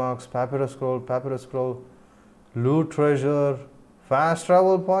 papyrus scroll, loot treasure, fast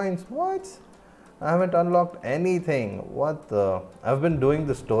travel points. What? I haven't unlocked anything. What the? I've been doing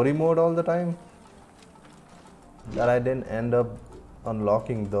the story mode all the time that I didn't end up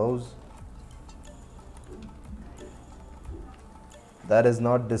unlocking those. That is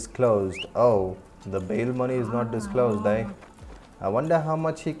not disclosed. Oh, the bail money is not disclosed, eh? I wonder how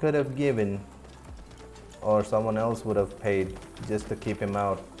much he could have given or someone else would have paid just to keep him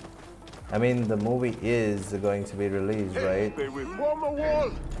out. I mean, the movie is going to be released, right? They will form a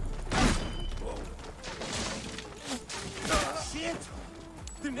wall! Shit!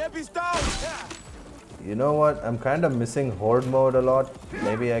 The neb is down! You know what? I'm kind of missing horde mode a lot.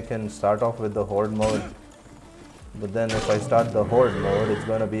 Maybe I can start off with the horde mode. But then if I start the horde mode, it's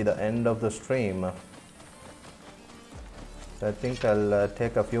going to be the end of the stream. So I think I'll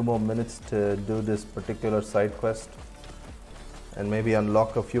take a few more minutes to do this particular side quest. And maybe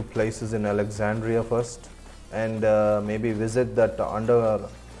unlock a few places in Alexandria first. And maybe visit that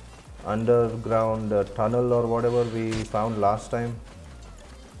underground tunnel or whatever we found last time,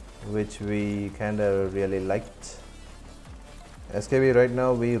 which we kind of really liked. SKV, right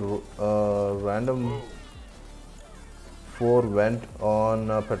now we random 4 went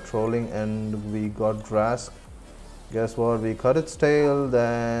on patrolling and we got Drask. Guess what? We cut its tail,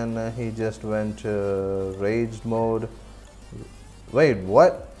 then he just went to raged mode. Wait,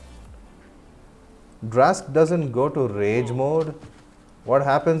 what? Drask doesn't go to rage mode. What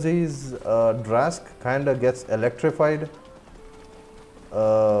happens is Drask kind of gets electrified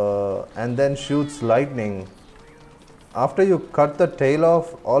and then shoots lightning. After you cut the tail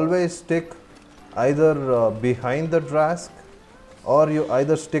off, always stick either behind the Drask or you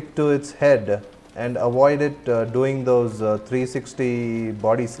either stick to its head and avoid it doing those 360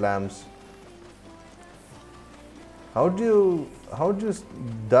 body slams. How do you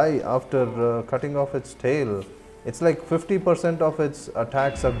die after cutting off its tail? It's like 50% of its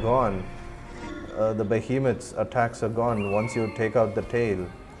attacks are gone. The behemoth's attacks are gone once you take out the tail.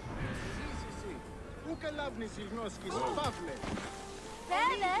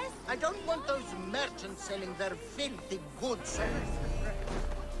 I don't want those merchants selling their filthy goods.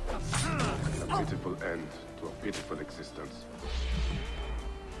 A pitiful end to a pitiful existence.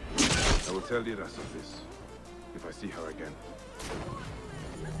 I will tell the rest of this if I see her again.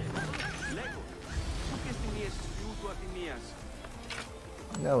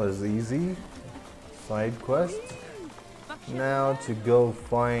 That was easy. Side quest. Now to go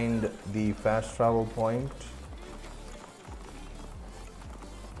find the fast travel point.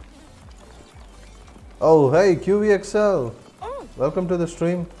 Oh, hey, QVXL. Welcome to the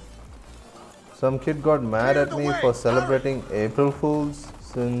stream. Some kid got mad at me for celebrating April Fools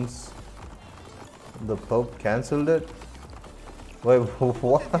since the Pope cancelled it. Wait,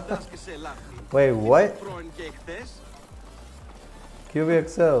 what? Wait, what?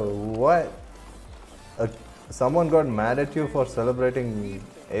 QVXL, what? Someone got mad at you for celebrating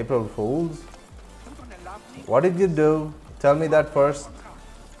April Fools? What did you do? Tell me that first.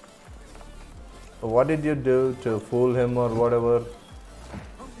 What did you do to fool him or whatever?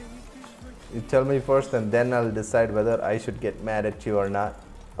 You tell me first and then I'll decide whether I should get mad at you or not.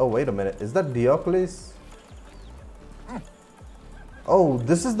 Oh, wait a minute. Is that Diocles? Oh,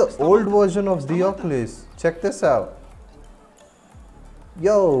 this is the old version of Diocles. Check this out.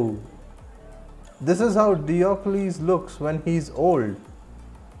 Yo, this is how Diocles looks when he's old.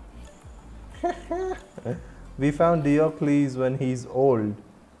 We found Diocles when he's old.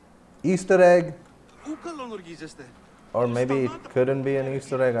 Easter egg. Or maybe it couldn't be an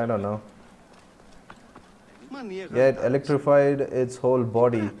Easter egg, I don't know. Yeah, it electrified its whole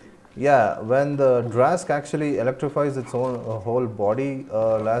body. Yeah, when the Drask actually electrifies its own whole body,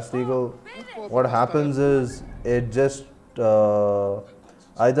 Last Eagle, what happens is it just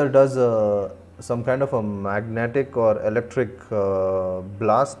either does some kind of a magnetic or electric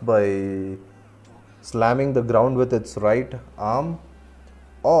blast by slamming the ground with its right arm,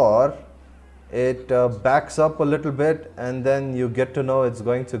 or it backs up a little bit and then you get to know it's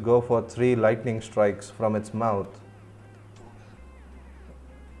going to go for 3 lightning strikes from its mouth.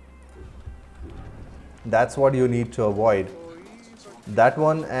 That's what you need to avoid. That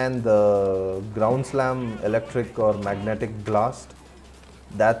one and the ground slam electric or magnetic blast.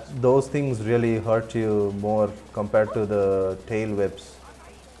 Those things really hurt you more compared to the tail whips.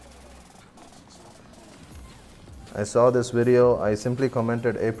 I saw this video, I simply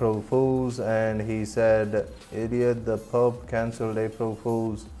commented April Fools and he said, idiot, the Pope cancelled April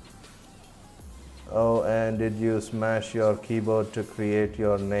Fools. Oh, and did you smash your keyboard to create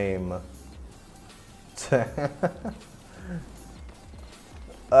your name? Did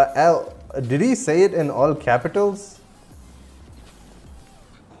he say it in all capitals?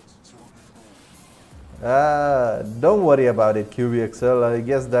 Don't worry about it, QVXL. I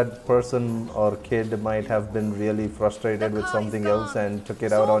guess that person or kid might have been really frustrated with something else and took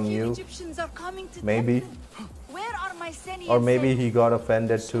it out on you. Maybe. Or maybe he got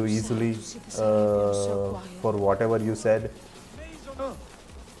offended too easily for whatever you said.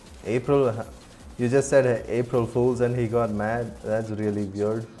 You just said April Fools and he got mad. That's really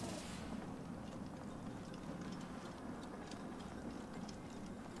weird.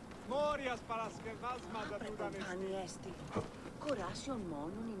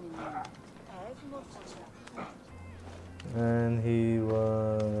 And he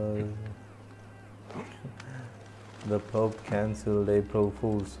was... The Pope cancelled April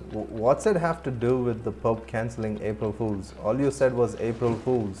Fools. What's it have to do with the Pope cancelling April Fools? All you said was April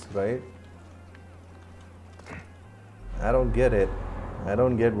Fools, right? I don't get it. I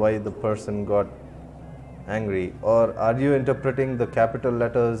don't get why the person got angry. Or are you interpreting the capital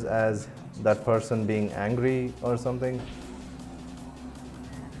letters as that person being angry or something?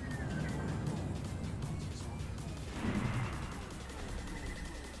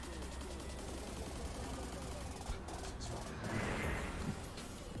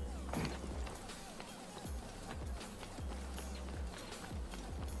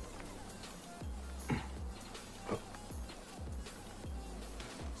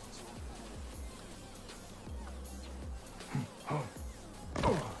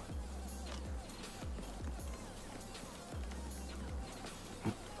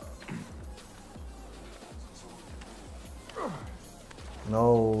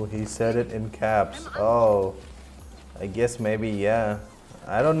 No, he said it in caps. Oh, I guess maybe, yeah.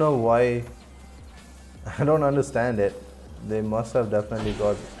 I don't know why. I don't understand it. They must have definitely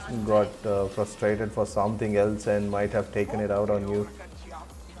got frustrated for something else and might have taken it out on you.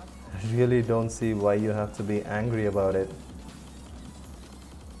 I really don't see why you have to be angry about it.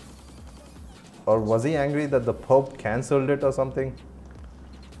 Or was he angry that the Pope cancelled it or something?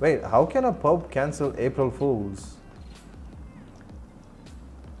 Wait, how can a Pope cancel April Fools?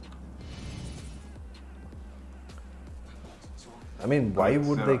 I mean, why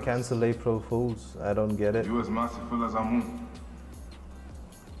would they cancel April Fools? I don't get it. You as merciful as Amun.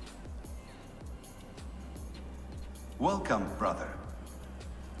 Welcome, brother.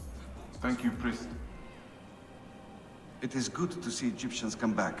 Thank you, priest. It is good to see Egyptians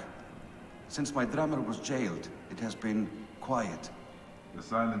come back. Since my drummer was jailed, it has been quiet. The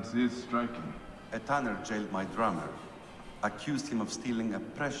silence is striking. A tanner jailed my drummer, accused him of stealing a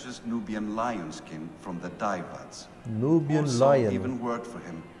precious Nubian lion skin from the Daivads. Nubian also lion. Even worked for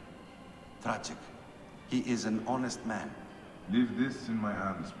him. Tragic. He is an honest man. Leave this in my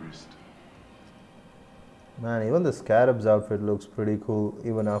hands, priest. Man, even the Scarab's outfit looks pretty cool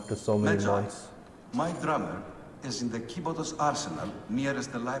even after so many Magi, months. my drummer is in the Kibotos arsenal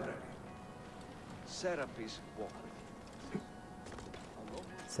nearest the library. Serapis walk with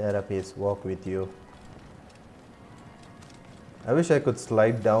Serapis, walk with you. I wish I could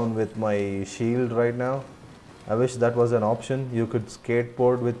slide down with my shield right now. I wish that was an option. You could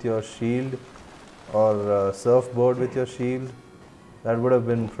skateboard with your shield or surfboard with your shield. That would have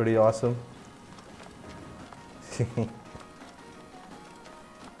been pretty awesome.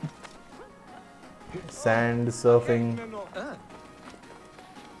 Sand surfing.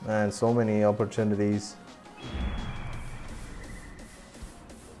 Man, so many opportunities.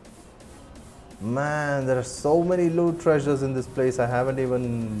 Man, there are so many loot treasures in this place. I haven't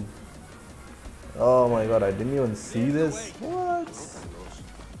even... Oh my god, I didn't even see this. What?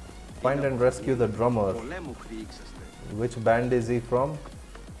 Find and rescue the drummer. Which band is he from?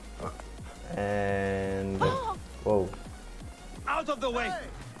 And... Whoa. Out of the way!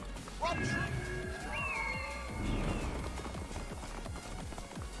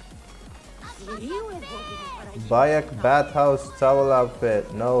 Bayek bathhouse towel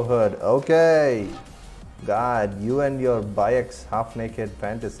outfit, no hood. Okay. God, you and your Bayek's half-naked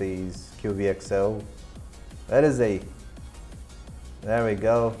fantasies, QVXL. Where is he? There we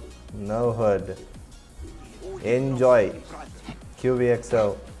go. No hood. Enjoy.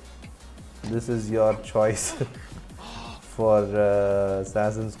 QVXL. This is your choice for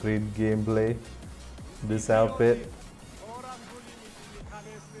Assassin's Creed gameplay. This outfit.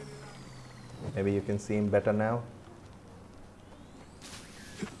 Maybe you can see him better now.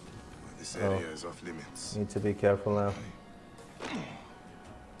 This area is off limits. Need to be careful now.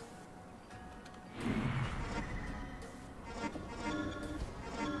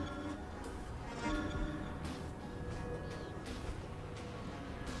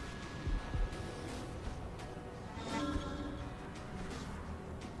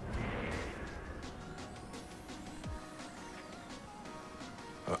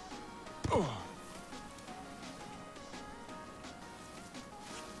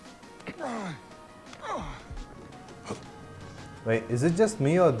 Wait, is it just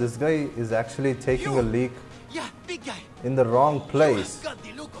me or this guy is actually taking a leak Yeah, big guy. in the wrong place? Got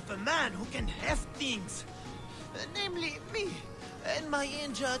the look of a man who can heft things. Namely, me and my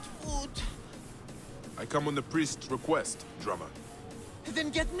injured foot. I come on the priest's request, drummer.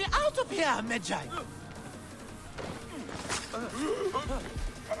 Then get me out of here, Magi.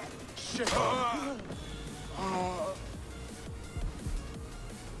 Shit.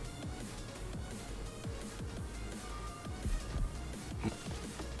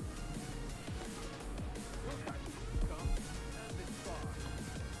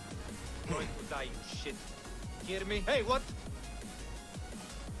 Going to die, you shit. Hear me? Hey, what?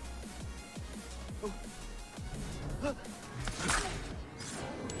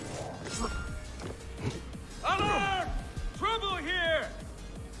 Alert! Trouble here!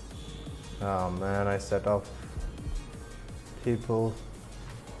 Oh man, I set off people.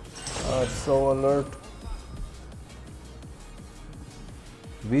 It's so alert.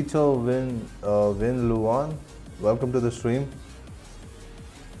 Vito Win Luan, welcome to the stream.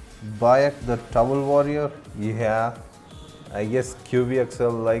 Bayek the Towel Warrior, yeah. I guess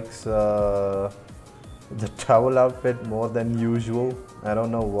QVXL likes the towel outfit more than usual. I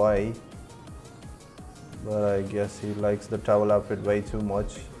don't know why, but I guess he likes the towel outfit way too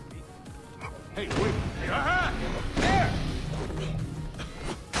much. Hey, wait! Aha! There!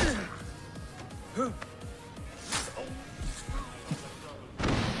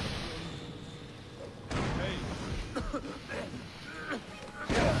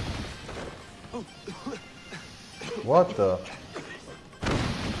 What the?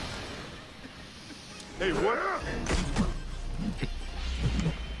 Hey, what?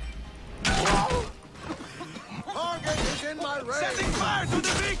 Target is in my range. Setting fire to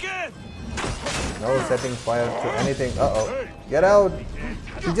the beacon! No setting fire to anything. Uh-oh. Get out!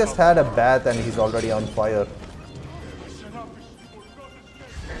 He just had a bath and he's already on fire.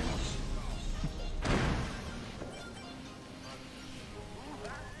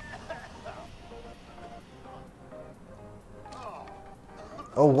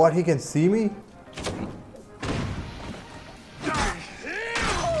 Oh, what? He can see me? I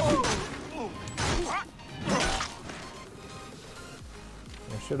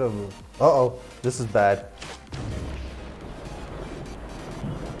should have... Uh-oh. This is bad.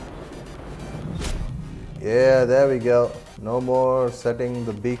 Yeah, there we go. No more setting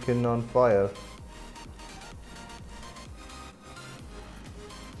the beacon on fire.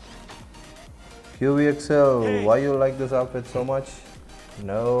 QVXL, why you like this outfit so much?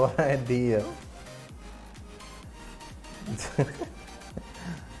 No idea.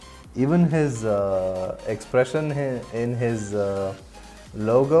 Even his expression in his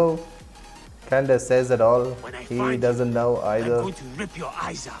logo kinda says it all. He doesn't know either. I'm going to rip your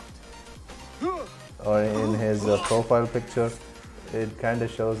eyes out. Or in his profile picture, it kinda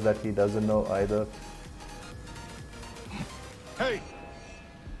shows that he doesn't know either. Hey!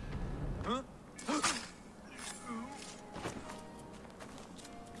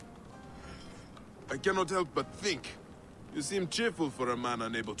 I cannot help but think. You seem cheerful for a man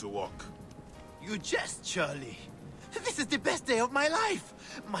unable to walk. You jest, Charlie. This is the best day of my life.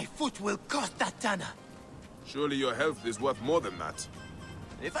 My foot will cost that Tana. Surely your health is worth more than that.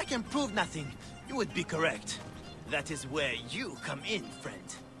 If I can prove nothing, you would be correct. That is where you come in,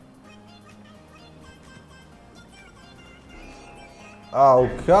 friend. Oh,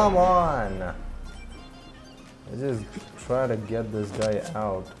 come on! I just try to get this guy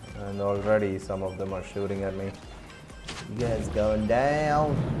out, and already some of them are shooting at me. You guys going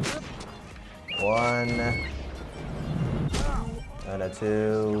down. 1 and a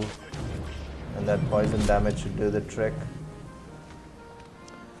 2, and that poison damage should do the trick.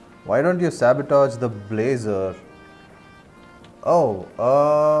 Why don't you sabotage the blazer?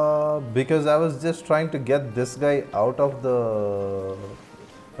 Oh, because I was just trying to get this guy out of the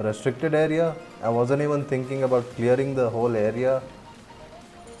restricted area. I wasn't even thinking about clearing the whole area.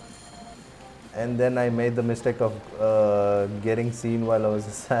 And then I made the mistake of getting seen while I was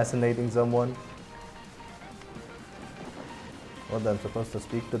assassinating someone. What, I'm supposed to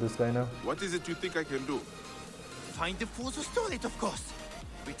speak to this guy now? What is it you think I can do? Find the fools who stole it, of course.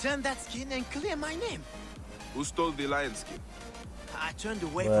 Return that skin and clear my name. Who stole the lion skin? I turned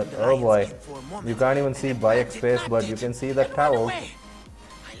away But from the oh boy, skin for a moment. you can't even see Bayek's face, but you can see the towel. I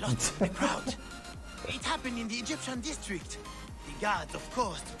lost the crowd. It happened in the Egyptian district. The guards, of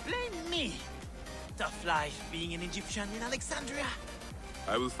course, blame me. Tough life being an Egyptian in Alexandria.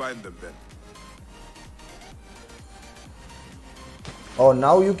 I will find them then. Oh,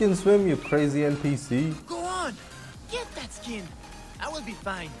 now you can swim, you crazy NPC. Go on, get that skin. I will be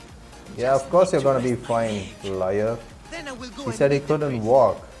fine. Yeah, of course you're gonna be fine, liar. Then I will go. He said he couldn't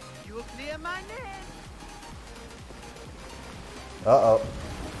walk. You clear my name. Uh-oh.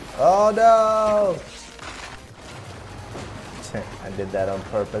 Oh no! I did that on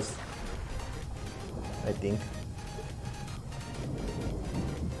purpose, I think.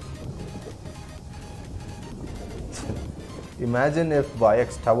 Imagine if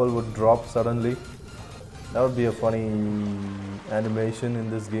Bayek's towel would drop suddenly. That would be a funny animation in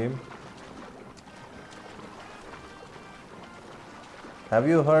this game. Have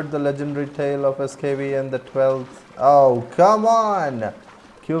you heard the legendary tale of SKV and the 12th? Oh, come on!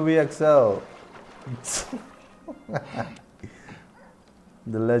 QVXL.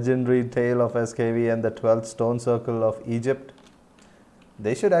 The legendary tale of SKV and the 12th stone circle of Egypt.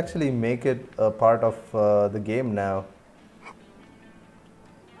 They should actually make it a part of the game now.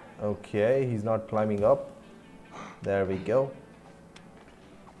 Okay, he's not climbing up. There we go.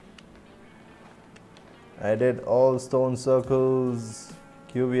 I did all stone circles.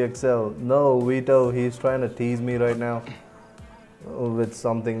 QVXL. No, Vito, he's trying to tease me right now with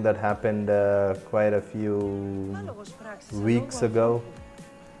something that happened quite a few weeks ago,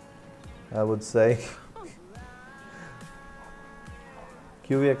 I would say.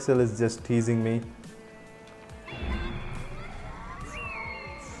 QVXL is just teasing me.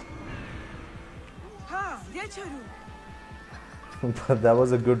 But that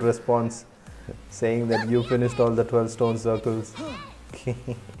was a good response, saying that you finished all the 12 stone circles.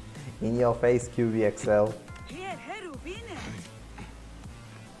 In your face, QVXL.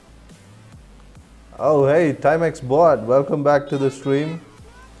 Oh hey, Timex bot, welcome back to the stream.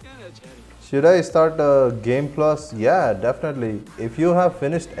 Should I start a game plus? Yeah, definitely. If you have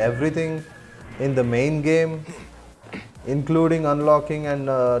finished everything in the main game, including unlocking and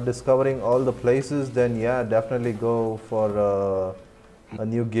discovering all the places, then yeah, definitely go for a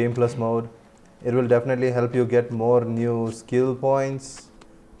new game plus mode. It will definitely help you get more new skill points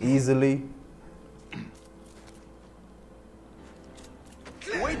easily.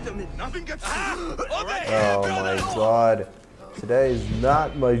 Wait a minute, nothing gets Oh my god, today is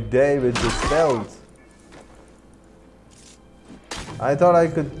not my day with the stealth. I thought I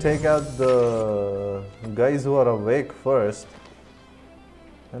could take out the guys who are awake first,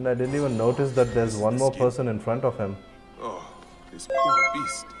 and I didn't even notice that there's one more person in front of him. Oh, this poor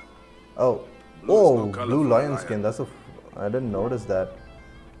beast. Oh, blue lion skin. That's I didn't notice that.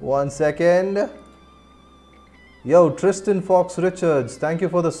 1 second. Yo, Tristan Fox Richards, thank you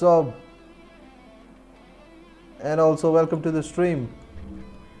for the sub. And also welcome to the stream.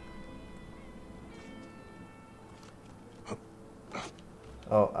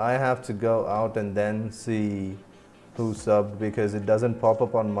 Oh, I have to go out and then see who subbed because it doesn't pop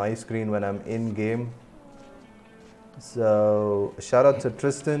up on my screen when I'm in game. So shout out to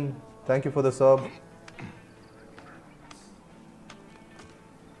Tristan. Thank you for the sub.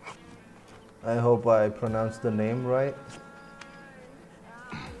 I hope I pronounced the name right.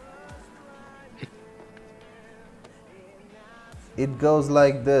 It goes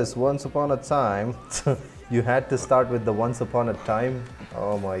like this. Once upon a time. You had to start with the once upon a time.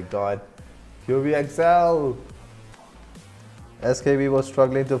 Oh my god. QVXL. SKV was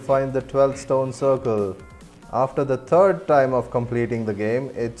struggling to find the 12th stone circle. After the third time of completing the game,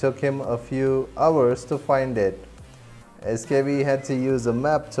 it took him a few hours to find it. SKV had to use a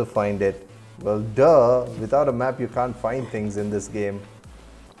map to find it. Well, duh. Without a map, you can't find things in this game.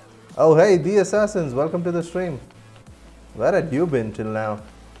 Oh, hey, the Assassins. Welcome to the stream. Where had you been till now?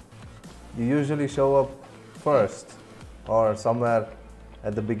 You usually show up first or somewhere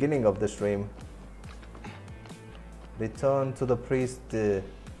at the beginning of the stream. Return to the priest. I'm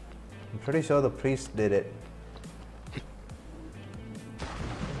pretty sure the priest did it.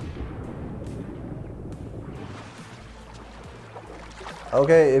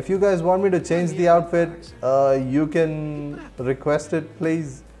 Okay, if you guys want me to change the outfit, you can request it,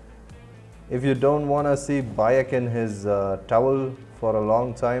 please. If you don't want to see Bayek in his towel for a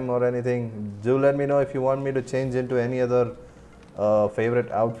long time or anything, do let me know if you want me to change into any other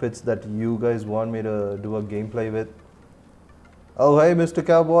favorite outfits that you guys want me to do a gameplay with. Oh, hey, Mr.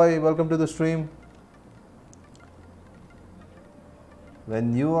 Cowboy, welcome to the stream.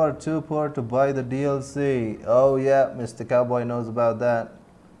 When you are too poor to buy the DLC. Oh yeah, Mr. Cowboy knows about that.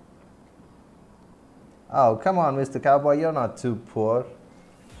 Oh, come on, Mr. Cowboy, you're not too poor.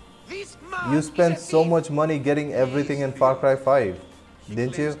 You spent so much money getting everything in Far Cry 5,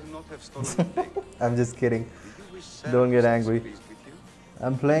 didn't you? I'm just kidding. Don't get angry.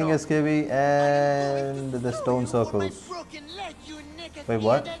 I'm playing SKV and the stone circles. Wait,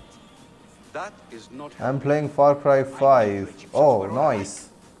 what? I'm playing Far Cry 5. Oh, nice.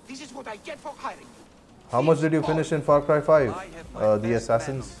 How much did you finish in Far Cry 5? The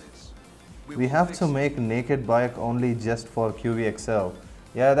Assassins? We have to make naked Bayek only just for QVXL.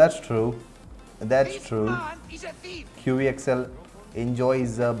 Yeah, that's true. That's true. QVXL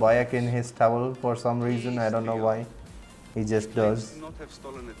enjoys Bayek in his towel for some reason. I don't know why. He just does.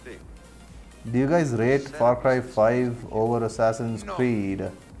 Do you guys rate Far Cry 5 over Assassin's Creed?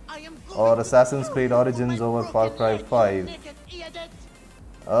 Or Assassin's Creed Origins over Far Cry 5?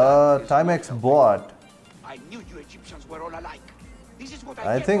 Timex bot.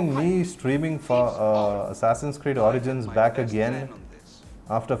 I think me streaming for Assassin's Creed Origins back again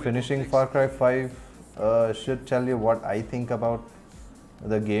after finishing Far Cry 5 should tell you what I think about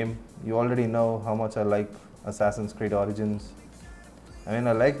the game. You already know how much I like Assassin's Creed Origins. I mean,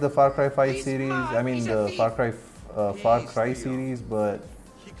 I like the Far Cry 5 series, I mean the Far Cry series, but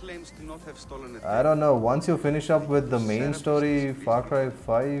I don't know, once you finish up with the main story, Far Cry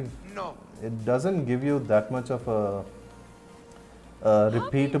 5, it doesn't give you that much of a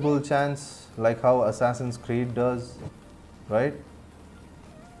repeatable chance like how Assassin's Creed does, right?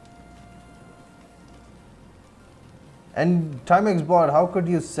 And Timex bot, how could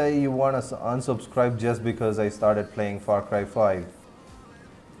you say you want to unsubscribe just because I started playing Far Cry 5?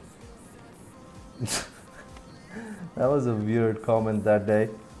 That was a weird comment that day.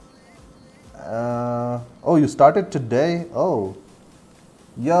 Oh, you started today? Oh.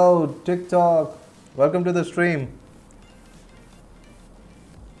 Yo, TikTok. Welcome to the stream.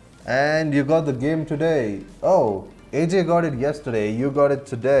 And you got the game today. Oh, AJ got it yesterday. You got it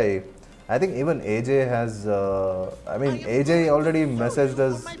today. I think even AJ has, AJ already messaged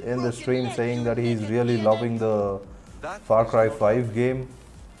us in the stream saying that he's really loving the Far Cry 5 game.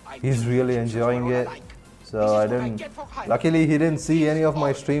 He's really enjoying it. So I didn't, luckily he didn't see any of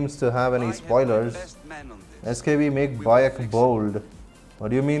my streams to have any spoilers. SKV, make Bayek bold. What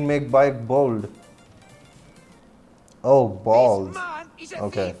do you mean make Bayek bold? Oh, balls.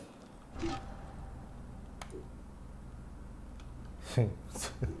 Okay.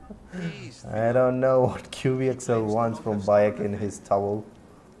 I don't know what QVXL wants from Bayek in his towel.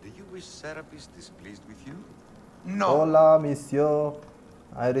 Do you wish Sarah is displeased with you? No. Hola, monsieur.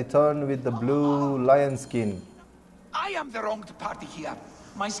 I return with the blue lion skin. I am the wronged party here.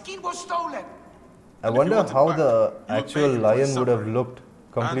 My skin was stolen. I wonder how the actual lion would have looked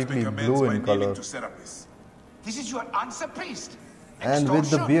completely blue in color. This is your answer, priest. And with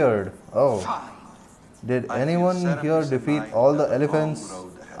the beard. Oh. Did anyone here defeat all the elephants?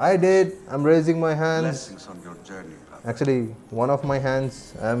 I did. I'm raising my hands. Blessings on your journey, brother. Actually, one of my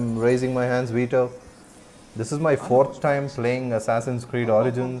hands, I'm raising my hands, Vito. This is my 4th time playing Assassin's Creed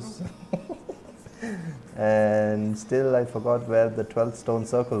Origins. And still I forgot where the 12th stone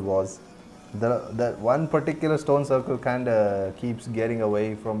circle was. That one particular stone circle kinda keeps getting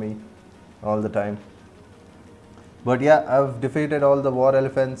away from me all the time. But yeah, I've defeated all the war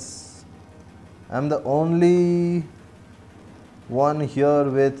elephants. I'm the only one here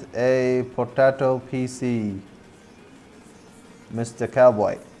with a potato PC, Mr.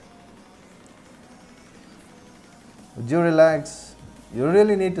 Cowboy. Would you relax? You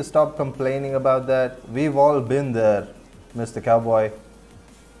really need to stop complaining about that. We've all been there, Mr. Cowboy.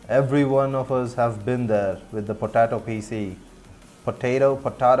 Every one of us have been there with the potato PC. Potato,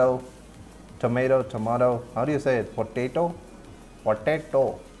 potato, tomato, tomato. How do you say it? Potato?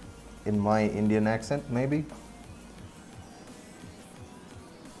 Potato. In my Indian accent, maybe?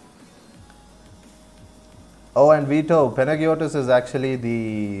 Oh, and Vito, Panagiotis is actually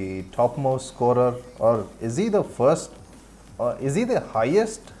the topmost scorer, or is he the first, or is he the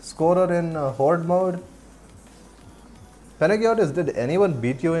highest scorer in Horde mode? Panagiotis, did anyone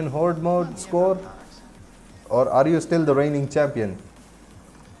beat you in Horde mode score? Or are you still the reigning champion?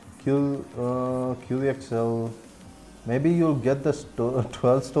 QXL, maybe you'll get the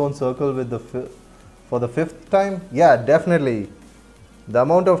 12 stone circle with the for the 5th time? Yeah, definitely. The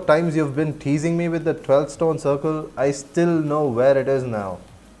amount of times you've been teasing me with the 12th stone circle, I still know where it is now.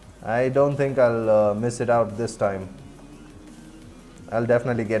 I don't think I'll miss it out this time. I'll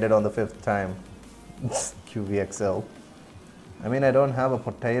definitely get it on the 5th time. QVXL. I mean, I don't have a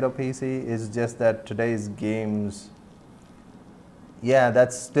potato PC, it's just that today's games... Yeah,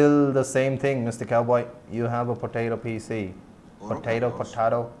 that's still the same thing, Mr. Cowboy. You have a potato PC. Potato,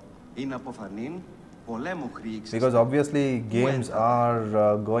 potato. Because obviously games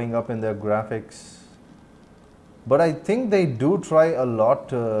are going up in their graphics. But I think they do try a lot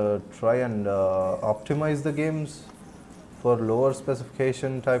to try and optimize the games for lower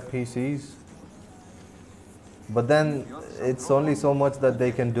specification type PCs. But then it's only so much that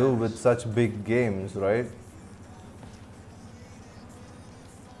they can do with such big games, right?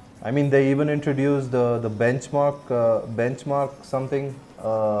 I mean, they even introduced the benchmark something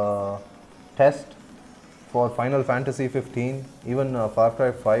test for Final Fantasy 15. Even Far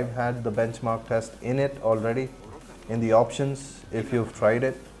Cry 5 had the benchmark test in it already, in the options, if you've tried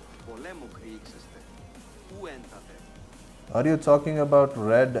it. Are you talking about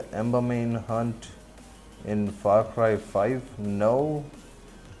Red Embermane Hunt in Far Cry 5? No.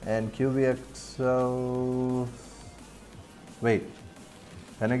 And QVXL... Wait.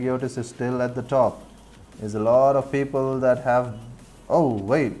 Panagiotis is still at the top. There's a lot of people that have... Oh,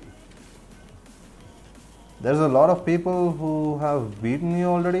 wait. There's a lot of people who have beaten you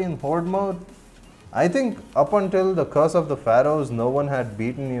already in Horde mode. I think up until the Curse of the Pharaohs, no one had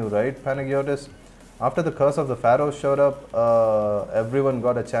beaten you, right, Panagiotis? After the Curse of the Pharaohs showed up, everyone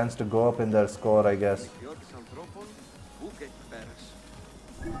got a chance to go up in their score, I guess.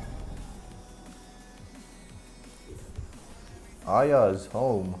 Aya's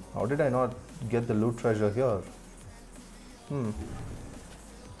home. How did I not get the loot treasure here?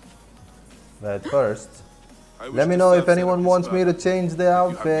 But first, let me know if anyone wants me to change the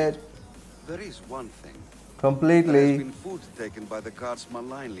outfit. There is one thing. Completely. There has been food taken by the guards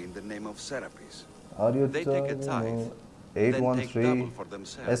maligntly in the name of Serapis. Are you They take a tithe, 813 for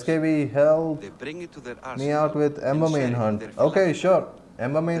themselves. SKV help They bring it to their me arsenal, out with Embermane Hunt. Okay, sure.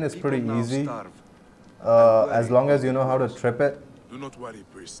 Embermane is pretty easy. As long as you know how to trip it. Do not worry,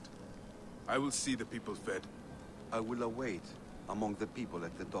 priest. I will see the people fed. I will await among the people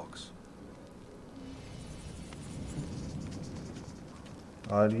at the docks.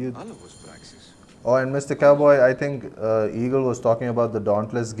 Are you? Oh, and Mr. Cowboy, I think Eagle was talking about the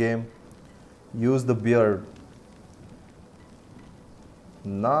Dauntless game. Use the beard.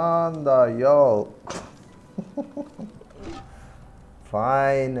 Nanda, yo.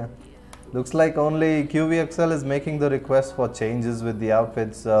 Fine. Looks like only QVXL is making the request for changes with the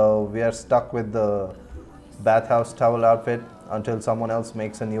outfit, so we are stuck with the bathhouse towel outfit until someone else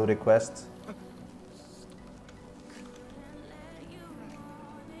makes a new request.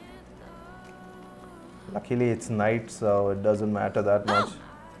 Luckily it's night, so it doesn't matter that much.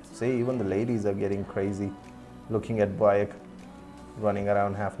 See, even the ladies are getting crazy looking at Bayek running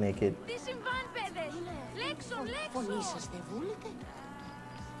around half naked.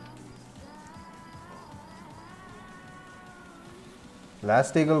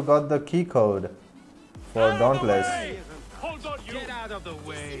 Last Eagle got the key code for Dauntless. Get out of the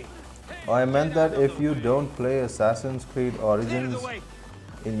way. Oh, I meant that if you don't play Assassin's Creed Origins,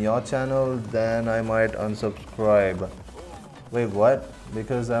 in your channel, then I might unsubscribe. Wait, what?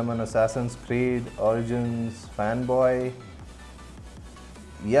 Because I'm an Assassin's Creed Origins fanboy?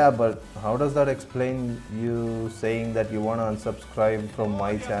 Yeah, but how does that explain you saying that you want to unsubscribe from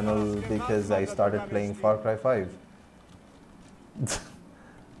my channel because I started playing Far Cry 5?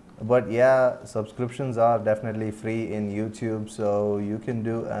 But yeah, subscriptions are definitely free in YouTube, so you can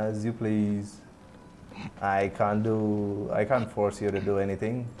do as you please. I can't force you to do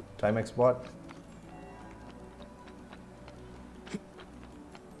anything. Timex bot.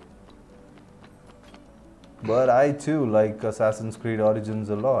 But I too like Assassin's Creed Origins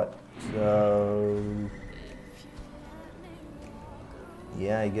a lot. So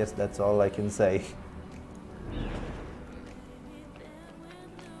yeah, I guess that's all I can say.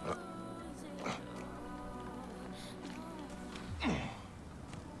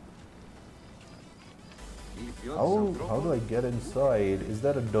 How do I get inside? Is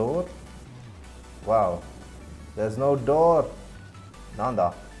there a door? Wow, there's no door.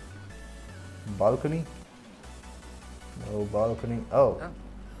 Nanda. Balcony? No balcony. Oh,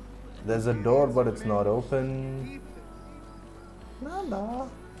 there's a door, but it's not open. Nanda.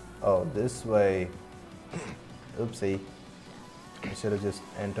 Oh, this way. Oopsie. I should have just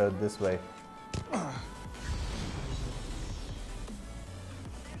entered this way.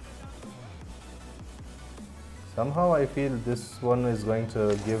 Somehow I feel this one is going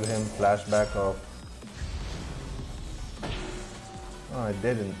to give him flashback of... Oh, it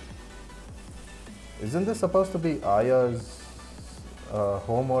didn't. Isn't this supposed to be Aya's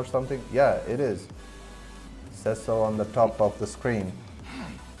home or something? Yeah, it is. It says so on the top of the screen.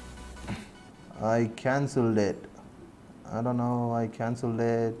 I cancelled it. I don't know, I cancelled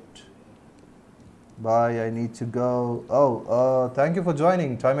it. Bye, I need to go. Oh, thank you for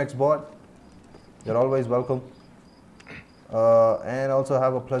joining, Timex bot. You're always welcome. And also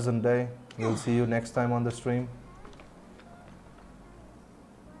have a pleasant day. We'll see you next time on the stream.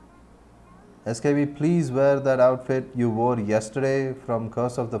 SKV, please wear that outfit you wore yesterday from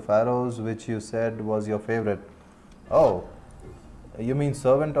Curse of the Pharaohs, which you said was your favorite. Oh, you mean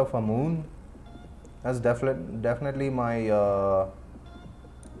Servant of a Moon? That's definitely my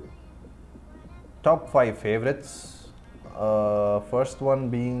top 5 favorites. First one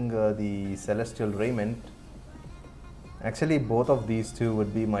being the Celestial Raiment. Actually, both of these two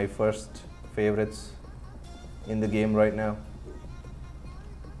would be my first favorites in the game right now.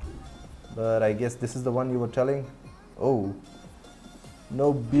 But I guess this is the one you were telling. Oh,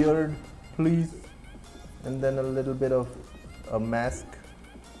 no beard, please. And then a little bit of a mask.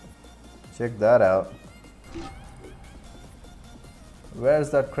 Check that out.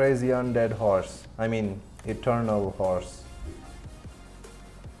 Where's that crazy undead horse? I mean, eternal horse.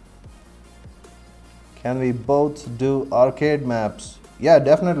 Can we both do arcade maps? Yeah,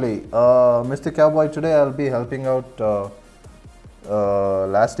 definitely. Mr. Cowboy, today I'll be helping out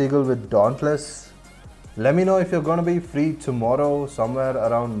Last Eagle with Dauntless. Let me know if you're gonna be free tomorrow, somewhere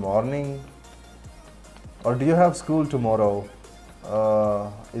around morning. Or do you have school tomorrow?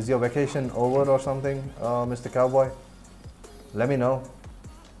 Is your vacation over or something, Mr. Cowboy? Let me know.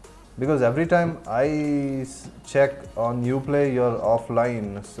 Because every time I check on Uplay, you're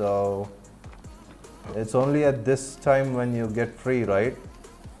offline, so it's only at this time when you get free, right?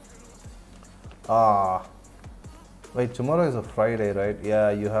 Ah, wait, tomorrow is a Friday, right? Yeah,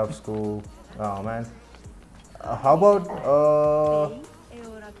 you have school. Oh man. How about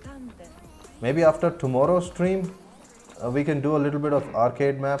maybe after tomorrow's stream, we can do a little bit of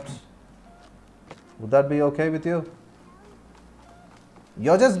arcade maps. Would that be okay with you?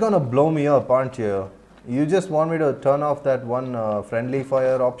 You're just gonna blow me up, aren't you? You just want me to turn off that one friendly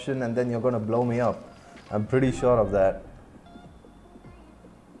fire option and then you're gonna blow me up. I'm pretty sure of that.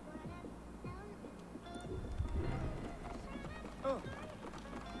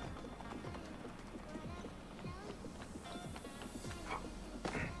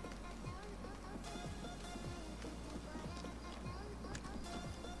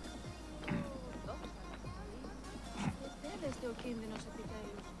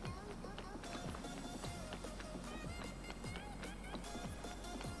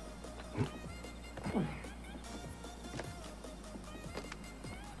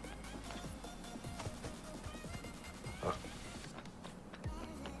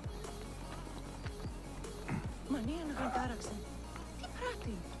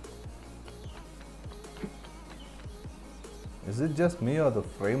 Is it just me or the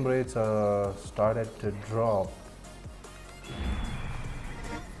frame rates started to drop?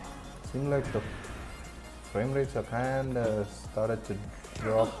 Seems like the frame rates are kinda started to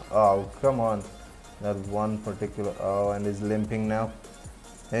drop. Oh, come on. That one particular... Oh, and he's limping now.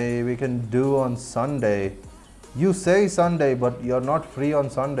 Hey, we can do on Sunday. You say Sunday, but you're not free on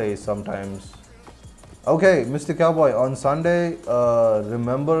Sundays sometimes. Okay, Mr. Cowboy, on Sunday,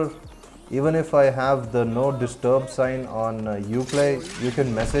 remember, even if I have the no disturb sign on Uplay, you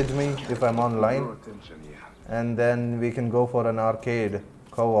can message me if I'm online. And then we can go for an arcade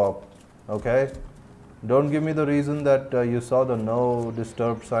co-op, okay? Don't give me the reason that you saw the no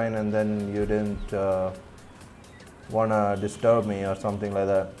disturb sign and then you didn't wanna disturb me or something like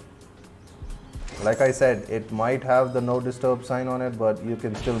that. Like I said, it might have the no disturb sign on it, but you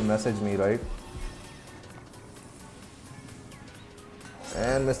can still message me, right?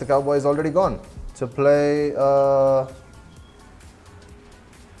 And Mr. Cowboy is already gone to play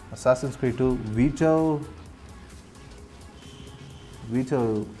Assassin's Creed 2 Vito,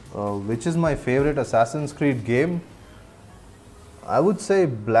 which is my favorite Assassin's Creed game. I would say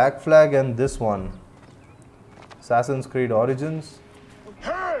Black Flag and this one, Assassin's Creed Origins.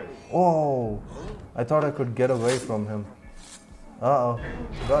 Oh, I thought I could get away from him. Uh-oh,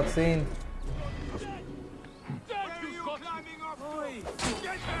 got seen.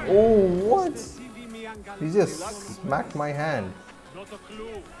 Oh, what? He just smacked my hand. Not a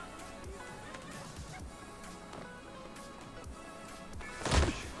clue.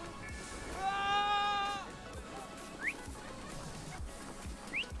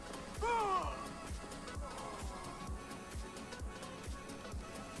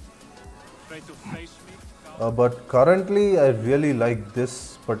 Try to face me. But currently, I really like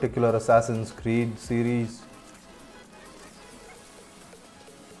this particular Assassin's Creed series.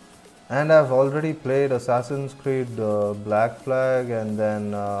 And I've already played Assassin's Creed Black Flag and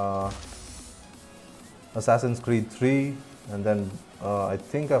then Assassin's Creed 3 and then I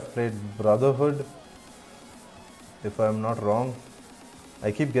think I've played Brotherhood, if I'm not wrong.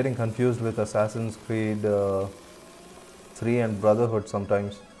 I keep getting confused with Assassin's Creed 3 and Brotherhood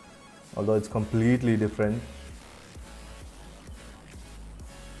sometimes, although it's completely different.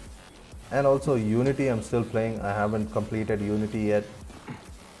 And also Unity I'm still playing. I haven't completed Unity yet.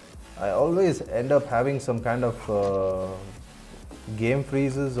 I always end up having some kind of game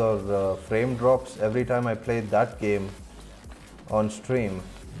freezes or frame drops every time I play that game on stream.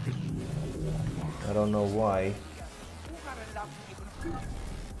 I don't know why.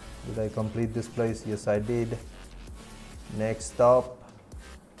 Did I complete this place? Yes, I did. Next stop,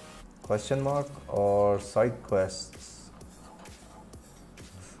 question mark or side quests?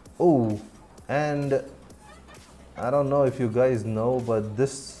 Oh, and I don't know if you guys know, but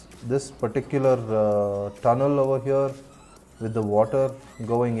this particular tunnel over here with the water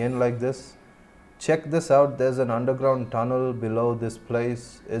going in like this, check this out. There's an underground tunnel below this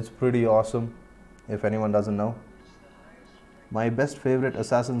place. It's pretty awesome if anyone doesn't know. My best favorite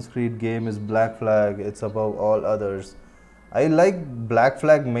Assassin's Creed game is Black Flag. It's above all others. I like Black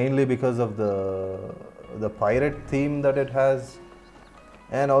Flag mainly because of the pirate theme that it has,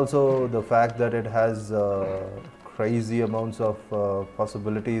 and also the fact that it has crazy amounts of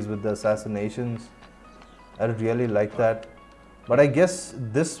possibilities with the assassinations. I really like that. But I guess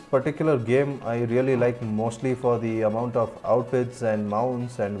this particular game I really like mostly for the amount of outfits and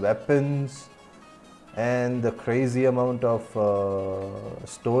mounts and weapons and the crazy amount of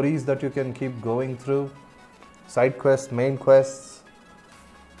stories that you can keep going through. Side quests, main quests,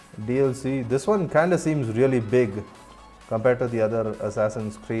 DLC. This one kind of seems really big compared to the other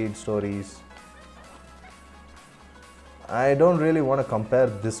Assassin's Creed stories. I don't really want to compare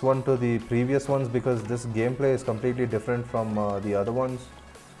this one to the previous ones because this gameplay is completely different from the other ones.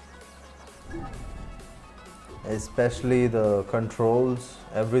 Especially the controls.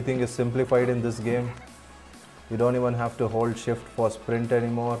 Everything is simplified in this game. You don't even have to hold shift for sprint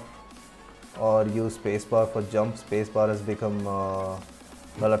anymore or use spacebar for jump. Spacebar has become,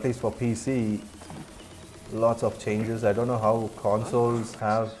 well, at least for PC, lots of changes. I don't know how consoles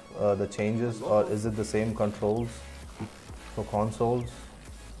have the changes, or is it the same controls for consoles?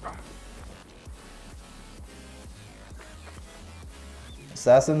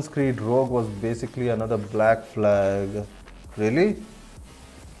 Assassin's Creed Rogue was basically another Black Flag. Really?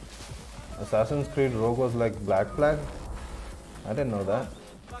 Assassin's Creed Rogue was like Black Flag? I didn't know that.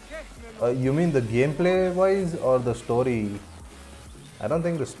 You mean the gameplay wise or the story? I don't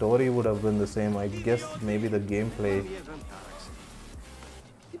think the story would have been the same. I guess maybe the gameplay.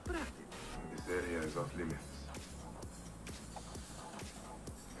 This area is off limits.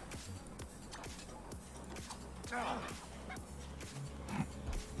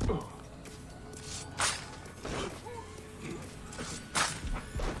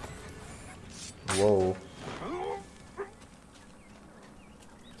 Whoa.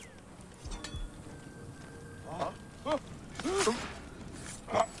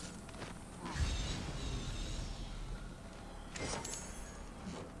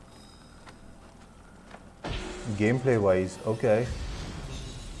 gameplay wise. Okay.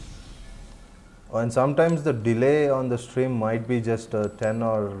 And sometimes the delay on the stream might be just 10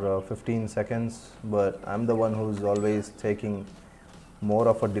 or 15 seconds, but I'm the one who's always taking more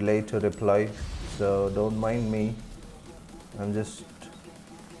of a delay to reply, so don't mind me. I'm just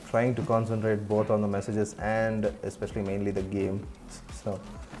trying to concentrate both on the messages and especially mainly the game, so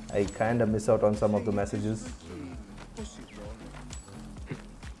I kind of miss out on some of the messages.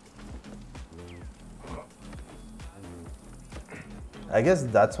 I guess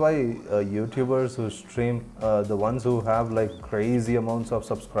that's why YouTubers who stream, the ones who have like crazy amounts of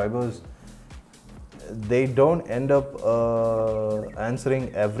subscribers, they don't end up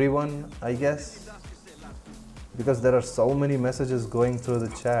answering everyone, I guess, because there are so many messages going through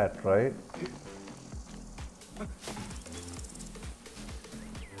the chat, right?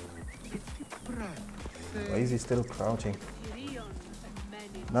 Why is he still crouching?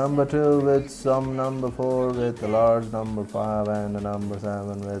 Number 2 with some number 4 with a large number 5 and a number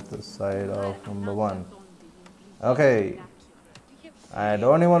 7 with the side of number 1. Okay, I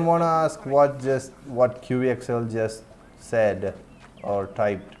don't even want to ask what QVXL just said or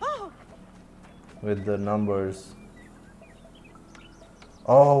typed with the numbers.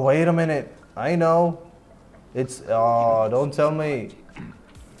 Oh, wait a minute, I know. It's, don't tell me.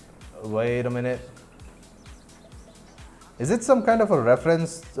 Wait a minute. Is it some kind of a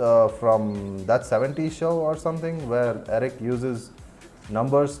reference from that 70s show or something where Eric uses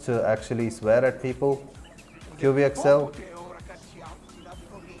numbers to actually swear at people? QVXL?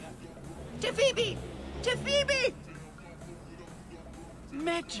 Tefibi! Tefibi!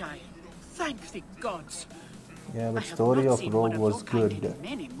 Magi, thank the gods. Yeah, but story of Rogue was good.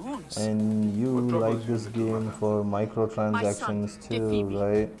 And you like this game for microtransactions too,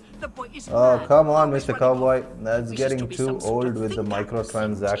 right? Oh, come on, Mr. Cowboy. That's getting too old with the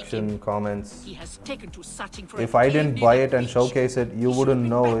microtransaction comments. If I didn't buy it and showcase it, you wouldn't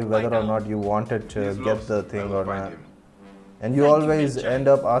know whether or not you wanted to get the thing or not. And you always end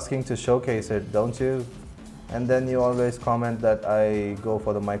up asking to showcase it, don't you? And then you always comment that I go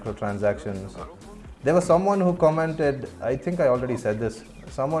for the microtransactions. There was someone who commented, I think I already said this,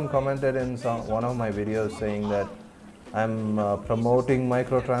 someone commented in one of my videos saying that I'm promoting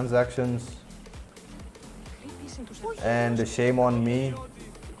microtransactions and shame on me.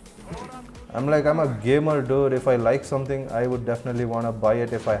 I'm like, I'm a gamer, dude. If I like something, I would definitely want to buy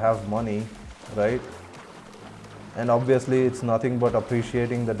it if I have money, right? And obviously it's nothing but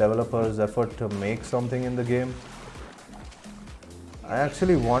appreciating the developer's effort to make something in the game. I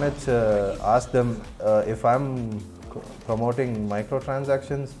actually wanted to ask them if I'm promoting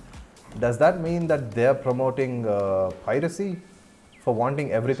microtransactions, does that mean that they're promoting piracy for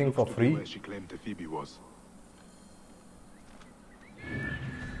wanting everything for free? Where she claimed the Phoebe was.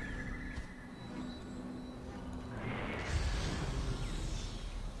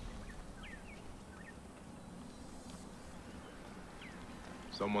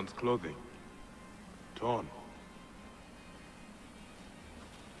 Someone's clothing. Torn.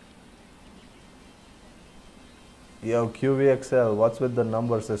 Yo, QVXL, what's with the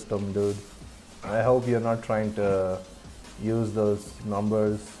number system, dude? I hope you're not trying to use those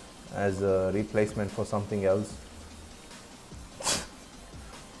numbers as a replacement for something else.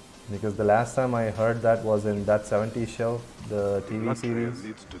 Because the last time I heard that was in that 70s show, the TV series.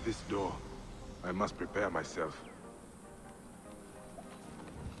 Leads to this door. I must prepare myself.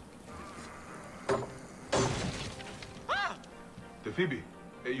 The Phoebe,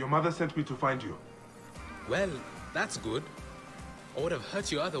 your mother sent me to find you. Well, that's good. I would have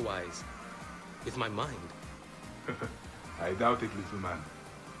hurt you otherwise. With my mind. I doubt it, little man.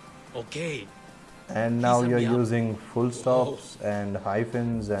 Okay. And now you're using full stops and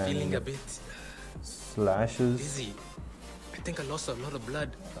hyphens and feeling a bit slashes. dizzy. I think I lost a lot of blood.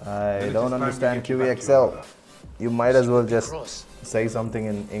 I don't understand QVXL. You might as well just say something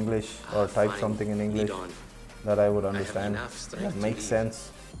in English or type something in English that I would understand. That makes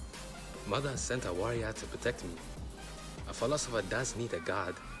sense. Mother sent a warrior to protect me. A philosopher does need a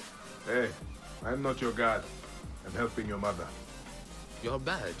guard. Hey, I'm not your guard. I'm helping your mother. Your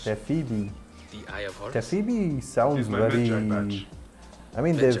badge. Tefibi. The Eye of Horus. Tefibi sounds very... I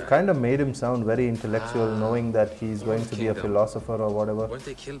mean, they've kind of made him sound very intellectual, knowing that he's going to be a philosopher or whatever. Weren't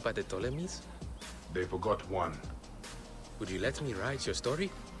they killed by the Ptolemies? They forgot one. Would you let me write your story?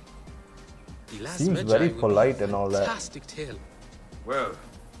 The last Seems very polite and all that. Fantastic tale. Well,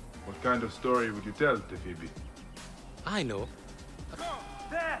 what kind of story would you tell, Tefibi? I know.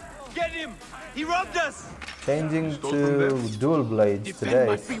 There! Get him! He robbed us! Changing to dual blades today.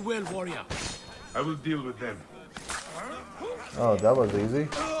 My free will, warrior. I will deal with them. Oh, that was easy.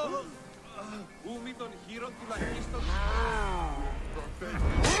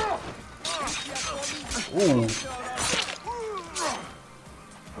 Ooh.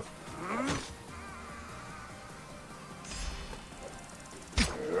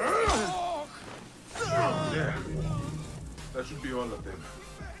 Yeah. That should be all of them.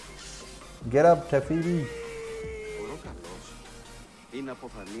 Get up, Tefibi. Είναι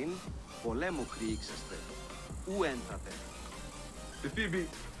αποθανήν, πολέμου χρήξεστε. Ου έντατε. Phoebe,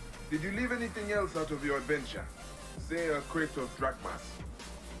 did you leave anything else out of your adventure? Say a crate of drachmas.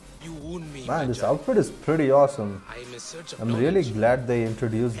 You wound me, Man, this Magi. outfit is pretty awesome. I am in search of I'm really knowledge. glad they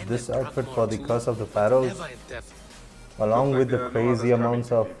introduced And this a outfit drachma for or the two, Curse of the Pharaohs, never in theft. along Looks with like the there are no crazy others amounts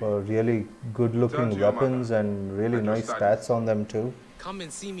coming, of really good-looking Turn to your weapons mother. and really Let your nice studies. stats on them too. Come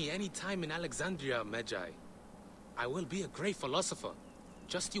and see me anytime in Alexandria, Magi. I will be a great philosopher.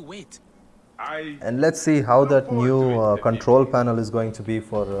 Just you wait. And let's see how that new control panel is going to be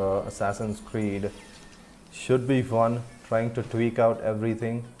for Assassin's Creed. Should be fun, trying to tweak out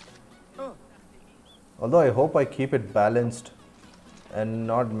everything. Although I hope I keep it balanced and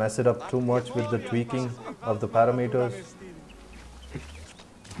not mess it up too much with the tweaking of the parameters.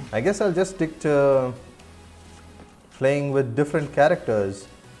 I guess I'll just stick to playing with different characters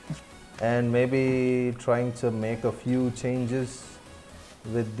and maybe trying to make a few changes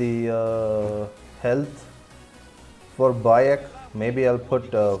with the health for Bayek. Maybe I'll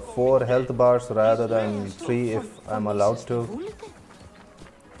put 4 health bars rather than 3 if I'm allowed to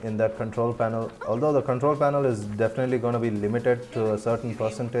in that control panel. Although the control panel is definitely going to be limited to a certain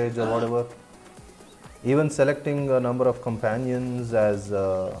percentage or whatever. Even selecting a number of companions as,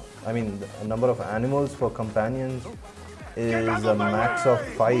 I mean a number of animals for companions is a max of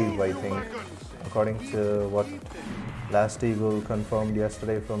 5, I think, according to what Last Eagle confirmed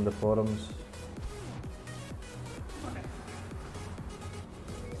yesterday from the forums.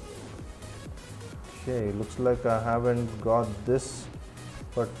 Okay, looks like I haven't got this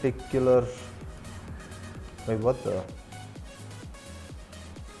particular... Wait, what the...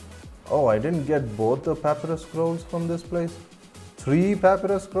 Oh, I didn't get both the papyrus scrolls from this place? 3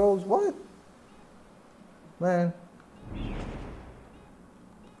 papyrus scrolls? What? Man.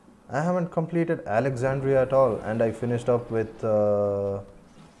 I haven't completed Alexandria at all, and I finished up with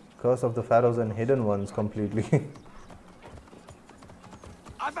Curse of the Pharaohs and Hidden Ones completely.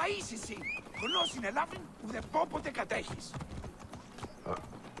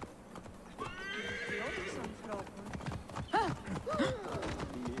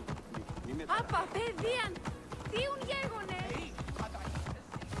 Απα, παιδείαν, θείουν γέγονε.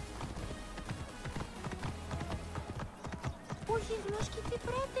 Όχι γνώσκει τι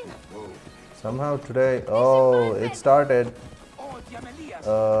πρότεινα. Somehow today, oh, it started.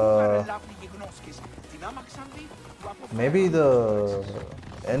 Maybe the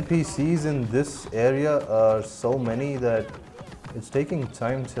NPCs in this area are so many that it's taking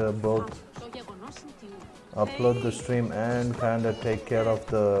time to both upload the stream and kind of take care of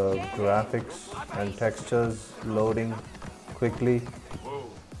the graphics and textures loading quickly.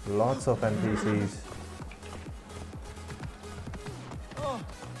 Lots of NPCs.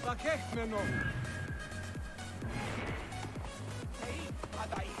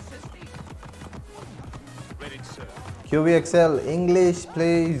 QVXL, English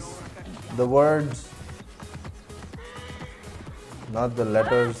please. The words, not the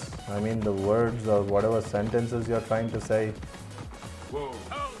letters. I mean the words or whatever sentences you're trying to say. Whoa.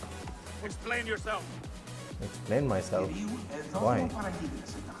 Explain yourself. Explain myself. Why?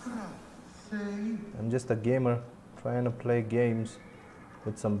 I'm just a gamer trying to play games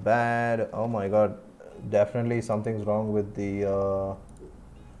with some bad... Oh my god. Definitely something's wrong with the...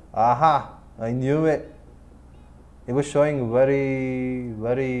 Aha! I knew it. It was showing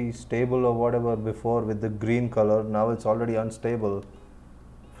very stable or whatever before with the green color. Now it's already unstable.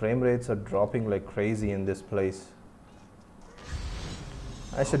 Frame rates are dropping like crazy in this place.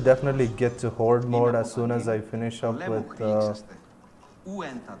 I should definitely get to horde mode as soon as I finish up with...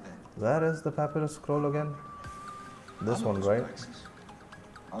 where is the papyrus scroll again? This one, right?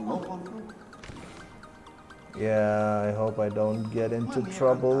 Yeah, I hope I don't get into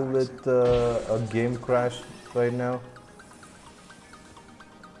trouble with a game crash right now.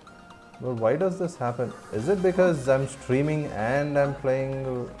 Well, why does this happen? Is it because I'm streaming and I'm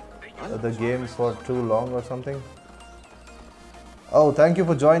playing the game for too long or something? Oh, thank you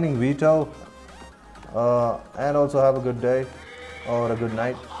for joining, Vito. And also have a good day, or a good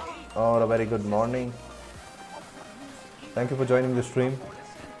night, or a very good morning. Thank you for joining the stream.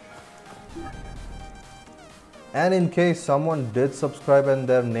 And in case someone did subscribe and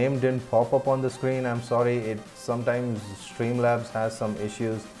their name didn't pop up on the screen, I'm sorry. Sometimes Streamlabs has some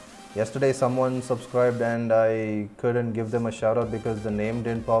issues Yesterday someone subscribed and I couldn't give them a shout out because the name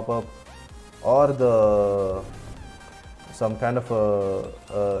didn't pop up, or the some kind of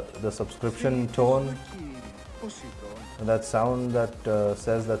the subscription tone, that sound that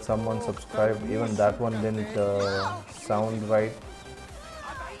says that someone subscribed, even that one didn't sound right,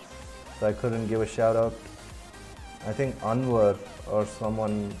 so I couldn't give a shout out. I think Anwar or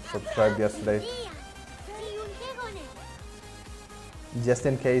someone subscribed yesterday. Just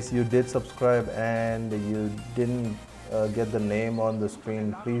in case you did subscribe and you didn't get the name on the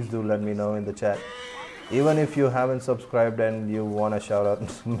screen, please do let me know in the chat. Even if you haven't subscribed and you want a shout out,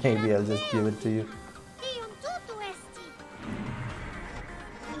 maybe I'll just give it to you.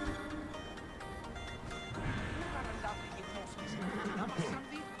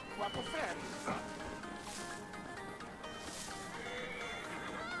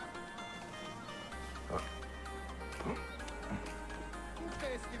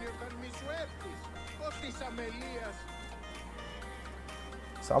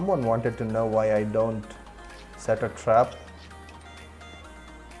 Someone wanted to know why I don't set a trap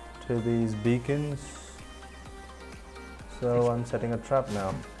to these beacons, so I'm setting a trap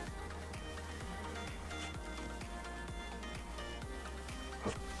now.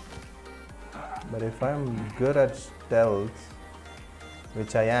 But if I'm good at stealth,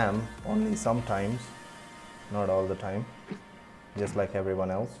 which I am only sometimes, not all the time, just like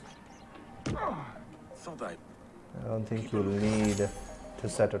everyone else, I don't think you'll need to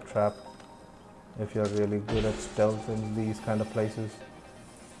set a trap if you're really good at stealth in these kind of places.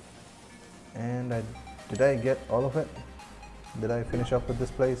 And did I get all of it? Did I finish up with this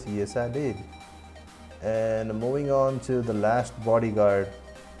place? Yes, I did. And moving on to the last bodyguard.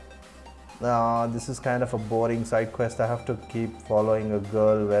 This is kind of a boring side quest. I have to keep following a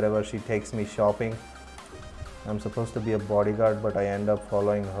girl wherever she takes me shopping. I'm supposed to be a bodyguard, but I end up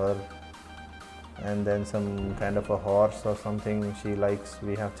following her. And then some kind of a horse or something she likes.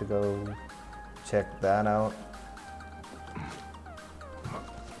 We have to go check that out.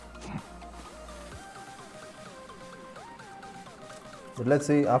 But let's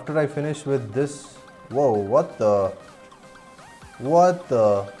see, after I finish with this... Whoa, what the...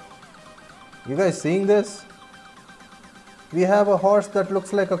 You guys seeing this? We have a horse that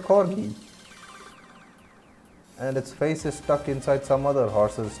looks like a corgi, and its face is stuck inside some other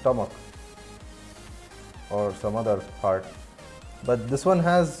horse's stomach or some other part. But this one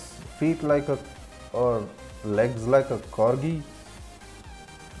has feet like a, or legs like a corgi,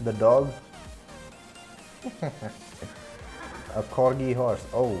 the dog. A corgi horse.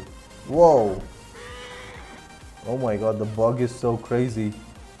 Oh, whoa. Oh my god, the bug is so crazy.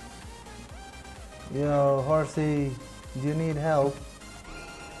 Yo, horsey, do you need help?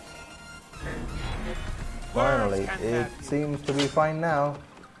 Finally, it seems to be fine now.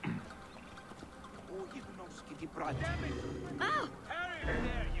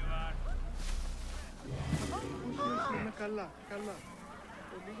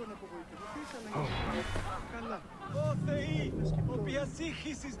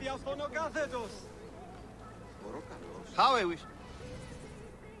 How I wish.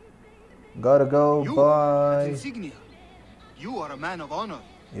 Gotta go, bye. Insignia. You are a man of honor.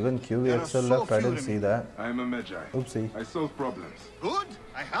 Even QVXL left, I didn't see that. I am a Magi. Oopsie. I solve problems. Good,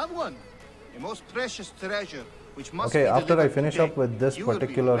 I have one. A most precious treasure, which must Okay, be after I finish today. up with this You will be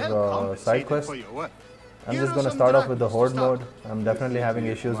particular well side compensated quest, for your work. I'm Here just are gonna some start off with the drachmas horde to start. mode. I'm definitely having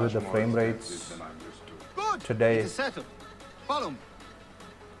issues with the frame rates Good. today. It is settled. Follow me.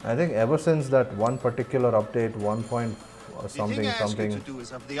 I think ever since that one particular update, 1. The something thing I ask you something, to do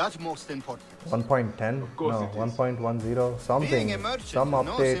is of the utmost importance. 1.10, no, 1.10, something, Being a merchant some is no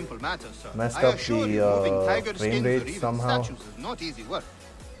update simple matter, sir. messed I up assure you, moving the tiger frame skins or rate even somehow. statues is not easy work.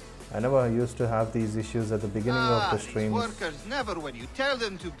 I never used to have these issues at the beginning of the These streams. workers never when you tell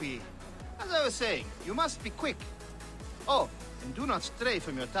them to be. As I was saying, you must be quick. Oh, and do not stray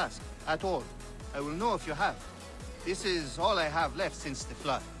from your task at all. I will know if you have. This is all I have left since the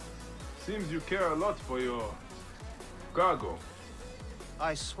flood. Seems you care a lot for your cargo.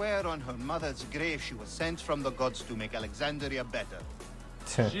 I swear on her mother's grave she was sent from the gods to make Alexandria better.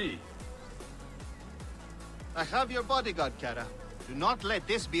 Gee. I have your bodyguard, Kara. Do not let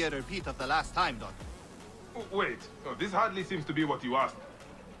this be a repeat of the last time, Doctor. Oh, wait. No, this hardly seems to be what you asked.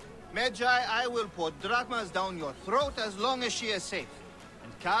 Magi, I will pour drachmas down your throat as long as she is safe.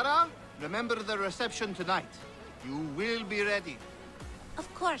 And Kara, remember the reception tonight. You will be ready. Of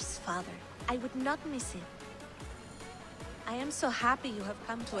course, Father. I would not miss it. I am so happy you have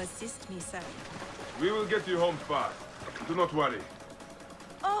come to assist me, sir. We will get you home fast. Do not worry.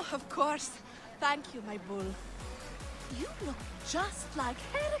 Oh, of course. Thank you, my bull. You look just like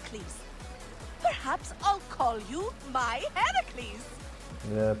Heracles. Perhaps I'll call you my Heracles.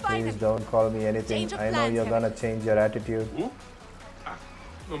 Yeah, please Finally. don't call me anything. Change of I know plans, you're gonna change your attitude. Who? Ah,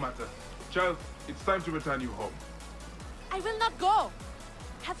 no matter. Child, it's time to return you home. I will not go.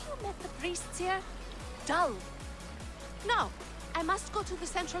 Have you met the priests here? Dull. No, I must go to the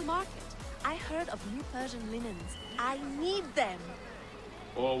central market. I heard of new Persian linens. I need them.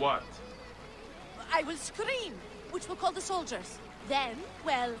 Or what? I will scream, which will call the soldiers. Then,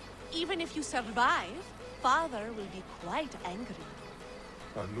 well, even if you survive, father will be quite angry.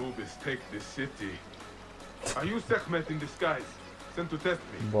 Anubis, take this city. Are you Sekhmet in disguise? Sent to test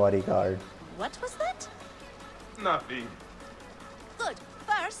me? Bodyguard. What was that? Nothing. Good.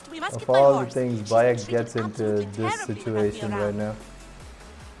 First, we must Of get my all the horse. things She's Bayek treated gets into absolutely this terribly without me situation right around. now.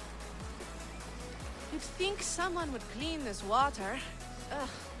 You'd think someone would clean this water. Ugh.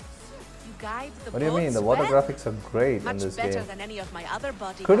 You guide the What do you mean? boats The water well? graphics are great Much in this better game. than any of my other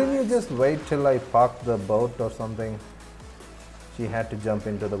bodyguards. Couldn't you just wait till I parked the boat or something? She had to jump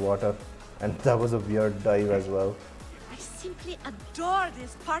into the water, and that was a weird dive as well. I simply adore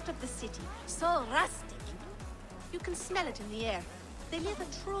this part of the city. So rustic. You can smell it in the air. They live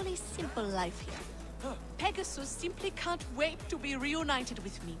a truly simple life here. Pegasus simply can't wait to be reunited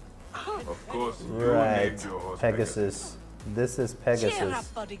with me. Of course, you Right, named your horse Pegasus. This is Cheer Pegasus.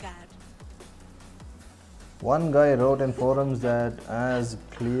 up, bodyguard. One guy wrote in forums that as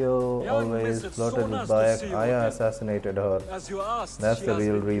Cleo always flirted with Bayek, Aya assassinated her. As you asked, That's she the has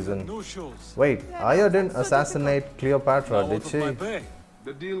real been reason. given new shoes. Wait, Aya didn't assassinate Cleopatra, Now did out of my she? bay.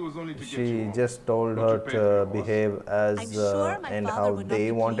 The deal was only to get you She home. just told Not her to pay to for your horse. behave as I'm sure my and father how would not they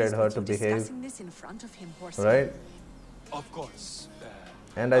be wanted pleased her with to you behave, discussing this in front of him, Horsey. right? Of course.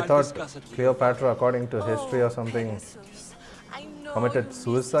 And I I'll thought discuss it with Cleopatra, according to history or something, Pegasus, I know committed you missed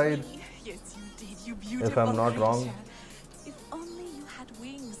suicide, me. Yes, you did, you beautiful if I'm not wrong. creature. If only you had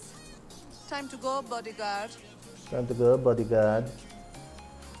wings. Time to go, bodyguard. Time to go, bodyguard.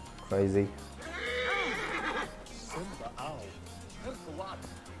 Crazy.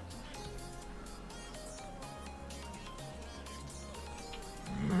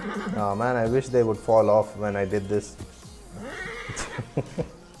 Oh man, I wish they would fall off when I did this.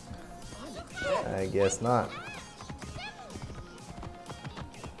 I guess not.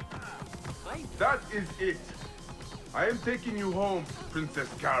 That is it. I am taking you home, Princess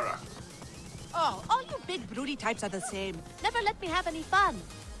Kara. Oh, all you big broody types are the same. Never let me have any fun.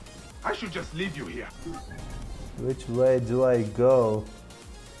 I should just leave you here. Which way do I go?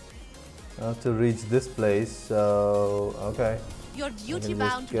 I have to reach this place, so okay. You're I can duty just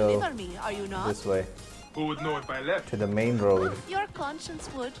bound to go deliver me, are you not? this way, Who would know if I left? to the main road. Your conscience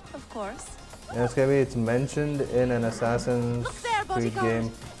would, of course. SKV, it's mentioned in an Assassin's Look there, Creed bodyguard.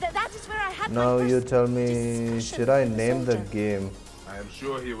 game. That is where I had Now my you first tell me, discussion should I with the name the soldier. game? I am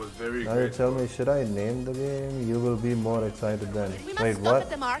sure he was very Now you grateful. tell me, should I name the game? You will be more excited then. We must Wait, stop what? at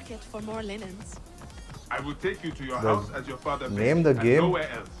the market for more linens. I will take you to your The- house as your father name begged, the and game? nowhere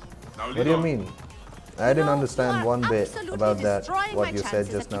else. Now What lead do you on. mean? I didn't No, understand you are one bit absolutely about that, destroying what my you said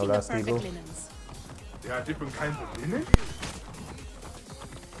chances just at now, getting the last perfect Eagle. linens. There are different kinds of linen?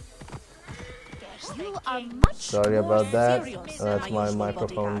 You are much Sorry more about that. serious than That's my usual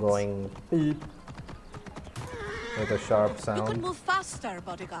microphone bodyguards. going beep with a sharp You could sound. move faster,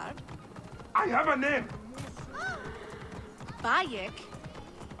 bodyguard. I have a name! Bayek.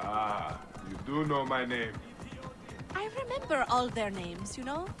 Ah, you do know my name. I remember all their names, you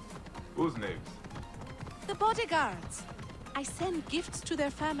know? Whose names? The bodyguards. I send gifts to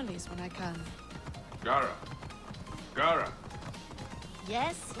their families when I can. Gara. Gara,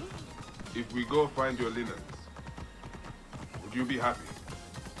 Yes? if we go find your linens, would you be happy?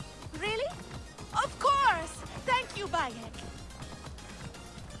 Really? Of course! Thank you, Bayek.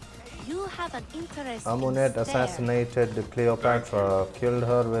 You have an interest Amunet in stare. assassinated Cleopatra, killed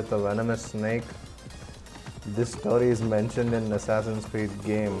her with a venomous snake. This story is mentioned in Assassin's Creed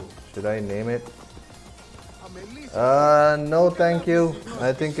game. Should I name it? No thank you.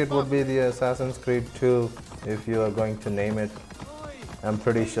 I think it would be the Assassin's Creed 2 if you are going to name it. I'm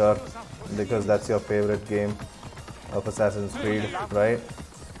pretty sure, because that's your favorite game of Assassin's Creed, right?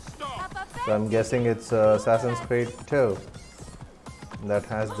 So I'm guessing it's Assassin's Creed 2 that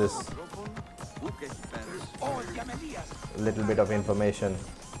has this little bit of information.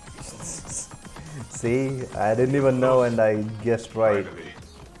 See, I didn't even know and I guessed right.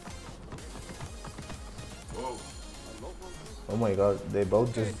 Oh my god, they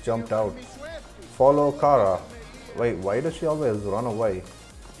both just jumped out. Follow Kara. Wait, why does she always run away?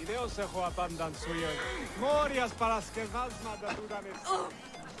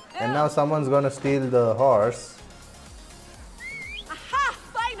 And now someone's gonna steal the horse.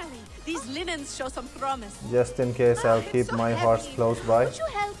 linens show some promise. Just in case, I'll keep so my heavy. horse close by. Would you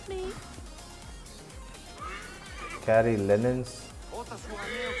help me? Carry linens.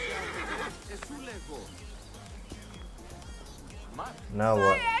 Now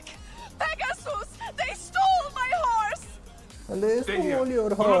what? Pegasus! They stole my horse! And they stole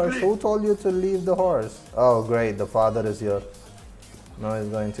your horse. Who told you to leave the horse? Oh, great. The father is here. Now he's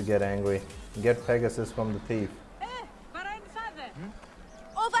going to get angry. Get Pegasus from the thief.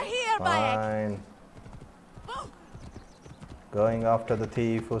 Over here, Bayek! Fine. Going after the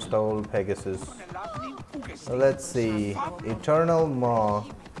thief who stole Pegasus. Let's see. Eternal Maw.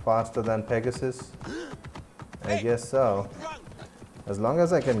 Faster than Pegasus? I guess so. As long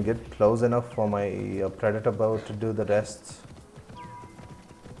as I can get close enough for my predator bow to do the rest,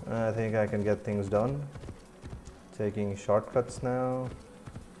 I think I can get things done. Taking shortcuts now.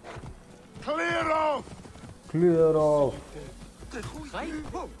 Clear off! Clear off!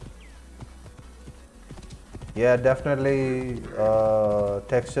 Yeah, definitely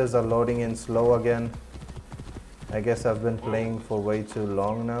textures are loading in slow again. I guess I've been playing for way too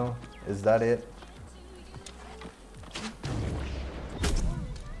long now. Is that it?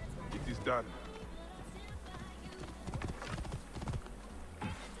 It is done.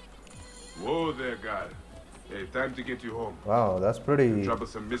 Whoa there, guy. Hey, time to get you home. Wow, that's pretty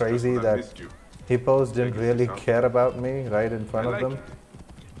Troublesome mistress crazy would have that missed you. hippos didn't really care about me right in front I of like them.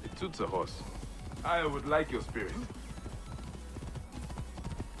 It suits a horse. I would like your spirit.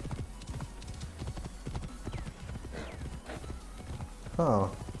 Huh.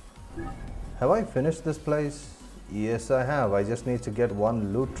 Have I finished this place? Yes, I have. I just need to get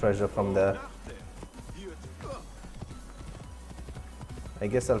one loot treasure from there. I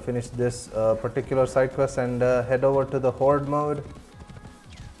guess I'll finish this particular side quest and head over to the horde mode.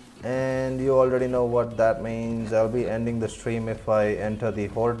 And you already know what that means. I'll be ending the stream if I enter the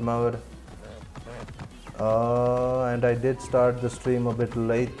horde mode. And I did start the stream a bit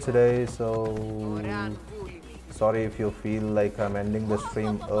late today, so sorry if you feel like I'm ending the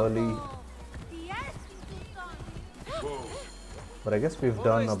stream early. But I guess we've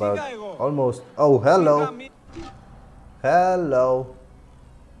done about almost... Oh, hello! Hello!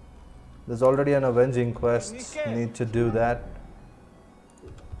 There's already an avenging quest. Need to do that.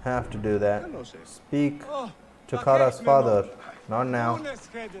 Have to do that. Speak to Kara's father. Not now.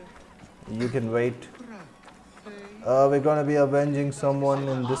 You can wait. We're gonna be avenging someone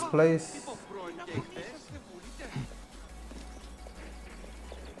in this place.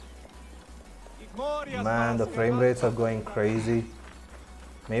 Man, the frame rates are going crazy.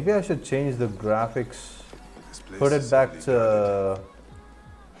 Maybe I should change the graphics. Put it back to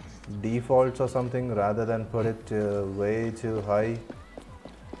defaults or something rather than put it way too high.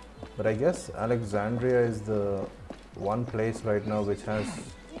 But I guess Alexandria is the one place right now which has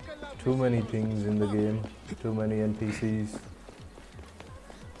too many things in the game, too many NPCs.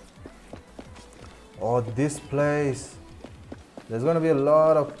 Oh, this place! There's gonna be a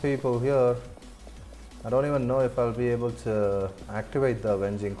lot of people here. I don't even know if I'll be able to activate the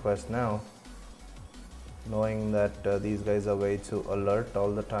avenging quest now, knowing that these guys are way too alert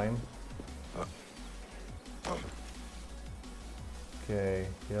all the time. Okay,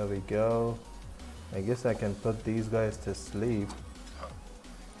 here we go. I guess I can put these guys to sleep.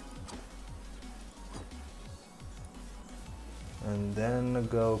 And then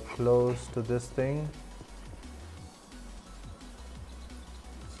go close to this thing.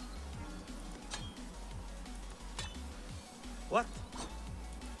 What?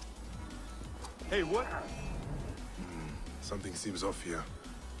 Hey, what? Something seems off here.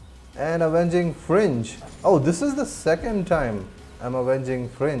 And avenging Fringe. Oh, this is the second time I'm avenging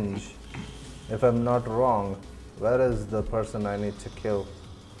Fringe, if I'm not wrong. Where is the person I need to kill?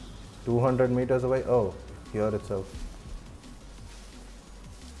 200 meters away? Oh, here itself.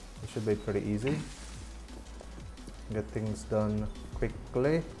 It should be pretty easy. Get things done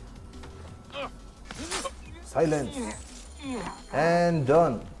quickly. Silence. And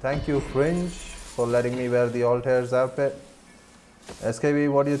done. Thank you, Fringe, for letting me wear the Altair's outfit. SKV,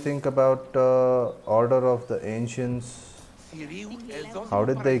 what do you think about Order of the Ancients? How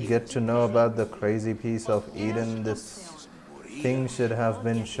did they get to know about the crazy piece of Eden? This thing should have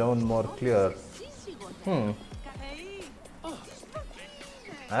been shown more clear.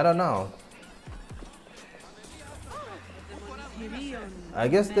 I don't know. I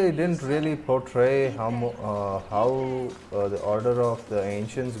guess they didn't really portray how the Order of the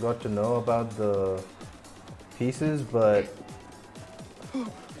Ancients got to know about the pieces, but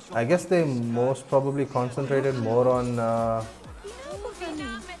I guess they most probably concentrated more on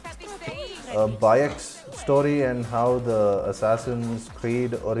Bayek's story and how the Assassin's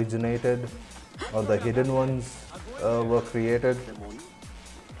Creed originated, or the hidden ones were created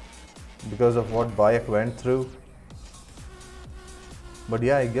because of what Bayek went through. But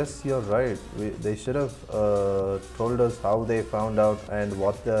yeah, I guess you're right. They should have told us how they found out and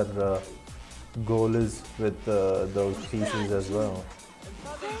what their goal is with those pieces as well.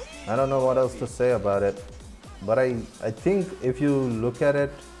 I don't know what else to say about it. But I think if you look at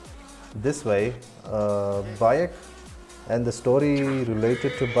it this way, Bayek and the story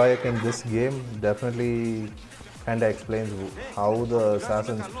related to Bayek in this game definitely kinda explains how the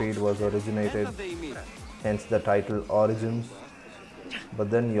Assassin's Creed was originated, hence the title Origins. But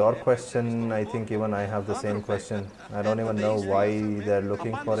then your question, I think even I have the same question. I don't even know why they're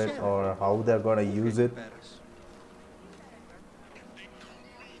looking for it or how they're gonna use it.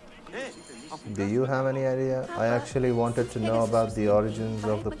 Do you have any idea? I actually wanted to know about the origins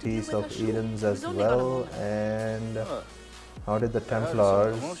of the Piece of Edens as well, and how did the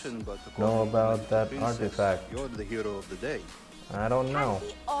Templars know about that artifact? You're the hero of the day. I don't know. Can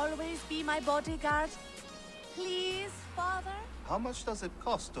he always be my bodyguard? Please, Father? How much does it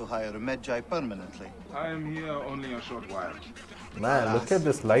cost to hire a Medjay permanently? I am here only a short while. Man, look at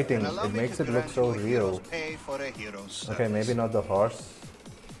this lighting. It makes it look so real. Pay for a hero's Okay, maybe not the horse.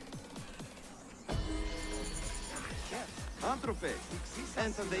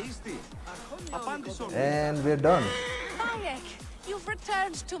 And we're done. Bayek, you've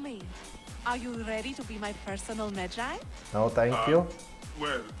returned to me. Are you ready to be my personal Medjay? No, thank you.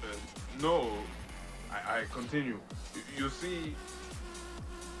 Well, no. I continue. You see...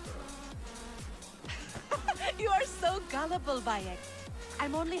 You are so gullible, Bayek.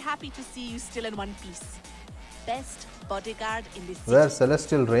 I'm only happy to see you still in one piece. Best bodyguard in this city. Wear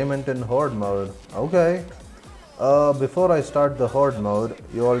Celestial Raiment in Horde mode. Okay. Before I start the Horde mode,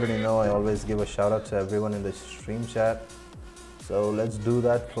 you already know I always give a shout out to everyone in the stream chat. So let's do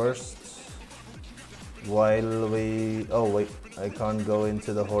that first. While we... Oh wait, I can't go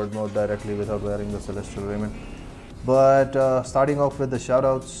into the Horde mode directly without wearing the Celestial Raiment. But starting off with the shout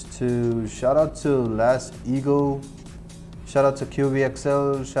outs to... Shout out to Last Ego. Shout out to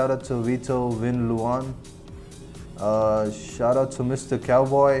QVXL. Shout out to Vito Vin Luan. Shout out to Mr.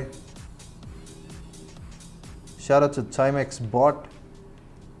 Cowboy. Shout out to Timex Bot.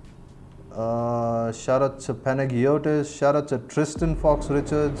 Shout out to Panagiotis. Shout out to Tristan Fox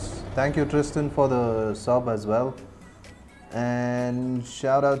Richards. Thank you, Tristan, for the sub as well. And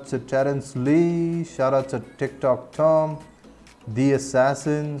shout out to Terrence Lee. Shout out to TikTok Tom. The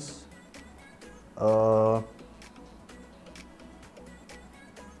Assassins.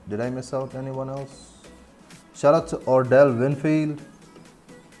 Did I miss out anyone else? Shout out to Ordell Winfield.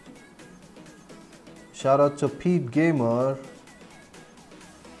 Shout out to Pete Gamer.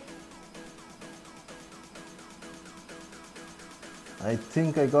 I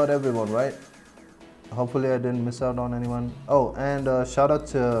think I got everyone right. Hopefully I didn't miss out on anyone. Oh, and shout out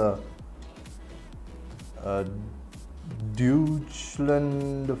to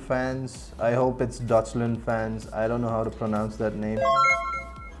Deutschland fans. I hope it's Deutschland fans. I don't know how to pronounce that name.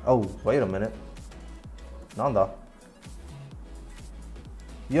 Oh, wait a minute. Nanda.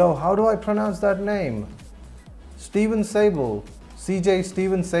 Yo, how do I pronounce that name? Steven Sable. CJ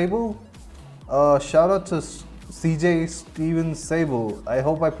Steven Sable? Shout out to CJ Steven Sable. I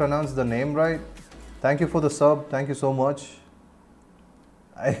hope I pronounced the name right. Thank you for the sub. Thank you so much.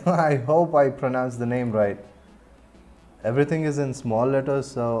 I hope I pronounced the name right. Everything is in small letters,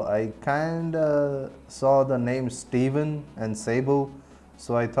 so I kinda saw the name Steven and Sable,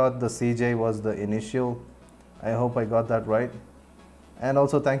 so I thought the CJ was the initial. I hope I got that right. And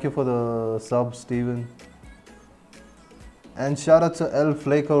also thank you for the sub, Steven. And shout out to El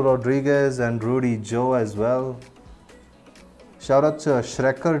Flaco Rodriguez and Rudy Joe as well. Shout out to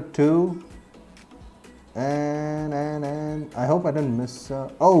Shrekker 2. And I hope I didn't miss...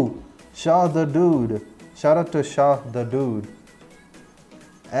 oh, Shah the Dude. Shout out to Shah the Dude.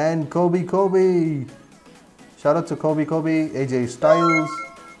 And Kobe. Shout out to Kobe, AJ Styles.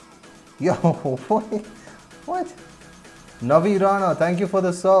 Yo, what? Navi Rana, thank you for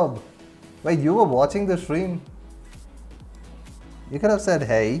the sub. Wait, you were watching the stream? You could have said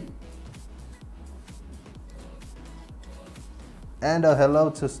hey. And a hello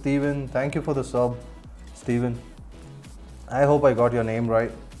to Steven. Thank you for the sub, Steven. I hope I got your name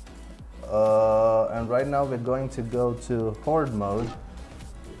right. And right now we're going to go to Horde mode.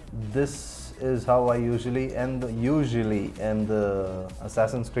 This is how I usually end the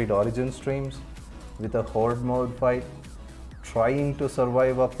Assassin's Creed Origins streams, with a Horde mode fight, trying to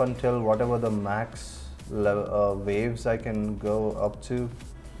survive up until whatever the max level, waves I can go up to.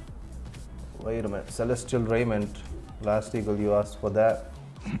 Wait a minute. Celestial Raiment. Last Eagle, you asked for that.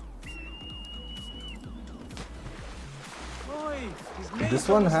 This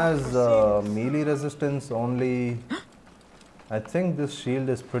one has melee resistance only. I think this shield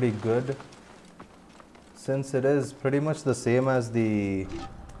is pretty good, since it is pretty much the same as the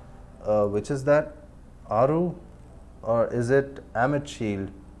which is that? Aru? Or is it Amit shield?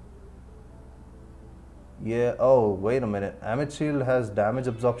 Yeah, oh wait a minute. Amit shield has damage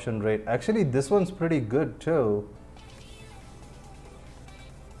absorption rate. Actually this one's pretty good too.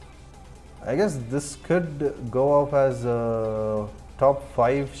 I guess this could go off as top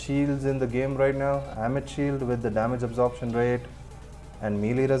 5 shields in the game right now. Amit shield with the damage absorption rate and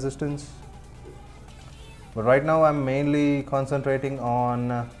melee resistance. But right now I'm mainly concentrating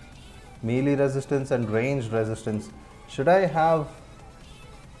on melee resistance and ranged resistance. Should I have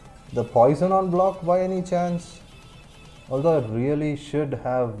the poison on block by any chance? Although I really should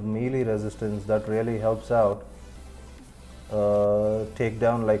have melee resistance, that really helps out. Take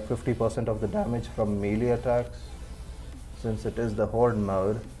down like 50% of the damage from melee attacks, since it is the horde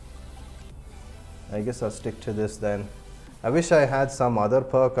mode. I guess I'll stick to this then. I wish I had some other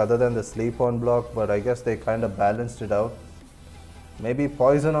perk other than the sleep on block, but I guess they kind of balanced it out. Maybe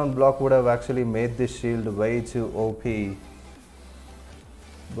poison on block would have actually made this shield way too OP.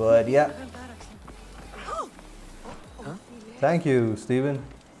 But yeah. Thank you, Steven.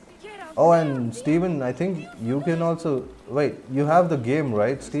 Oh, and Steven, I think you can also... Wait, you have the game,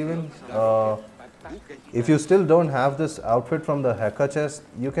 right, Steven? If you still don't have this outfit from the hacker chest,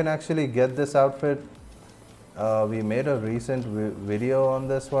 you can actually get this outfit. We made a recent video on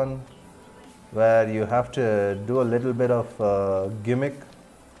this one, where you have to do a little bit of gimmick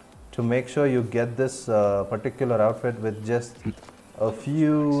to make sure you get this particular outfit with just a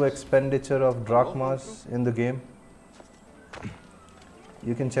few expenditure of drachmas in the game.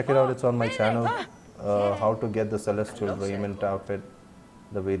 You can check it out, it's on my channel, how to get the Celestial Raiment outfit,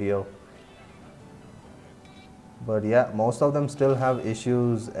 the video. But yeah, most of them still have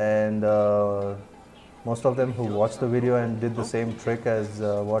issues, and most of them who watched the video and did the same trick as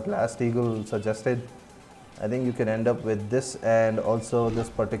what Last Eagle suggested, I think you can end up with this and also this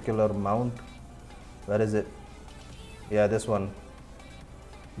particular mount. Where is it? Yeah, this one.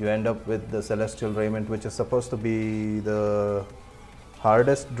 You end up with the Celestial Raiment, which is supposed to be the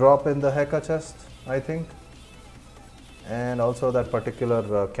hardest drop in the hacker chest, I think. And also that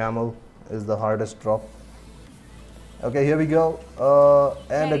particular camel is the hardest drop. Okay, here we go.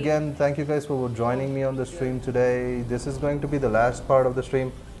 And again, thank you guys for joining me on the stream today. This is going to be the last part of the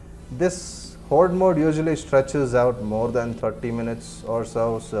stream. This horde mode usually stretches out more than 30 minutes or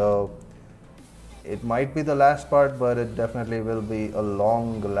so, so it might be the last part, but it definitely will be a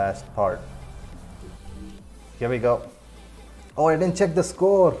long last part. Here we go. Oh, I didn't check the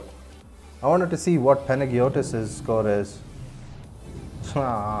score. I wanted to see what Panagiotis' score is.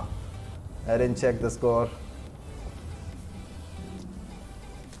 I didn't check the score.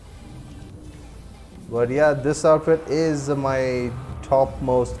 But yeah, this outfit is my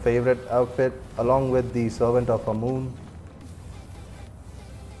topmost favorite outfit, along with the Servant of Amun,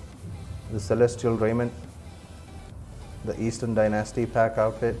 the Celestial Raiment, the Eastern Dynasty pack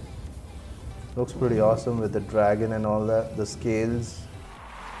outfit. Looks pretty awesome with the dragon and all that, the scales.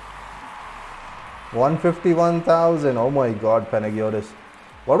 151,000, oh my god, Panagiotis.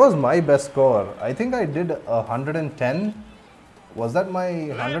 What was my best score? I think I did 110. Was that my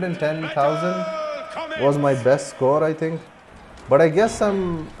 110,000? Was my best score, I think. But I guess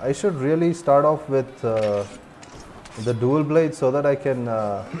I should really start off with the dual blade so that I can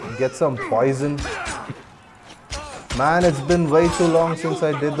get some poison. Man, it's been way too long since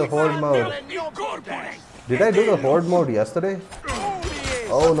I did the horde mode. Did I do the horde mode yesterday?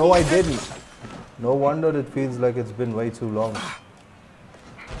 Oh no, I didn't. No wonder it feels like it's been way too long.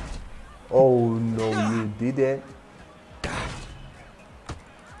 Oh no, you didn't.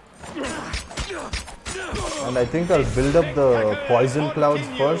 And I think I'll build up the poison clouds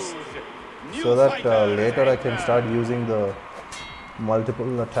first, so that later I can start using the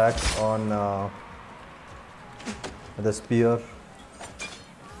multiple attacks on the spear.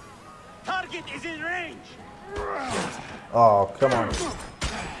 Target is in range. Oh, come on.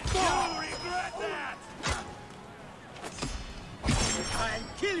 You'll regret that. I'll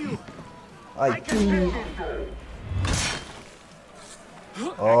kill you. I kill you.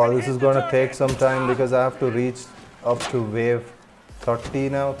 Oh, this is gonna take some time because I have to reach up to wave 30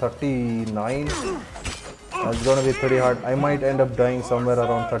 now, 39. That's gonna be pretty hard. I might end up dying somewhere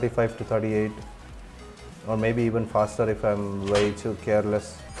around 35 to 38. Or maybe even faster if I'm way too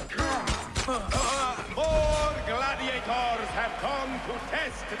careless. More gladiators have come to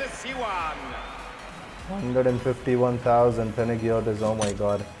test to the C1. 151,000 Peneggiot is, oh my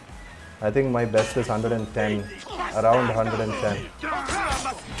god. I think my best is 110, around 110.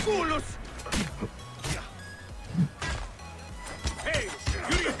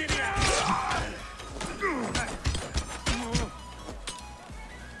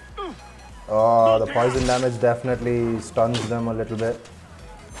 Oh, the poison damage definitely stuns them a little bit.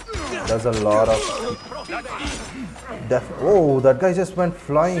 Does a lot of... Oh, that guy just went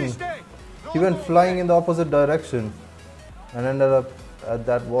flying. He went flying in the opposite direction and ended up at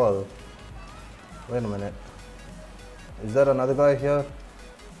that wall. Wait a minute. Is there another guy here?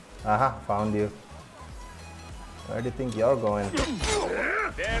 Aha, found you. Where do you think you're going?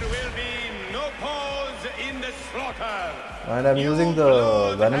 There will be no pause in the slaughter. And I'm using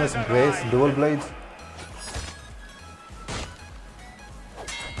the Venomous Grace dual blades.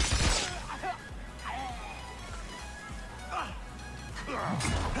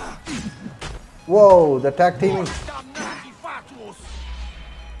 Whoa, the tag teaming.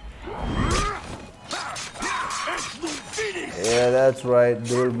 Yeah, that's right.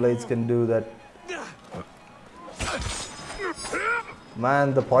 Dual blades can do that.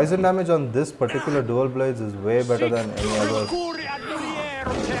 Man, the poison damage on this particular dual blades is way better than any other.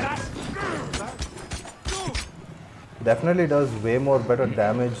 Definitely does way more better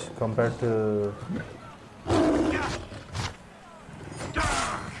damage compared to...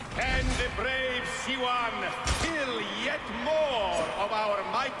 Can the brave C1 kill yet more of our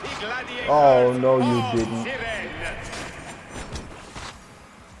mighty gladiators? Oh, no, you didn't.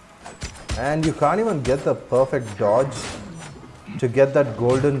 And you can't even get the perfect dodge to get that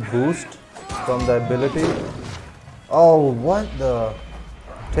golden boost from the ability. Oh, what the...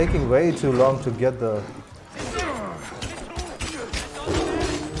 Taking way too long to get the...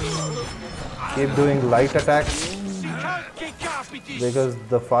 Keep doing light attacks, because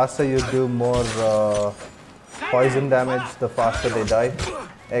the faster you do more poison damage, the faster they die.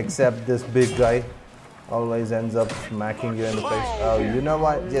 Except this big guy always ends up smacking you in the face. Oh, you know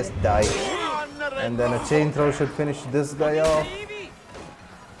what? Just die. And then a chain throw should finish this guy off.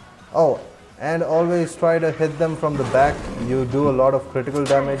 Oh, and always try to hit them from the back. You do a lot of critical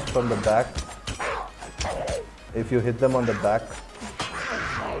damage from the back if you hit them on the back.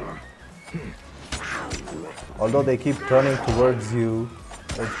 Although they keep turning towards you,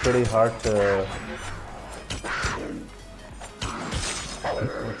 it's pretty hard to...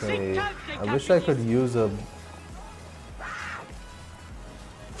 Okay, I wish I could use a...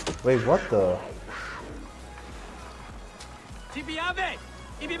 Wait, what the...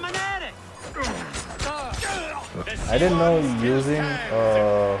 I didn't know using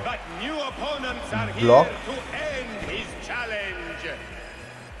block.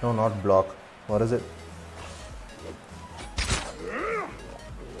 No, not block. What is it?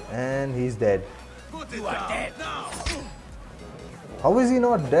 And he's dead. You are dead now. How is he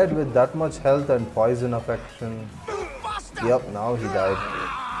not dead with that much health and poison affection? Yep, now he died.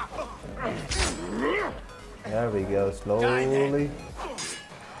 There we go, slowly.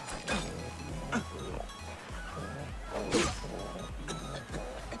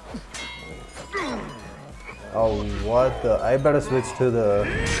 Oh, what the... I better switch to the...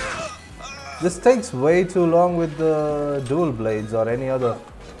 This takes way too long with the dual blades or any other.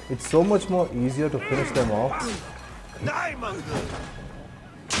 It's so much more easier to finish them off.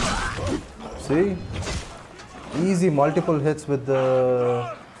 See? Easy multiple hits with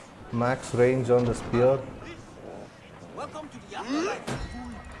the max range on the spear. Welcome to the afterlife.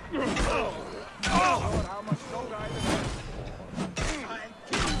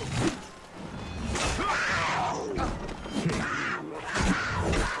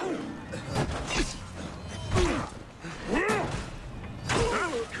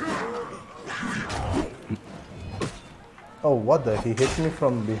 Oh, what the? He hit me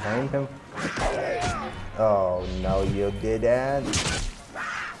from behind him. Oh, no, you didn't.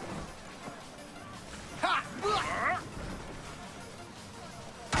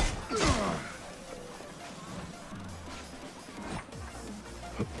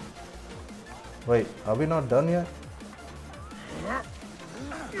 Wait, are we not done yet?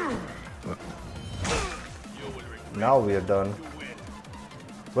 Now we are done.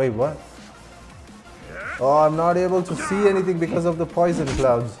 Wait, what? Oh, I'm not able to see anything because of the poison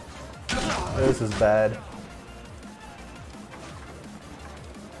clouds. This is bad.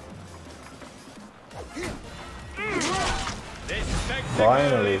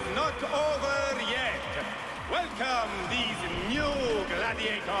 Finally. Not over yet. Welcome these new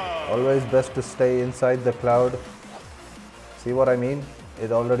gladiators. Always best to stay inside the cloud. See what I mean?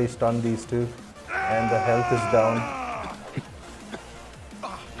 It already stunned these two. And the health is down.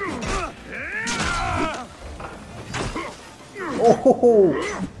 Oh,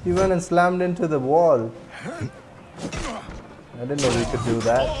 he went and slammed into the wall. I didn't know we could do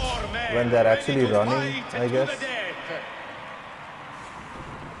that when they're actually running, I guess.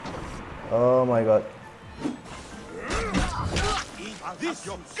 Oh my god.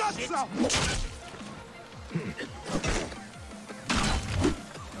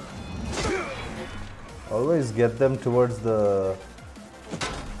 Always get them towards the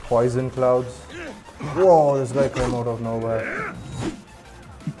poison clouds. Whoa, this guy came out of nowhere.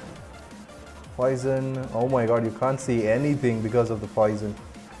 Poison. Oh my god, you can't see anything because of the poison.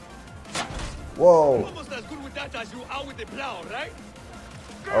 Whoa. Almost as good with that as you are with the plow, right?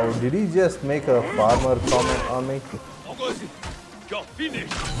 Oh, did he just make a farmer comment on me? Ogozi, you're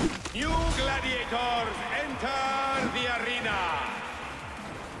finished. New gladiators enter the arena.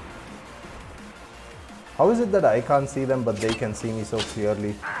 How is it that I can't see them but they can see me so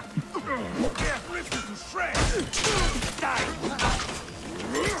clearly?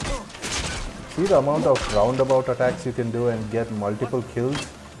 See the amount of roundabout attacks you can do and get multiple kills?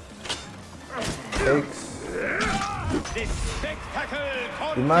 Takes.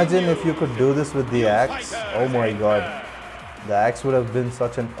 Imagine if you could do this with the axe. Oh my god. The axe would have been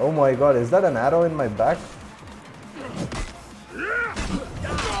such an... Oh my god, is that an arrow in my back?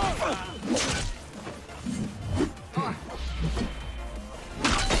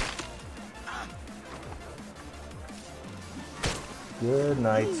 Good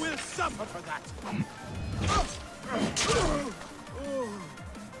night. You will suffer for that.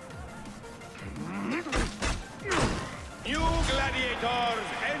 New gladiators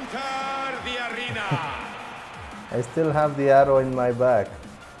enter the arena. I still have the arrow in my back.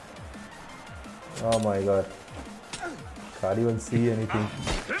 Oh my god. Can't even see anything.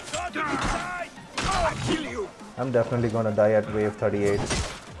 I'm definitely gonna die at wave 38.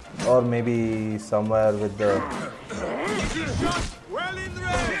 Or maybe somewhere with the... Well in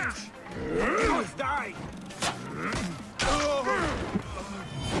range. Almost died.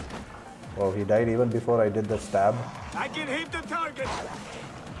 Oh, he died even before I did the stab. I can hit the target.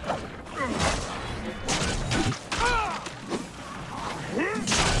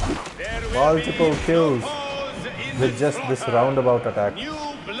 Multiple kills with just this roundabout attack. New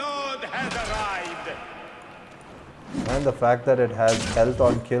blood has arrived. And the fact that it has health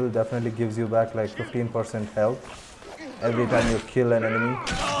on kill definitely gives you back like 15% health every time you kill an enemy.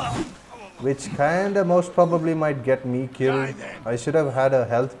 Which kinda most probably might get me killed. I should have had a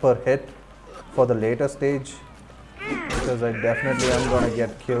health per hit for the later stage. Because I definitely am gonna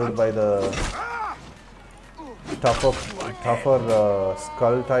get killed by the tougher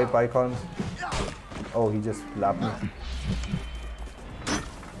skull type icons. Oh, he just slapped me.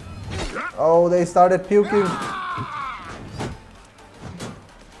 Oh, they started puking.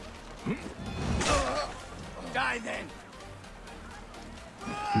 Die then.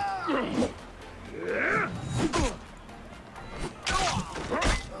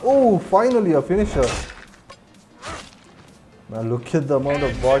 Oh, finally a finisher. Now look at the amount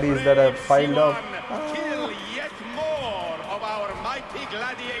of bodies that have piled up. Kill yet more of our mighty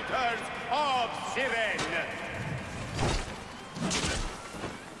gladiators of Siren.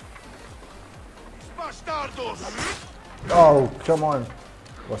 Bastardos! Oh, come on.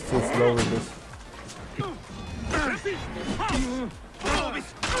 Was too slow with this.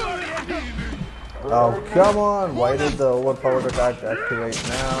 Oh, come on. Why did the overpowered attack activate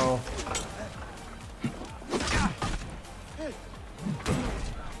now?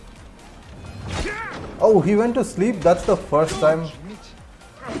 Oh, he went to sleep. That's the first time.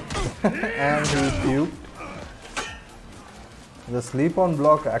 And he puked. The sleep on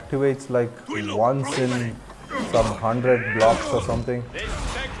block activates like once in some 100 blocks or something.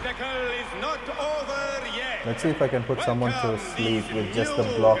 Let's see if I can put someone to sleep with just the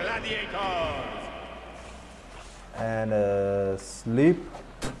block. And sleep.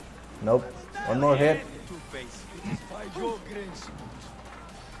 Nope. One more hit.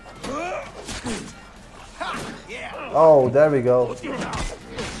 Oh, there we go.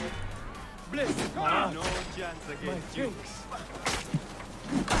 No chance against you.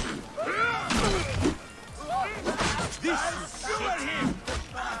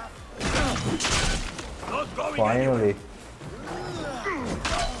 Finally.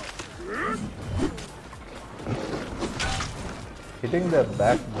 Hitting their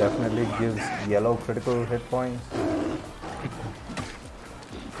back definitely gives yellow critical hit points.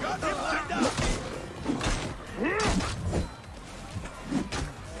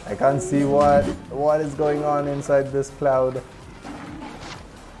 I can't see what is going on inside this cloud.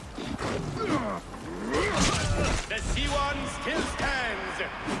 The C1 still stands.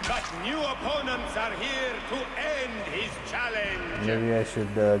 But new opponents are here to end his challenge. Maybe I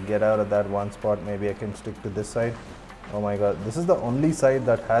should get out of that one spot. Maybe I can stick to this side. Oh my god, this is the only side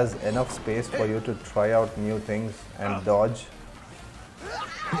that has enough space for you to try out new things and dodge.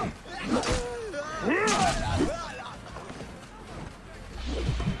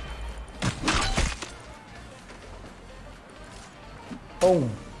 Boom.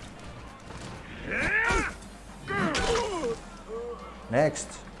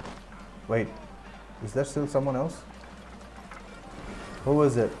 Next. Wait, is there still someone else? Who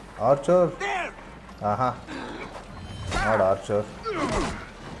is it? Archer? Aha. Not Archer.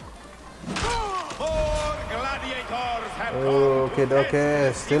 Okay,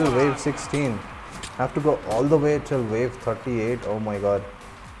 okay. Still wave 16. Have to go all the way till wave 38. Oh my god.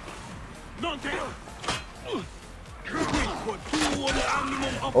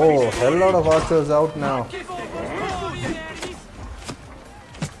 Oh, hell lot of archers out now.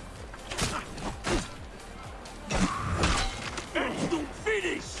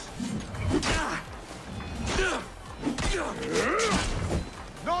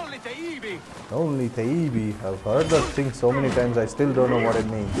 Only Taibi. I've heard that thing so many times, I still don't know what it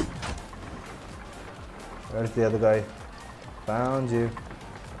means. Where's the other guy? Found you.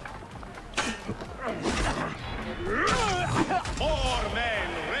 Four men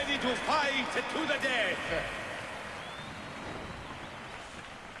ready to fight to the death.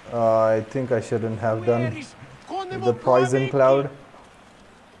 I think I shouldn't have done the poison cloud.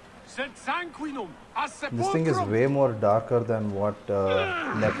 This thing is way more darker than what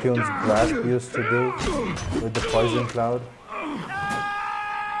Neptune's grasp used to do with the poison cloud.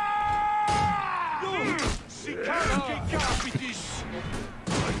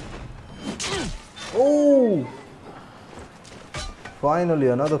 Oh! Finally,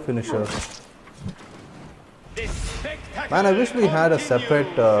 another finisher. Man, I wish we had a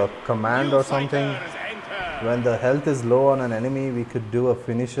separate command or something. When the health is low on an enemy, we could do a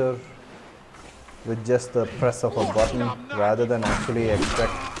finisher with just the press of a button rather than actually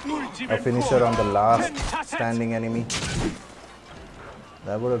expect a finisher on the last standing enemy.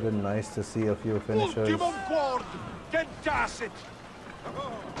 That would have been nice to see a few finishers.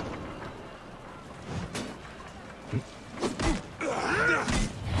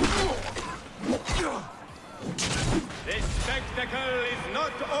 This spectacle is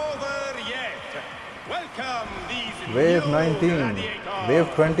not over yet. Welcome these Wave 19. Wave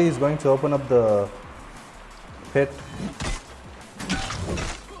 20 is going to open up the pit.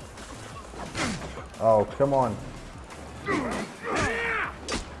 Oh, come on.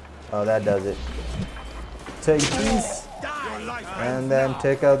 Oh, that does it. Take these. And then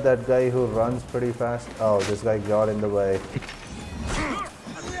take out that guy who runs pretty fast. Oh, this guy got in the way.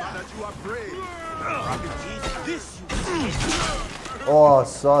 Oh, I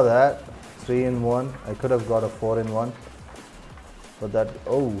saw that. 3 in 1. I could have got a 4 in 1. But that,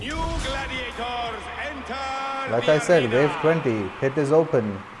 oh. Like I said, wave 20, pit is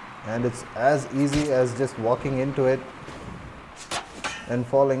open. And it's as easy as just walking into it and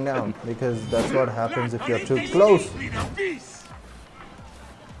falling down. Because that's what happens if you're too close.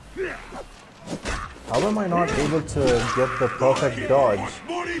 How am I not able to get the perfect dodge?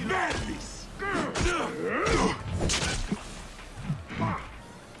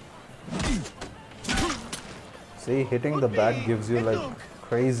 See, hitting the back gives you like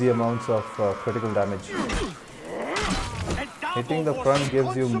crazy amounts of critical damage. Hitting the front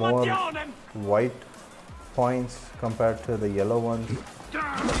gives you more white points compared to the yellow ones.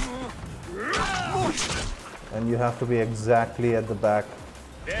 And you have to be exactly at the back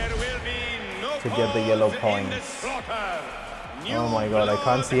to get the yellow points. Oh my god, I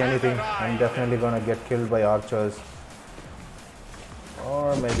can't see anything. I'm definitely gonna get killed by archers.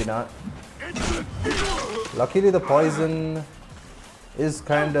 Or maybe not. Luckily the poison is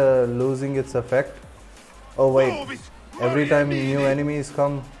kinda losing its effect. Oh wait, every time new enemies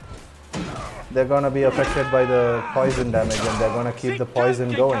come, they're gonna be affected by the poison damage and they're gonna keep the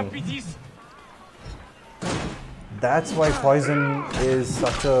poison going. That's why poison is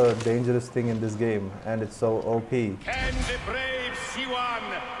such a dangerous thing in this game and it's so OP.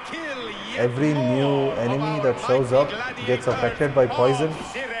 Every new enemy that shows up gets affected by poison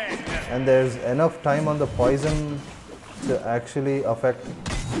and there's enough time on the poison to actually affect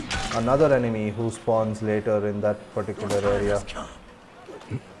another enemy who spawns later in that particular area.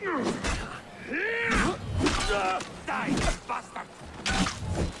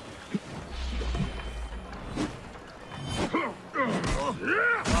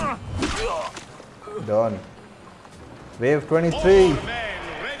 Done. Wave 23.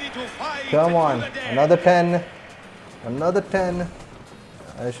 Come on. Another 10. Another 10.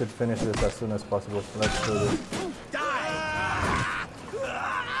 I should finish this as soon as possible. Let's do this.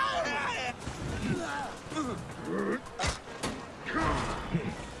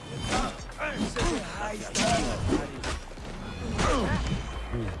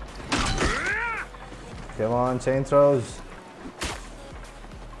 Come on, chain throws.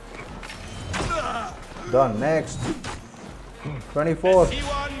 Done. Next. 24.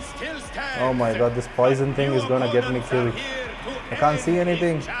 Oh my god, this poison thing is gonna get me killed. I can't see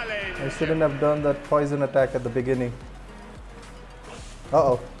anything. I shouldn't have done that poison attack at the beginning.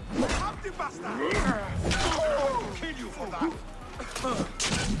 Uh-oh.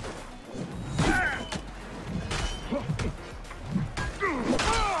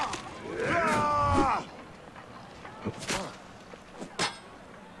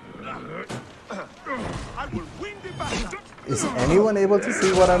 Is anyone able to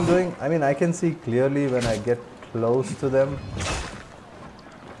see what I'm doing? I mean, I can see clearly when I get close to them.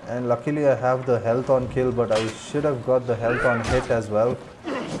 And luckily I have the health on kill, but I should have got the health on hit as well.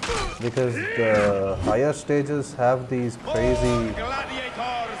 Because the higher stages have these crazy,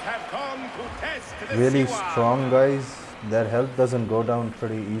 really strong guys. Their health doesn't go down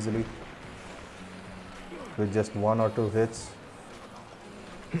pretty easily with just 1 or 2 hits.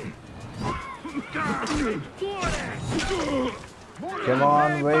 Come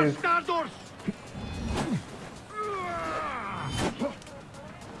on, wave.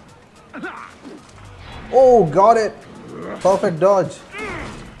 Oh, got it. Perfect dodge.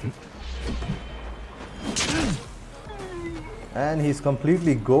 And he's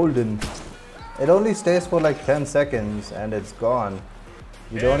completely golden. It only stays for like 10 seconds and it's gone.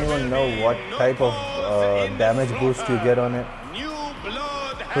 You don't even know what type of damage boost you get on it.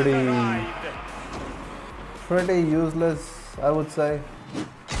 Pretty useless, I would say.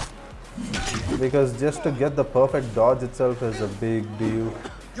 Because just to get the perfect dodge itself is a big deal.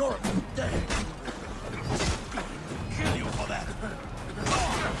 You're dead. Kill you for that.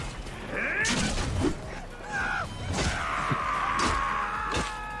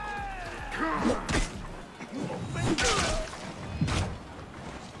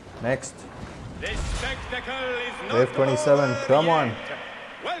 Next. This spectacle is not wave 27, come on.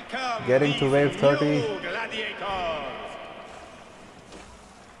 Welcome, getting to wave 30.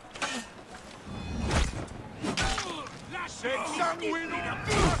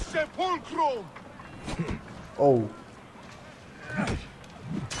 Oh.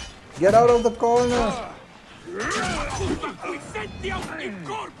 Get out of the corner.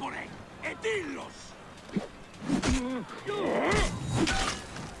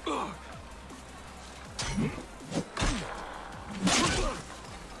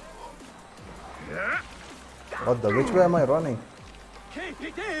 What the? Which way am I running?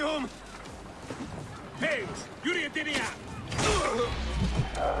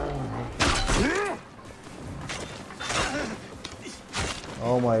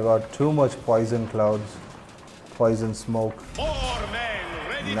 Oh my god, too much poison clouds, poison smoke.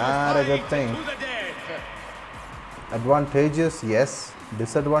 Not a good thing. Advantageous, yes.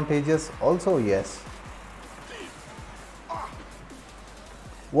 Disadvantageous, also yes.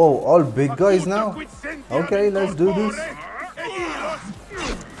 Whoa, all big guys now? Okay, let's do this.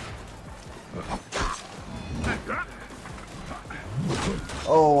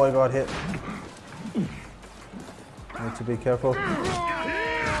 Oh, I got hit. Need to be careful.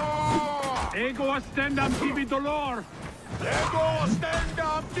 Ego stendam tibi dolor. Ego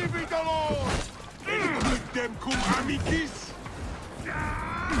stendam tibi dolor. Dem cum amicis.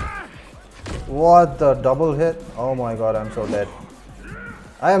 What the double hit? Oh my god, I'm so dead.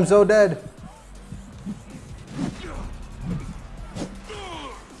 I am so dead.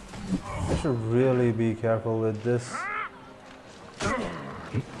 I should really be careful with this.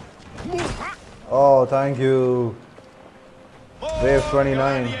 Oh, thank you. Wave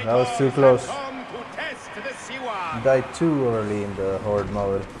 29, that was too close. Died too early in the horde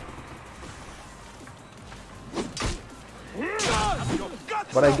mode.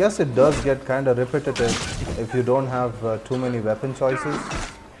 But I guess it does get kind of repetitive if you don't have too many weapon choices.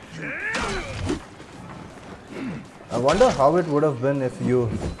 I wonder how it would have been if you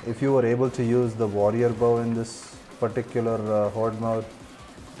were able to use the warrior bow in this particular horde mode.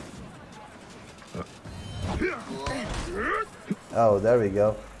 Oh, there we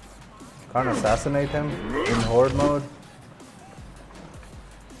go. Can't assassinate him in horde mode.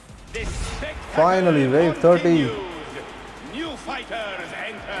 Finally, wave 30.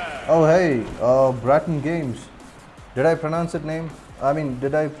 Oh hey, Bratton Games. Did I pronounce it name? I mean,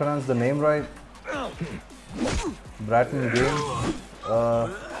 did I pronounce the name right? Bratton Games.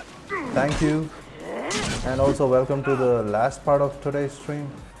 Thank you And also welcome to the last part of today's stream.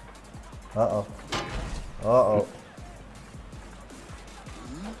 Uh-oh. Uh-oh.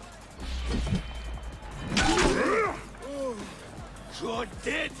 You're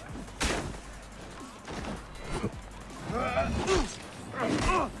dead.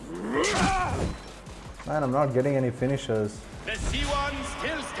 Man, I'm not getting any finishers. The C1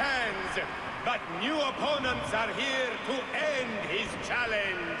 still stands, but new opponents are here to end his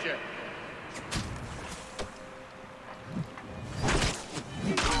challenge.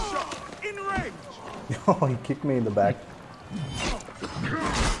 In range. Oh, he kicked me in the back.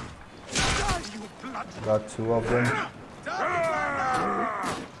 Got two of them.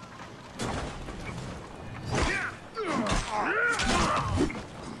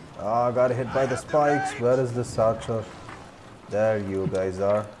 Ah, got hit by the spikes. Where is this archer? There you guys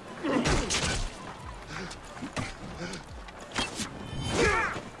are.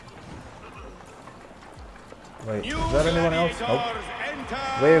 Wait, is there anyone else? Nope.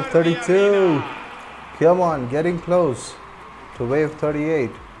 Wave 32. Come on, getting close to wave 38.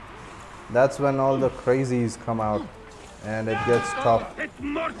 That's when all the crazies come out and it gets tough.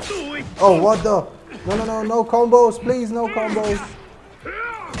 Oh, what the? No, no combos, please, no combos.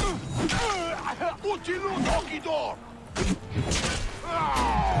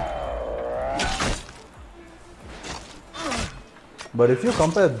 But if you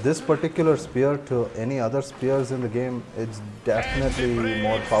compare this particular spear to any other spears in the game, it's definitely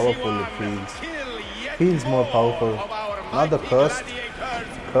more powerful. It feels more powerful. Not the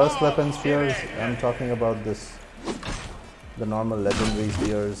cursed weapon spears. I'm talking about this, the normal legendary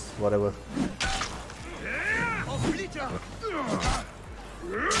spears, whatever.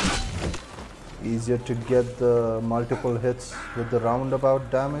 Easier to get the multiple hits with the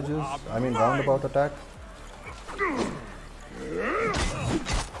roundabout damages. I mean roundabout attack.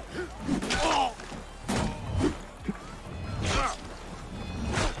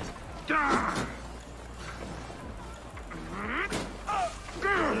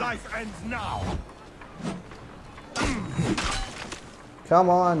 Life ends now. Come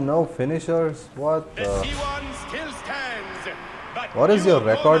on, no finishers. What the? Still stands, but what is your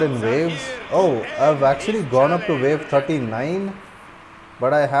record in waves? Oh, I've actually gone up to wave 39,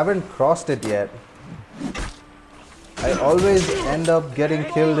 but I haven't crossed it yet. I always end up getting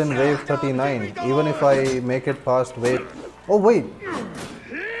killed in wave 39, even if I make it past wave... Oh wait!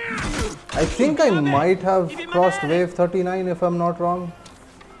 I think I might have crossed wave 39 if I'm not wrong.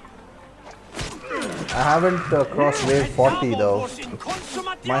 I haven't crossed wave 40 though.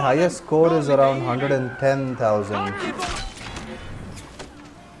 My highest score is around 110,000.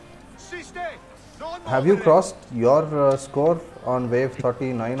 Have you crossed your score on wave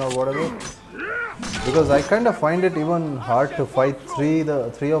 39 or whatever? Because I kind of find it even hard to fight three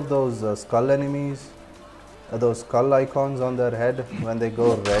of those skull enemies, those skull icons on their head when they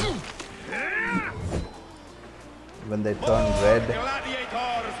go red, when they turn red.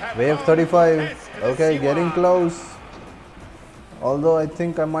 Wave 35, okay, getting close. Although I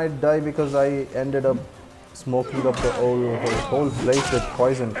think I might die because I ended up smoking up the whole place with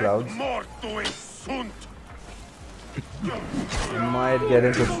poison clouds. I might get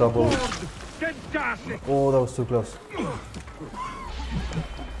into trouble. Oh, that was too close.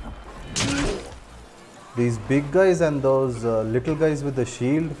 These big guys and those little guys with the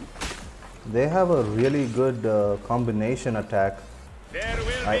shield, they have a really good combination attack.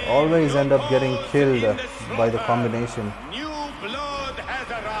 I always end up getting killed by the combination. New blood has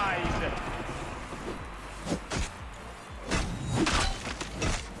arrived.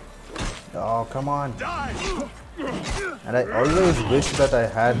 Oh, come on. And I always wish that I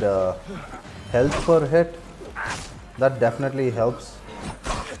had health per hit. That definitely helps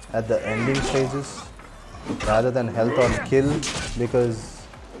at the ending stages rather than health on kill, because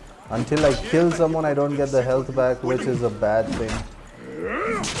until I kill someone I don't get the health back, which is a bad thing.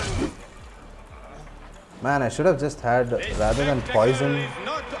 Man, I should have just had, rather than poison,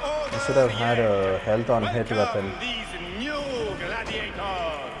 I should have had a health on hit weapon.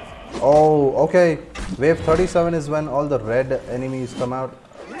 Oh, okay. Wave 37 is when all the red enemies come out.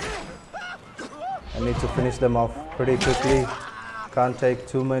 I need to finish them off pretty quickly. Can't take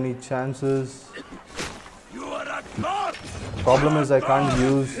too many chances. Problem is I can't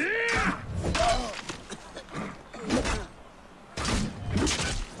use...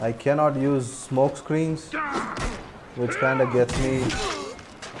 I cannot use smoke screens, which kind of gets me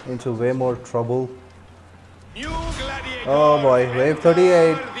into way more trouble. Oh boy, wave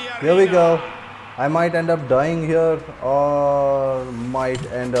 38. Here we go. I might end up dying here or might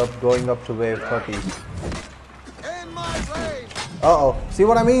end up going up to wave 30. Uh-oh, see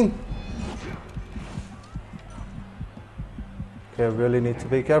what I mean? Okay, really need to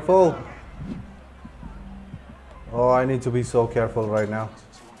be careful. Oh, I need to be so careful right now.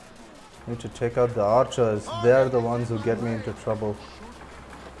 Need to take out the archers. They're the ones who get me into trouble.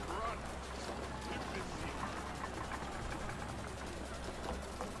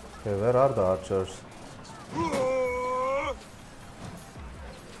 Okay, where are the archers?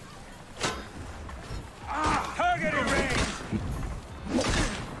 Target in range.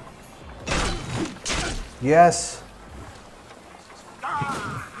 Yes.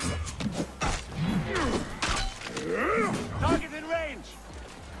 Target in range.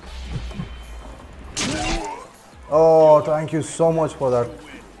 Oh, thank you so much for that.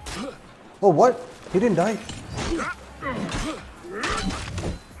 Oh, what? He didn't die.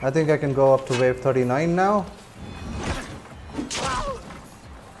 I think I can go up to wave 39 now.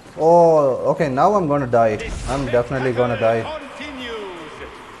 Oh, okay, now I'm gonna die. I'm definitely gonna die.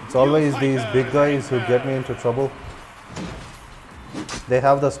 It's always these big guys who get me into trouble. They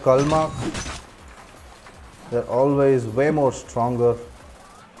have the skull mark. They're always way more stronger.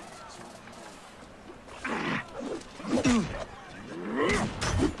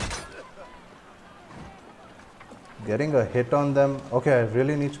 Getting a hit on them. Okay, I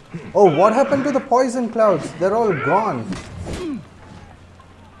really need to... Oh, what happened to the poison clouds? They're all gone.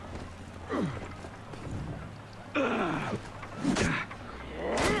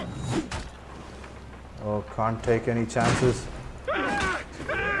 Oh, can't take any chances.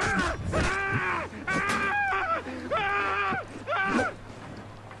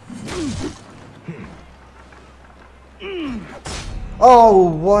 Oh,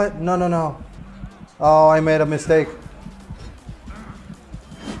 what? No, no, no. Oh, I made a mistake.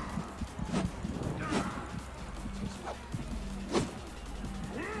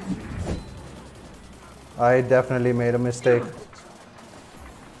 I definitely made a mistake.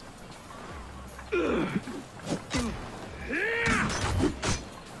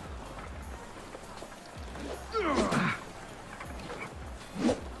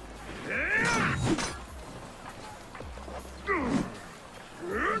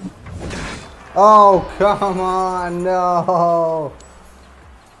 Oh, come on, no.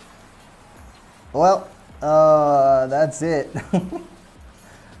 Well, that's it.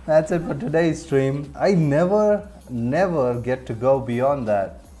 That's it for today's stream. I never get to go beyond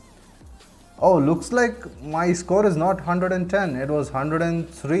that. Oh, looks like my score is not 110. It was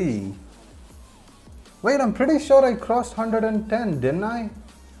 103. Wait, I'm pretty sure I crossed 110, didn't I?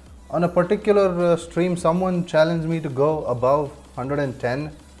 On a particular stream, someone challenged me to go above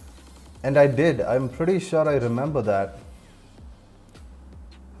 110. And I did. I'm pretty sure I remember that.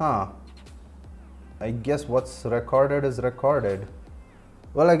 Huh. I guess what's recorded is recorded.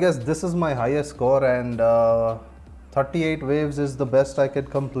 Well, I guess this is my highest score, and 38 waves is the best I could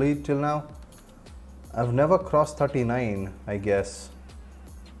complete till now. I've never crossed 39, I guess.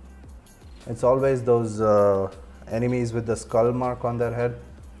 It's always those enemies with the skull mark on their head.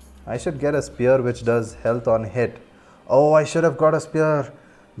 I should get a spear which does health on hit. Oh, I should have got a spear.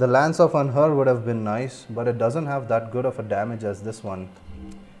 The Lance of Unheard would have been nice, but it doesn't have that good of a damage as this one.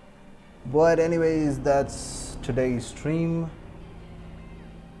 But anyways, that's today's stream.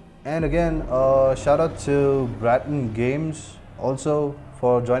 And again, shout out to Bratton Games also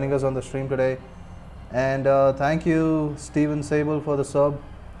for joining us on the stream today. And thank you Steven Sable for the sub.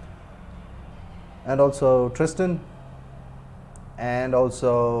 And also Tristan. And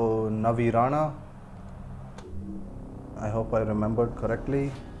also Navirana. I hope I remembered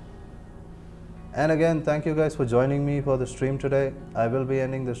correctly. And again, thank you guys for joining me for the stream today. I will be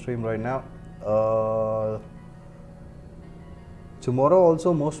ending the stream right now. Tomorrow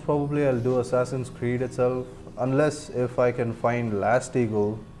also most probably I'll do Assassin's Creed itself. Unless if I can find Last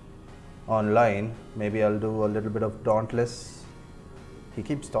Eagle online. Maybe I'll do a little bit of Dauntless. He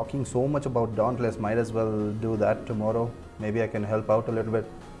keeps talking so much about Dauntless. Might as well do that tomorrow. Maybe I can help out a little bit.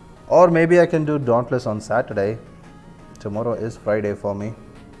 Or maybe I can do Dauntless on Saturday. Tomorrow is Friday for me.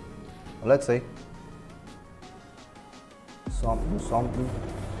 Let's see. Something.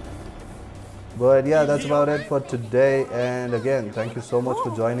 But yeah, that's about it for today. And again, thank you so much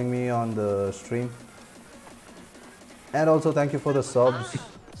for joining me on the stream. And also thank you for the subs.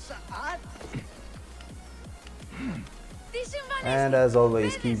 And as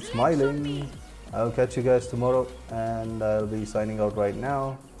always, keep smiling. I'll catch you guys tomorrow. And I'll be signing out right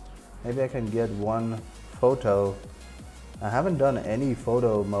now. Maybe I can get one photo. I haven't done any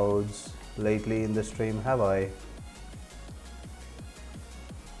photo modes lately in the stream, have I?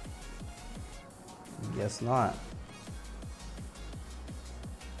 Guess not.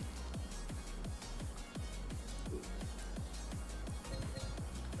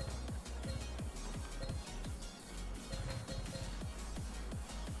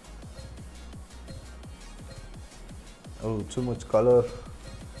 Oh, too much color.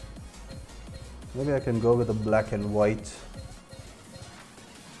 Maybe I can go with a black and white.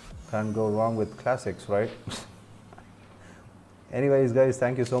 Can't go wrong with classics, right? Anyways guys,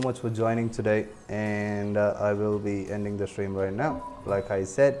 thank you so much for joining today, and I will be ending the stream right now, like I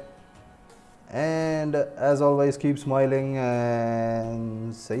said. And as always, keep smiling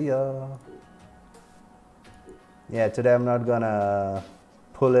and see ya. Yeah, today I'm not gonna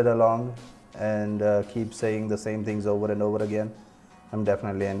pull it along and keep saying the same things over and over again. I'm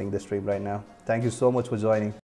definitely ending the stream right now. Thank you so much for joining.